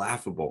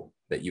laughable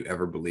that you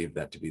ever believed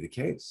that to be the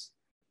case.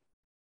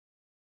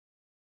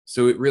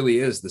 So it really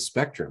is the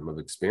spectrum of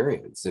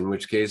experience, in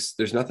which case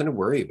there's nothing to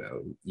worry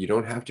about. You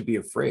don't have to be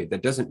afraid.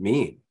 That doesn't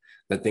mean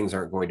that things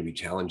aren't going to be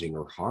challenging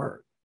or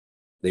hard.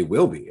 They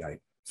will be. I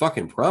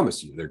fucking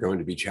promise you, they're going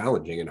to be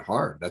challenging and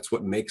hard. That's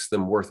what makes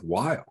them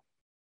worthwhile.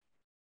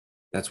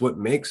 That's what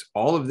makes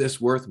all of this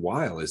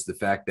worthwhile, is the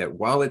fact that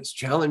while it's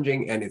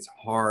challenging and it's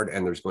hard,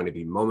 and there's going to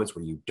be moments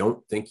where you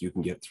don't think you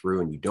can get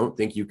through and you don't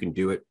think you can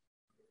do it,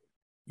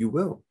 you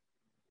will.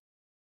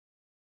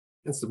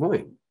 That's the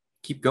point.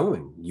 Keep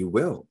going. You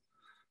will.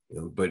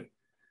 But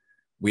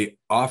we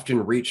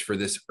often reach for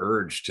this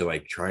urge to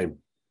like try and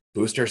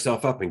boost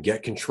ourselves up and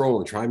get control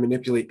and try and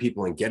manipulate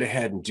people and get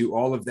ahead and do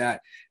all of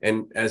that.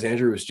 And as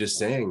Andrew was just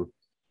saying,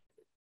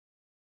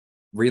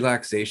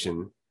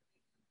 relaxation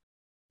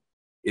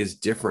is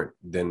different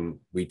than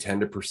we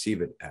tend to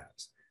perceive it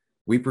as.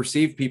 We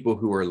perceive people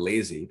who are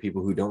lazy,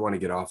 people who don't want to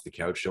get off the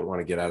couch, don't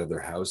want to get out of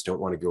their house, don't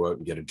want to go out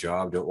and get a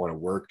job, don't want to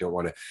work, don't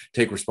want to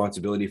take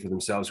responsibility for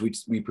themselves.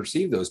 We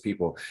perceive those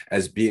people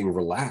as being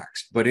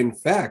relaxed, but in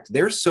fact,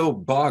 they're so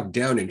bogged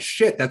down in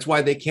shit. That's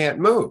why they can't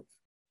move.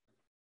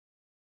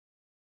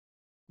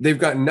 They've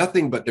got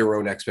nothing but their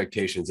own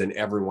expectations and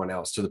everyone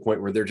else, to the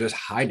point where they're just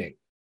hiding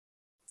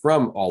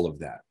from all of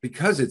that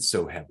because it's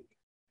so heavy.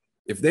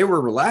 If they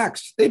were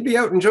relaxed, they'd be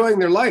out enjoying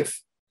their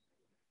life.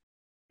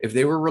 If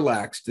they were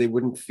relaxed, they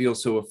wouldn't feel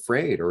so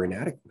afraid or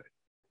inadequate.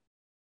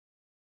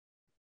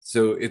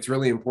 So it's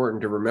really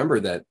important to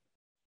remember that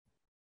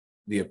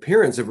the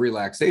appearance of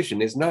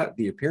relaxation is not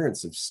the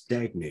appearance of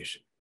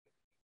stagnation.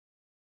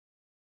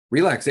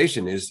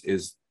 Relaxation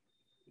is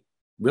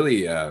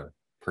really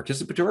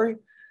participatory,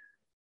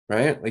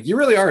 right? Like, you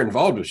really are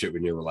involved with shit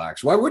when you're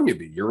relaxed. Why wouldn't you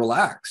be? You're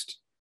relaxed.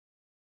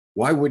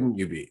 Why wouldn't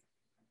you be?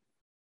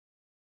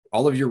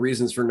 All of your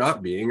reasons for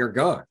not being are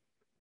gone.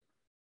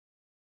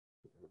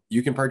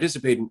 You can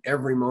participate in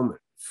every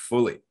moment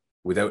fully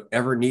without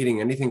ever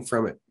needing anything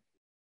from it.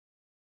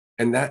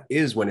 And that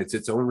is when it's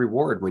its own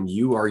reward, when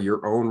you are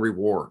your own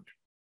reward,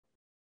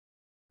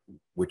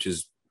 which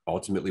is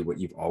ultimately what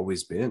you've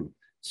always been.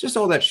 It's just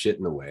all that shit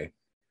in the way.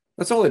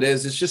 That's all it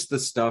is. It's just the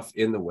stuff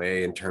in the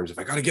way, in terms of,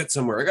 I got to get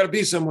somewhere. I got to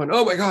be someone.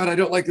 Oh my God, I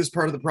don't like this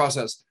part of the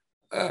process.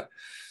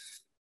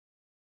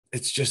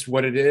 It's just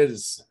what it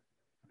is.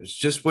 It's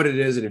just what it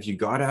is. And if you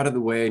got out of the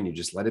way and you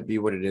just let it be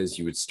what it is,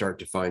 you would start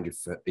to find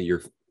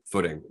your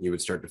footing. You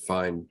would start to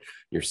find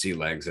your sea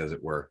legs, as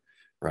it were,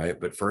 right?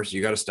 But first,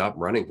 you got to stop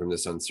running from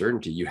this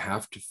uncertainty. You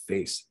have to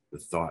face the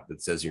thought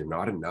that says you're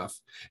not enough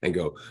and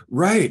go,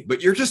 right,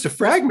 but you're just a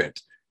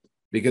fragment.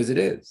 Because it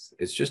is.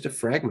 It's just a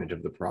fragment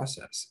of the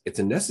process. It's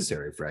a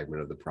necessary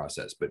fragment of the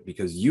process. But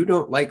because you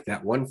don't like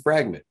that one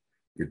fragment,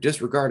 you're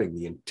disregarding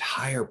the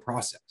entire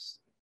process.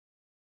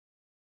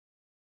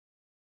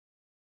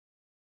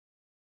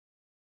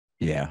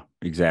 Yeah,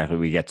 exactly.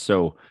 We get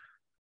so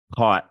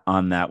caught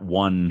on that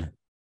one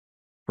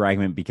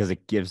fragment because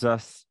it gives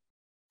us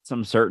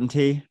some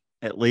certainty,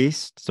 at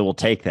least. So we'll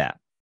take that.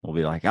 We'll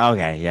be like,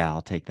 okay, yeah,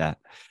 I'll take that.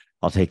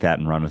 I'll take that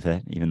and run with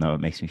it, even though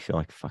it makes me feel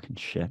like fucking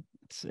shit.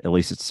 At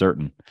least it's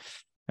certain.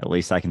 At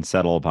least I can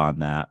settle upon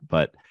that.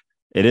 But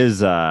it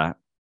is,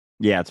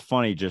 it's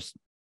funny, just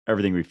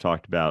everything we've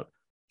talked about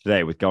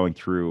today with going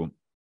through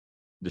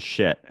the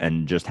shit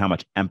and just how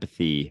much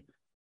empathy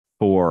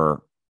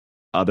for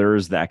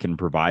others that can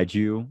provide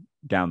you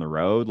down the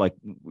road. Like,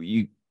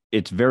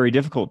 it's very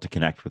difficult to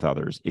connect with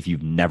others if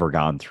you've never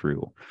gone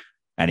through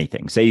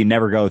anything. Say you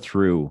never go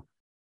through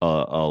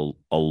a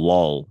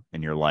lull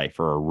in your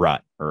life, or a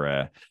rut, or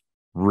a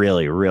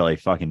really, really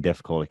fucking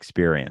difficult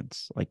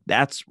experience. Like,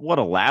 that's what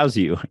allows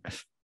you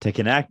to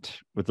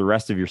connect with the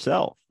rest of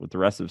yourself, with the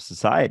rest of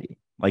society.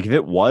 Like, if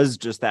it was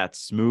just that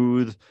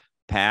smooth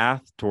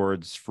path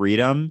towards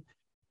freedom,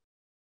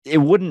 it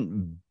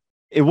wouldn't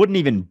it wouldn't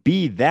even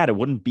be that. It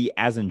wouldn't be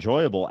as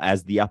enjoyable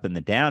as the up and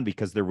the down,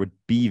 because there would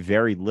be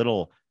very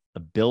little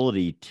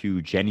ability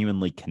to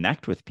genuinely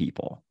connect with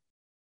people.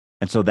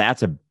 And so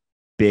that's a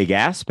big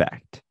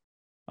aspect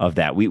of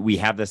that. We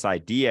have this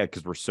idea,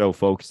 because we're so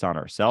focused on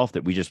ourselves,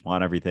 that we just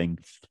want everything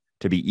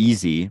to be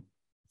easy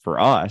for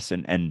us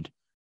and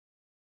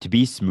to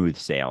be smooth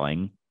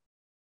sailing.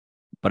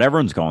 But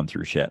everyone's going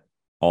through shit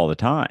all the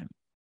time.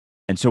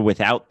 And so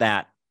without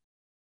that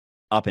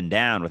up and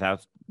down,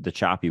 without the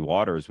choppy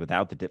waters,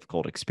 without the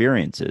difficult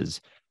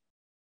experiences,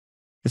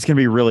 it's going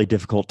to be really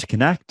difficult to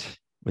connect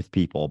with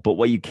people. But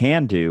what you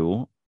can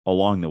do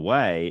along the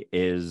way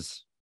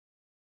is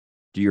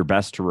do your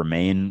best to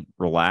remain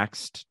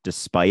relaxed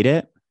despite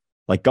it.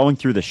 Like, going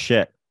through the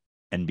shit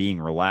and being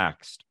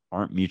relaxed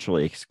aren't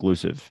mutually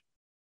exclusive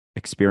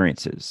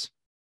experiences.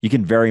 You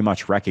can very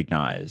much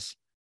recognize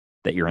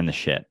that you're in the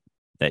shit,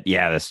 that,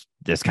 yeah,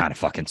 this kind of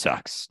fucking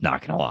sucks,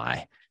 not gonna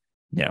lie,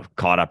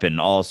 caught up in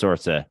all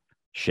sorts of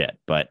shit,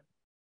 but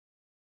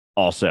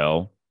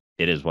also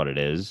it is what it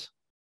is.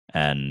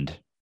 And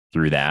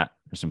through that,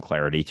 there's some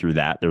clarity. Through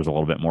that, there's a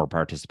little bit more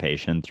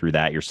participation. Through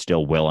that, you're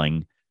still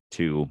willing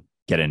to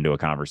get into a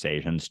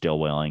conversation, still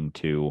willing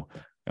to,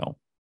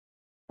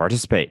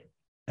 participate.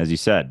 As you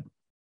said,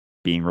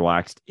 being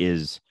relaxed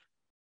is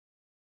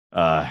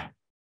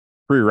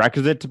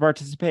prerequisite to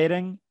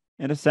participating,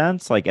 in a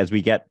sense. Like, as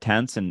we get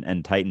tense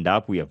and tightened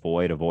up, we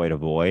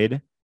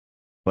avoid.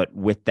 But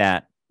with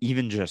that,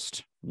 even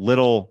just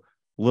little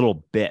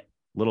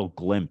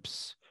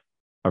glimpse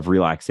of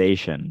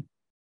relaxation,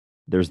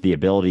 there's the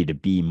ability to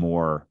be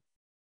more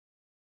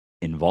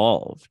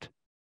involved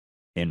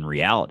in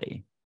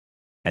reality.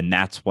 And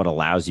that's what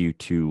allows you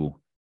to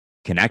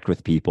connect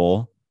with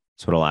people.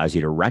 It's what allows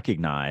you to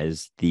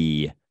recognize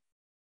the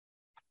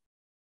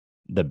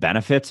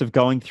benefits of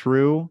going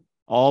through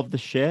all of the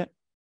shit.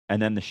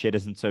 And then the shit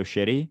isn't so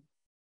shitty,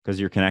 because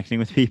you're connecting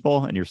with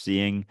people and you're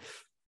seeing,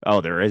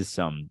 oh, there's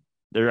some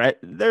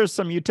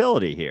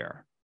utility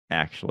here,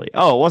 actually.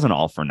 Oh, it wasn't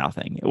all for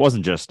nothing. It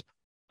wasn't just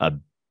a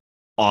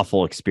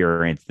awful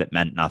experience that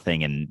meant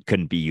nothing and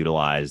couldn't be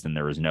utilized, and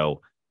there was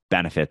no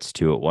benefits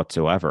to it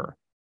whatsoever.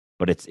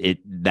 But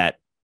that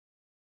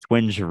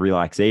twinge of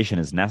relaxation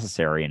is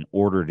necessary in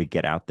order to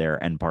get out there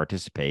and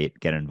participate,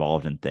 get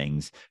involved in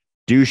things,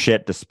 do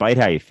shit despite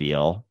how you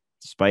feel,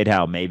 despite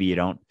how maybe you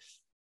don't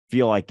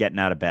feel like getting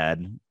out of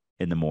bed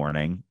in the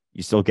morning.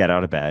 You still get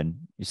out of bed,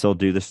 you still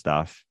do the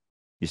stuff,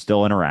 you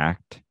still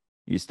interact,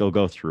 you still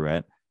go through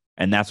it.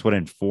 And that's what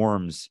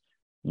informs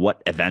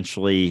what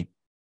eventually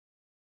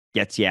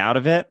gets you out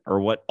of it, or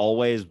what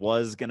always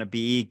was going to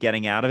be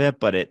getting out of it.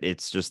 But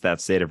it's just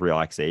that state of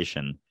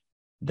relaxation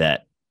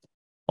that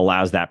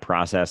allows that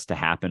process to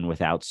happen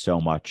without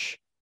so much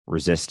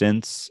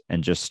resistance,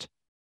 and just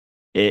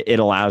it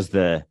allows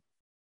the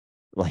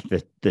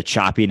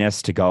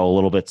choppiness to go a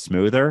little bit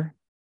smoother,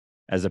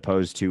 as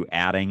opposed to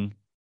adding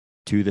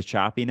to the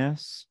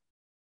choppiness,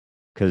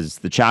 because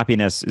the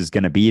choppiness is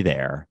going to be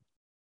there,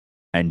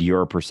 and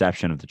your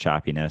perception of the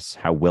choppiness,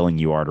 how willing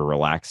you are to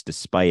relax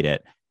despite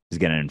it, is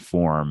going to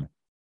inform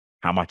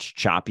how much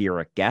choppier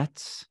it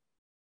gets.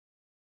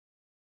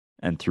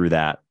 And through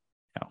that,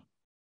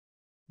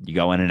 you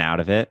go in and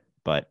out of it,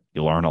 but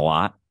you learn a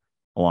lot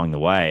along the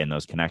way. And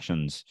those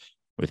connections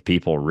with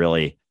people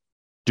really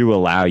do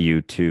allow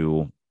you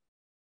to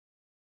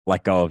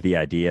let go of the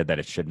idea that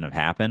it shouldn't have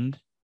happened.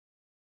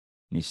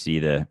 You see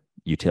the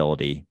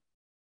utility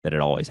that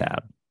it always had.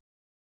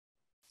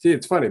 See,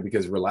 it's funny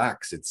because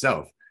relax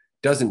itself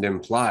doesn't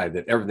imply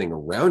that everything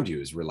around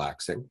you is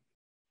relaxing,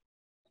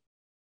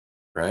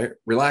 right?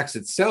 Relax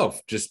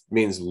itself just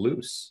means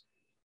loose.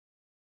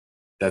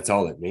 That's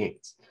all it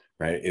means,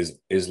 right?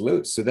 Is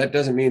loose. So that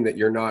doesn't mean that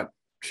you're not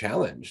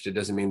challenged. It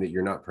doesn't mean that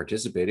you're not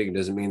participating. It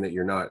doesn't mean that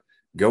you're not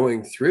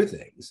going through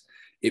things.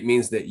 It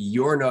means that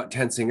you're not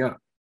tensing up.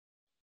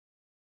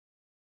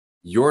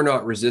 You're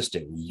not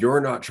resisting.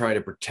 You're not trying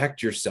to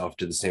protect yourself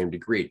to the same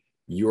degree.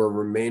 You're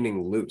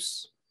remaining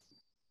loose.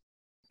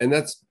 And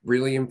that's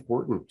really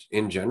important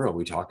in general.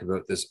 We talk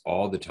about this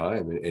all the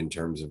time in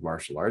terms of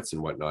martial arts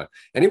and whatnot.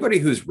 Anybody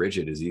who's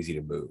rigid is easy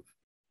to move,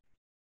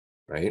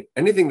 right?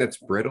 Anything that's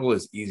brittle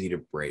is easy to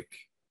break.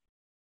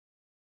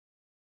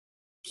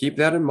 Keep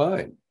that in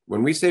mind.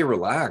 When we say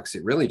relax,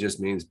 it really just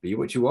means be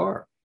what you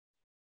are.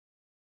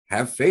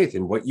 Have faith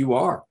in what you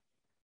are.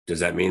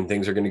 Does that mean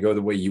things are going to go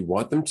the way you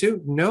want them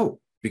to? No,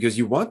 because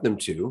you want them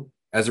to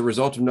as a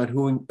result of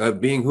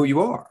not being who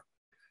you are.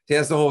 See,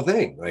 that's the whole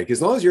thing. Like,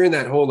 as long as you're in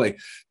that whole, like,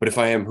 but if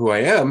I am who I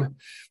am,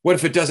 what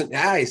if it doesn't?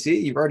 You see,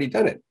 you've already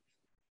done it.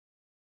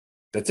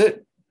 That's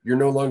it. You're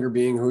no longer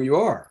being who you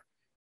are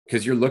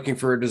because you're looking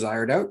for a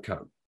desired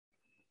outcome.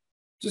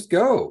 Just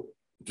go.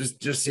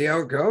 Just see how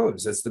it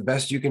goes. That's the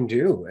best you can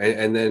do.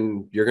 And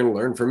then you're going to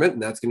learn from it,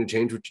 and that's going to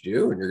change what you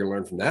do. And you're going to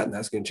learn from that, and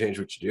that's going to change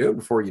what you do.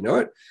 Before you know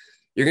it,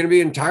 you're going to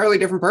be an entirely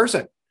different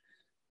person,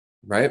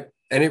 right?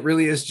 And it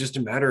really is just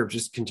a matter of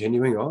just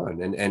continuing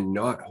on and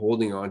not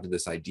holding on to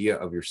this idea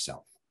of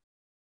yourself.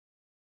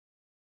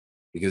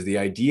 Because the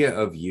idea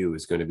of you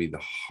is going to be the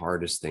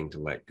hardest thing to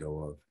let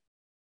go of.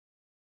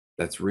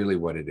 That's really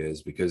what it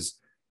is, because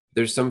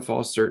there's some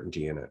false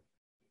certainty in it.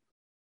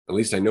 At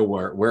least I know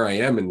where I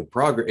am in the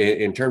progress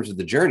in terms of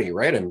the journey,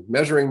 right? I'm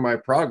measuring my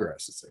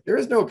progress. It's like, there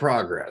is no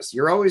progress.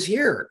 You're always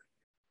here.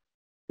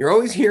 You're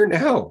always here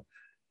now.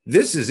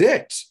 This is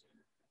it.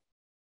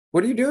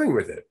 What are you doing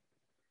with it?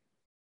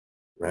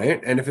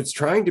 Right? And if it's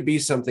trying to be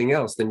something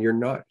else, then you're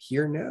not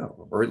here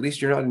now, or at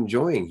least you're not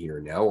enjoying here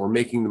now, or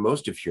making the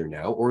most of here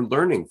now, or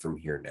learning from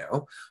here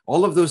now.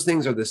 All of those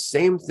things are the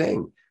same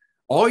thing.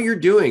 All you're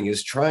doing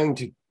is trying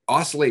to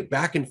oscillate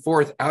back and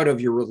forth out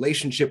of your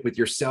relationship with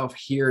yourself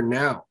here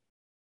now.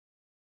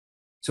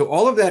 So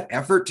all of that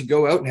effort to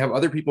go out and have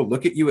other people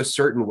look at you a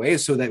certain way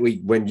so that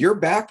when you're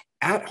back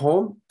at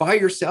home by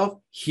yourself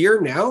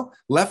here now,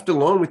 left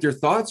alone with your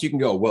thoughts, you can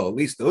go, well, at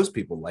least those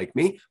people like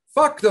me.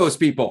 Fuck those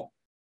people.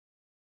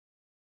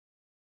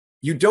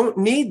 You don't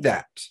need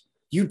that.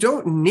 You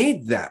don't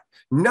need that.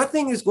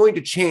 Nothing is going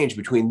to change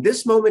between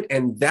this moment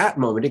and that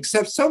moment,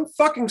 except some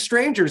fucking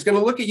stranger is going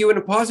to look at you in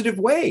a positive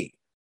way.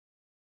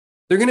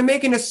 They're going to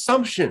make an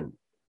assumption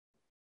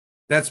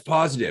that's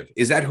positive.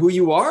 Is that who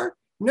you are?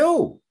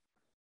 No.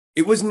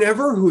 It was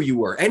never who you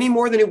were, any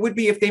more than it would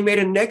be if they made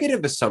a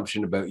negative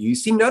assumption about you. You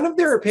see, none of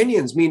their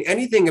opinions mean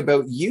anything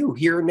about you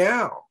here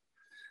now,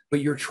 but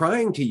you're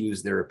trying to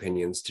use their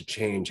opinions to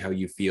change how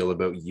you feel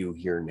about you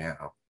here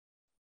now.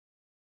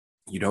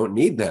 You don't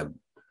need them.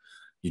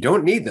 You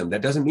don't need them.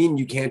 That doesn't mean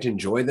you can't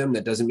enjoy them.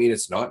 That doesn't mean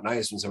it's not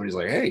nice when somebody's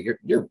like, hey,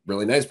 you're a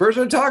really nice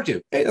person to talk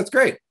to. Hey, that's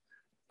great.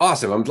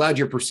 Awesome. I'm glad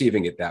you're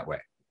perceiving it that way.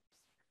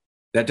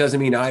 That doesn't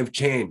mean I've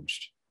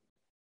changed.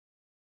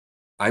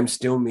 I'm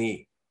still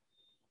me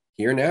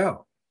here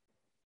now.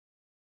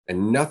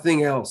 And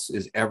nothing else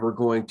is ever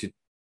going to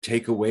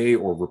take away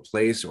or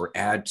replace or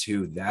add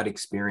to that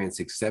experience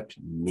except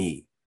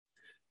me.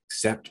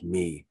 Except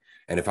me.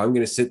 And if I'm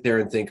going to sit there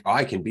and think,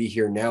 I can be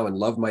here now and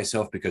love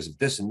myself because of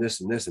this and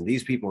this and this and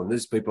these people and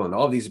this people and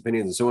all these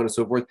opinions and so on and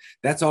so forth,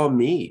 that's all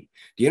me.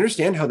 Do you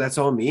understand how that's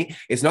all me?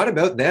 It's not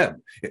about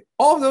them.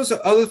 All of those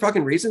other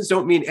fucking reasons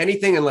don't mean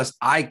anything unless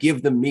I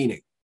give them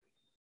meaning.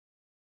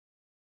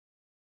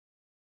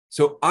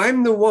 So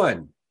I'm the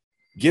one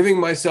giving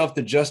myself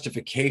the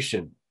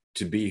justification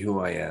to be who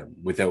I am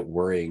without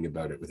worrying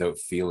about it, without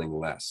feeling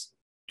less.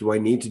 Do I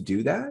need to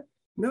do that?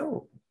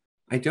 No,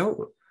 I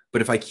don't.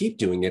 But if I keep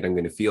doing it, I'm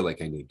going to feel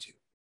like I need to.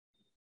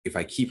 If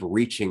I keep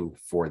reaching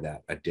for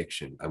that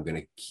addiction, I'm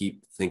going to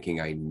keep thinking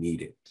I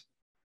need it.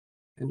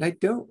 And I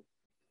don't.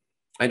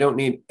 I don't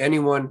need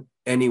anyone,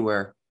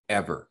 anywhere,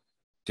 ever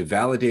to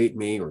validate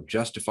me or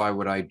justify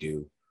what I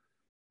do,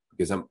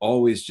 because I'm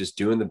always just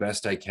doing the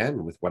best I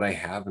can with what I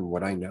have and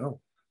what I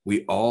know.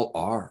 We all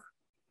are.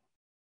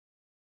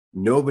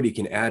 Nobody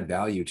can add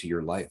value to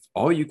your life.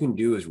 All you can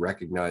do is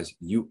recognize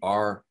you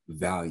are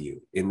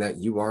value, in that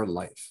you are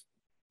life.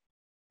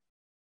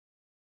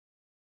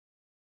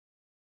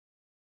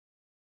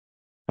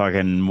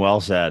 Fucking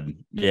well said.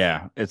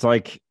 Yeah. It's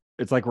like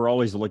we're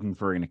always looking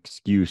for an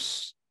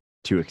excuse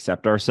to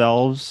accept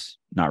ourselves,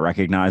 not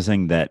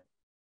recognizing that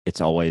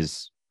it's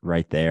always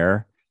right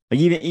there.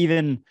 Like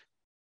even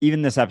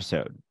this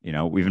episode,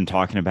 we've been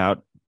talking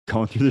about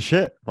going through the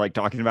shit, like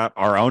talking about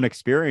our own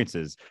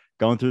experiences,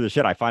 going through the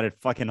shit. I find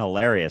it fucking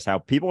hilarious how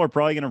people are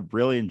probably going to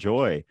really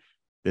enjoy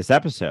this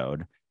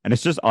episode. And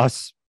it's just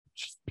us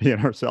just being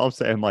ourselves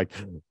saying like,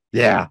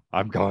 yeah,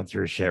 I'm going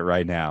through shit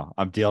right now.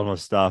 I'm dealing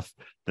with stuff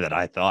that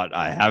I thought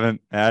I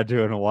haven't had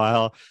to in a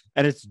while.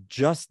 And it's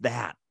just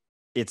that.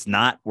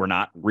 We're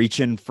not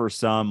reaching for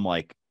some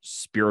like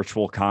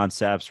spiritual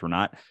concepts. We're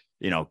not,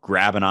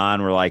 grabbing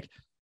on. We're like,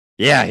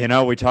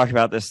 yeah, we talk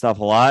about this stuff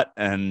a lot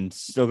and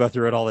still go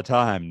through it all the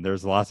time.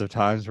 There's lots of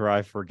times where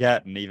I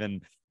forget. And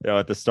even,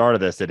 at the start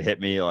of this, it hit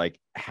me like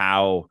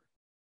how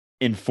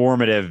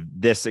informative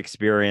this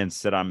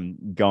experience that I'm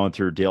going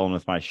through dealing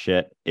with my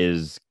shit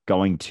is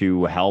going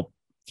to help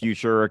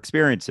future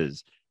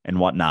experiences and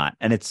whatnot.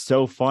 And it's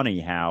so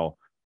funny how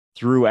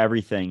through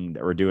everything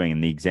that we're doing,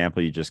 and the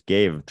example you just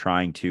gave,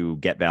 trying to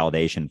get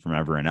validation from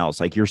everyone else,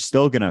 like you're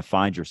still going to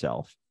find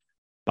yourself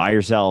by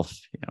yourself,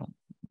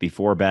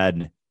 before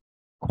bed,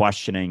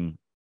 questioning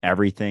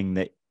everything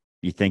that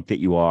you think that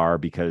you are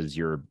because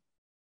you're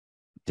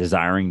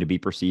desiring to be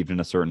perceived in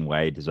a certain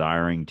way,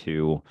 desiring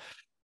to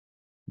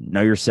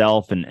know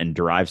yourself and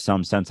derive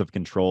some sense of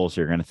control.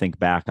 So you're going to think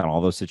back on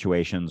all those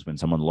situations when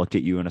someone looked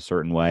at you in a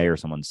certain way or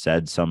someone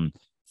said some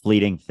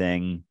fleeting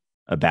thing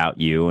about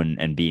you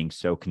and being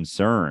so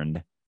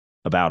concerned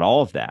about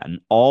all of that. And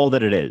all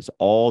that it is,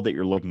 all that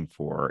you're looking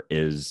for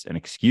is an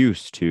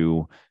excuse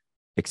to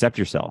accept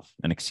yourself,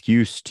 an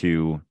excuse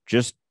to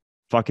just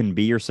fucking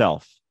be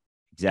yourself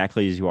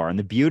exactly as you are. And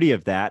the beauty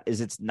of that is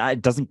it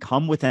doesn't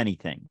come with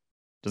anything.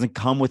 It doesn't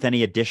come with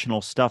any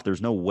additional stuff.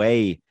 There's no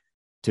way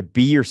to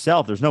be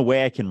yourself. There's no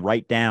way I can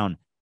write down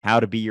how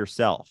to be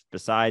yourself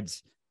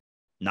besides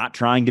not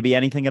trying to be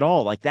anything at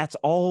all. Like that's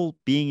all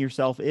being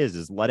yourself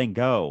is letting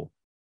go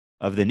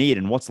of the need.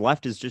 And what's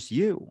left is just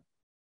you.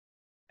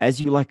 As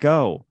you let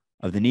go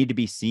of the need to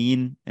be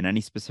seen in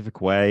any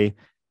specific way,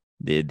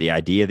 the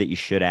idea that you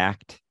should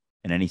act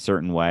in any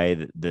certain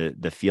way,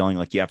 the feeling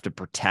like you have to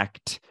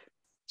protect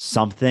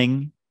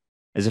something,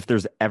 as if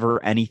there's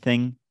ever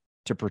anything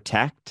to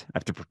protect. I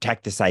have to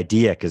protect this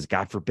idea because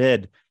God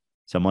forbid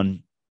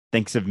someone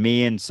thinks of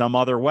me in some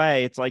other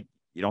way. It's like,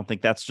 you don't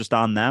think that's just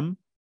on them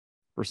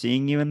for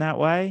seeing you in that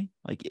way?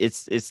 Like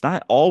it's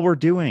not. All we're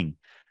doing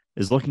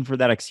is looking for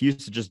that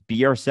excuse to just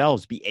be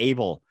ourselves, be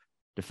able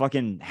to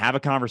fucking have a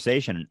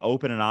conversation, an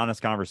open and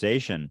honest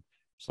conversation.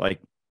 It's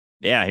like,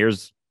 yeah,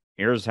 here's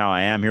how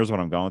I am. Here's what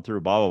I'm going through,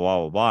 blah, blah, blah,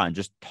 blah, blah. And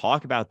just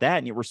talk about that.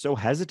 And yet we're so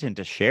hesitant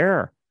to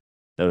share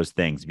those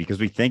things because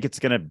we think it's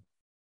going to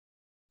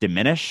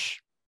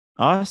diminish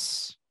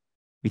us.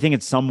 We think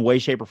in some way,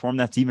 shape, or form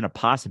that's even a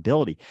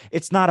possibility.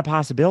 It's not a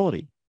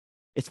possibility.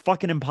 It's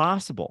fucking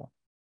impossible.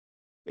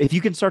 If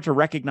you can start to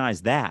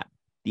recognize that,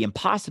 the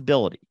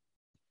impossibility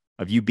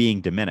of you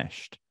being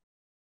diminished,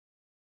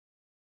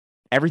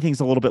 everything's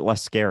a little bit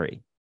less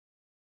scary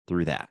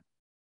through that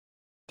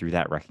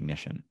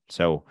recognition.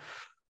 So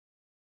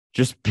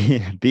just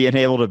being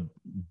able to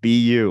be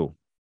you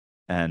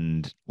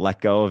and let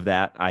go of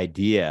that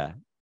idea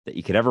that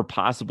you could ever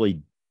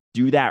possibly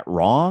do that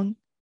wrong.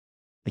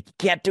 Like, you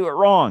can't do it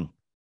wrong,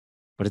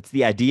 but it's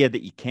the idea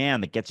that you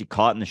can that gets you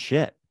caught in the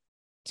shit.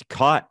 It's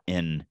caught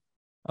in,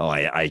 oh,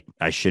 I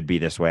should be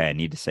this way. I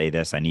need to say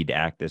this. I need to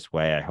act this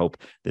way. I hope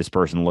this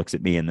person looks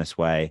at me in this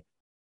way.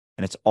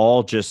 And it's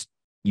all just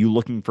you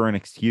looking for an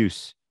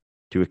excuse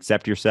to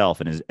accept yourself.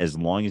 And as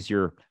long as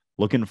you're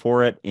looking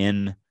for it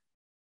in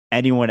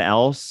anyone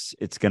else,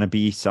 it's going to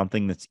be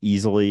something that's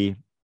easily,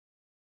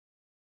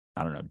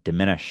 I don't know,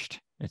 diminished.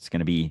 It's going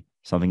to be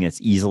something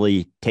that's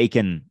easily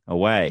taken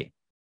away.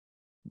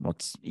 Well,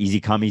 it's easy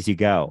come, easy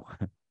go,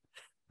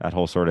 that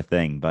whole sort of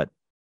thing. But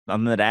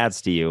nothing that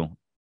adds to you.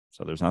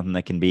 So there's nothing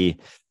that can be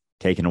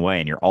taken away.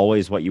 And you're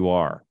always what you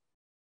are.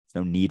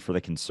 There's no need for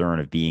the concern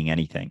of being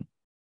anything.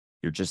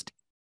 You're just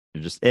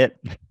it.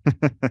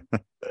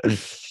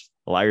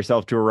 Allow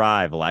yourself to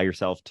arrive. Allow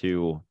yourself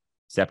to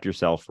accept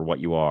yourself for what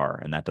you are.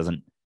 And that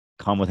doesn't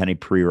come with any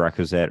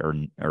prerequisite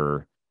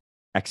or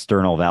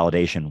external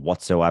validation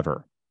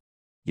whatsoever.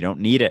 You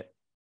don't need it.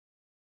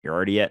 You're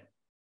already it.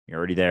 You're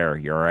already there.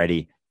 You're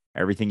already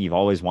everything you've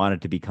always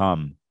wanted to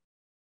become.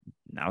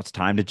 Now it's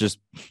time to just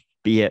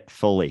be it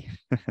fully.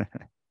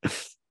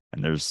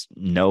 And there's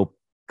no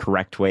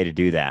correct way to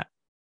do that.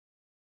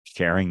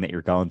 Sharing that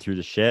you're going through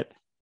the shit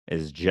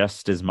is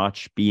just as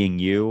much being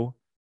you,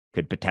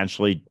 could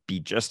potentially be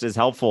just as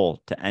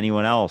helpful to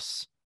anyone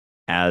else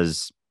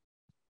as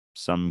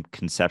some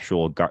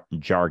conceptual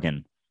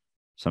jargon,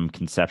 some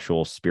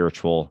conceptual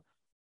spiritual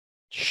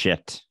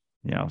shit,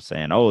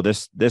 saying, oh,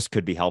 this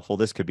could be helpful.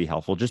 This could be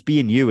helpful. Just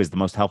being you is the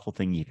most helpful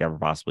thing you could ever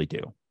possibly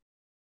do.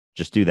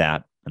 Just do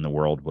that and the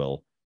world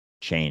will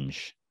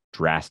change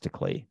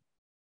drastically,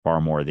 far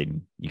more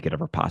than you could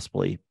ever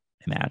possibly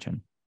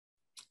imagine.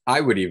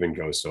 I would even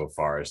go so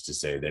far as to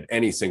say that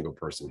any single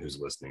person who's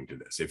listening to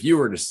this, if you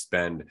were to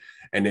spend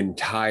an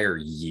entire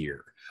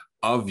year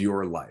of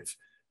your life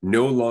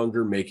no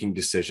longer making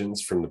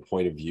decisions from the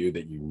point of view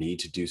that you need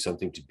to do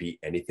something to be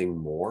anything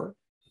more,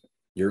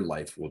 your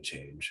life will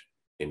change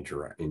in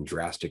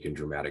drastic and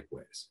dramatic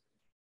ways.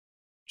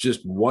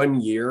 Just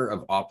 1 year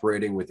of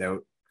operating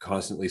without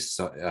constantly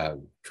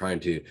trying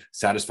to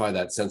satisfy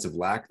that sense of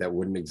lack that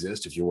wouldn't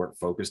exist if you weren't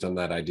focused on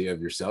that idea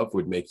of yourself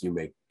would make you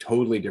make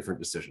totally different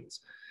decisions.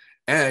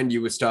 And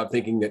you would stop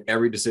thinking that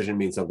every decision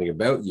means something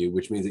about you,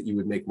 which means that you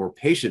would make more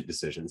patient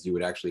decisions. You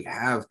would actually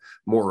have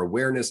more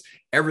awareness.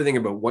 Everything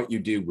about what you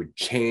do would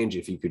change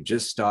if you could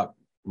just stop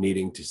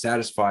needing to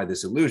satisfy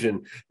this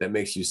illusion that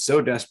makes you so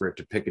desperate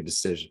to pick a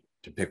decision,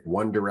 to pick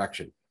one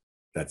direction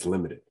that's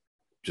limited,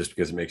 just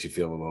because it makes you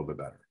feel a little bit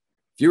better.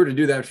 If you were to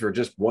do that for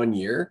just 1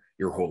 year,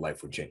 your whole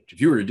life would change. If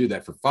you were to do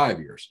that for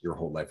 5 years, your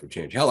whole life would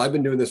change. Hell, I've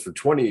been doing this for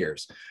 20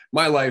 years.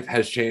 My life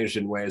has changed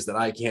in ways that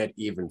I can't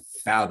even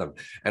fathom.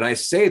 And I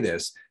say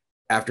this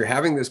after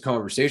having this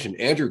conversation.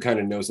 Andrew kind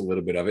of knows a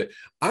little bit of it.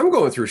 I'm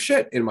going through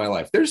shit in my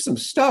life. There's some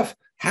stuff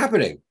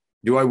happening.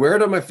 Do I wear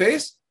it on my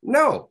face?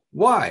 No.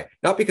 Why?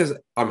 Not because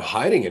I'm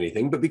hiding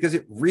anything, but because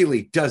it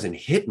really doesn't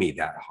hit me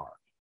that hard.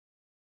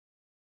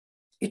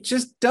 It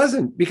just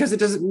doesn't, because it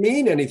doesn't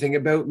mean anything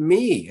about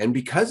me. And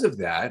because of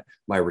that,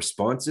 my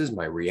responses,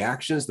 my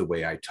reactions, the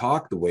way I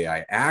talk, the way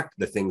I act,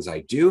 the things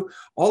I do,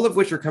 all of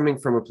which are coming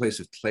from a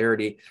place of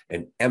clarity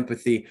and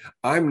empathy.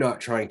 I'm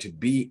not trying to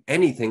be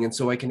anything. And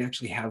so I can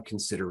actually have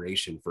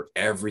consideration for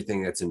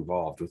everything that's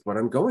involved with what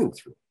I'm going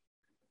through.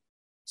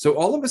 So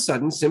all of a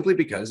sudden, simply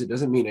because it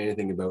doesn't mean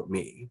anything about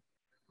me,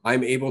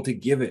 I'm able to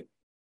give it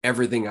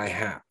everything I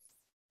have.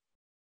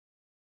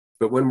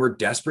 But when we're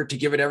desperate to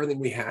give it everything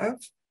we have,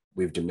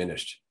 we've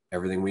diminished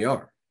everything we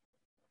are.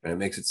 And it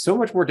makes it so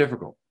much more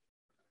difficult.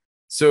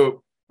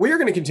 So we are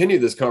going to continue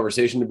this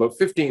conversation in about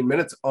 15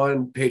 minutes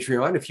on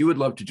Patreon. If you would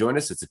love to join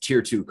us, it's a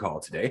tier 2 call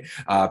today.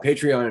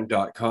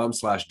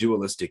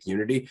 Patreon.com/dualistic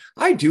unity.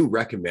 I do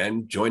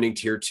recommend joining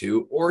tier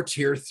 2 or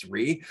tier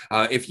 3.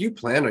 If you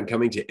plan on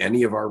coming to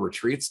any of our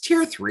retreats,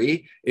 tier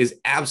 3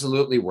 is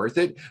absolutely worth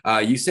it.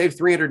 You save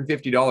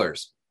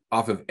 $350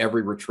 off of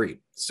every retreat.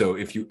 So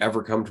if you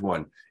ever come to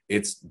one,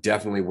 it's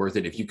definitely worth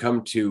it. If you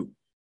come to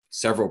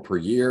several per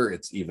year,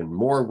 it's even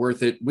more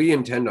worth it. We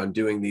intend on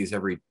doing these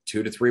every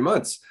 2 to 3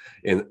 months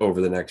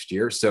over the next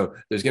year. So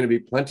there's going to be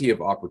plenty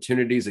of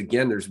opportunities.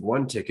 Again, there's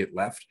one ticket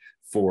left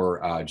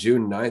for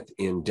June 9th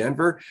in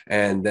Denver.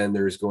 And then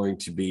there's going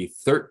to be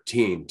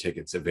 13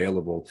 tickets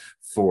available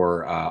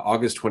for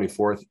August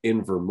 24th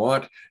in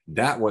Vermont.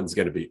 That one's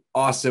going to be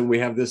awesome. We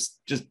have this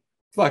just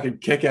fucking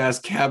kick-ass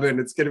cabin.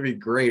 It's going to be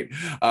great.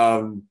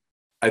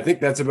 I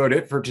think that's about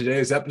it for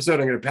today's episode.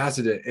 I'm going to pass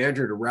it to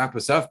Andrew to wrap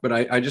us up, but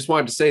I just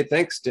wanted to say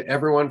thanks to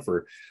everyone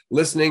for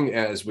listening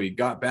as we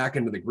got back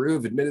into the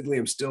groove. Admittedly,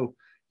 I'm still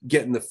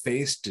getting the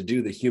face to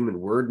do the human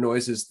word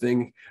noises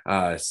thing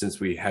since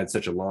we had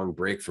such a long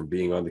break from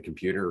being on the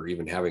computer or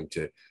even having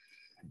to,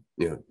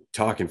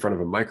 talk in front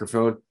of a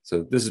microphone.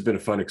 So this has been a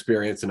fun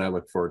experience, and I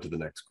look forward to the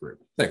next group.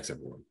 Thanks,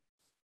 everyone.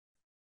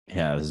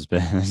 Yeah, this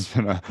has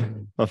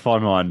been a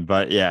fun one,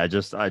 but yeah, I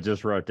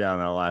just wrote down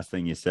that last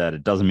thing you said.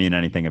 It doesn't mean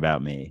anything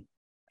about me,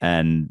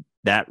 and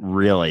that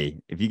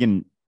really, if you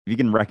can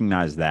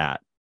recognize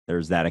that,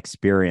 there's that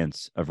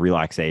experience of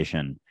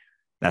relaxation,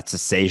 that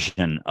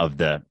cessation of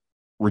the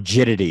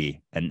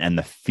rigidity and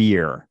the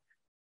fear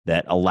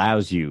that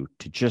allows you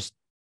to just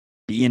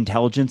be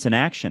intelligence in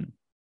action,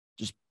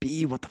 just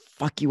be what the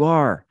fuck you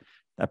are,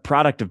 that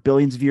product of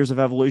billions of years of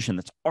evolution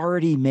that's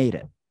already made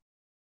it.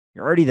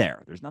 You're already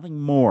there. There's nothing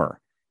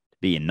more to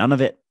be, and none of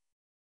it,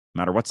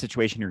 no matter what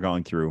situation you're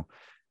going through,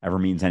 ever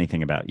means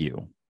anything about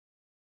you.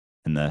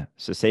 And the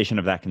cessation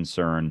of that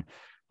concern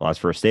allows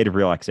for a state of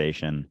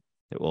relaxation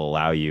that will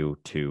allow you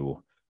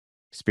to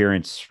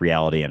experience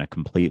reality in a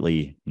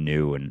completely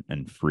new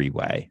and free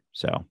way.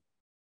 So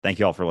thank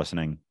you all for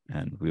listening,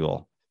 and we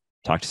will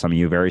talk to some of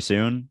you very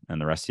soon and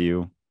the rest of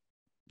you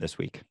this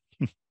week.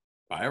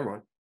 Bye,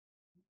 everyone.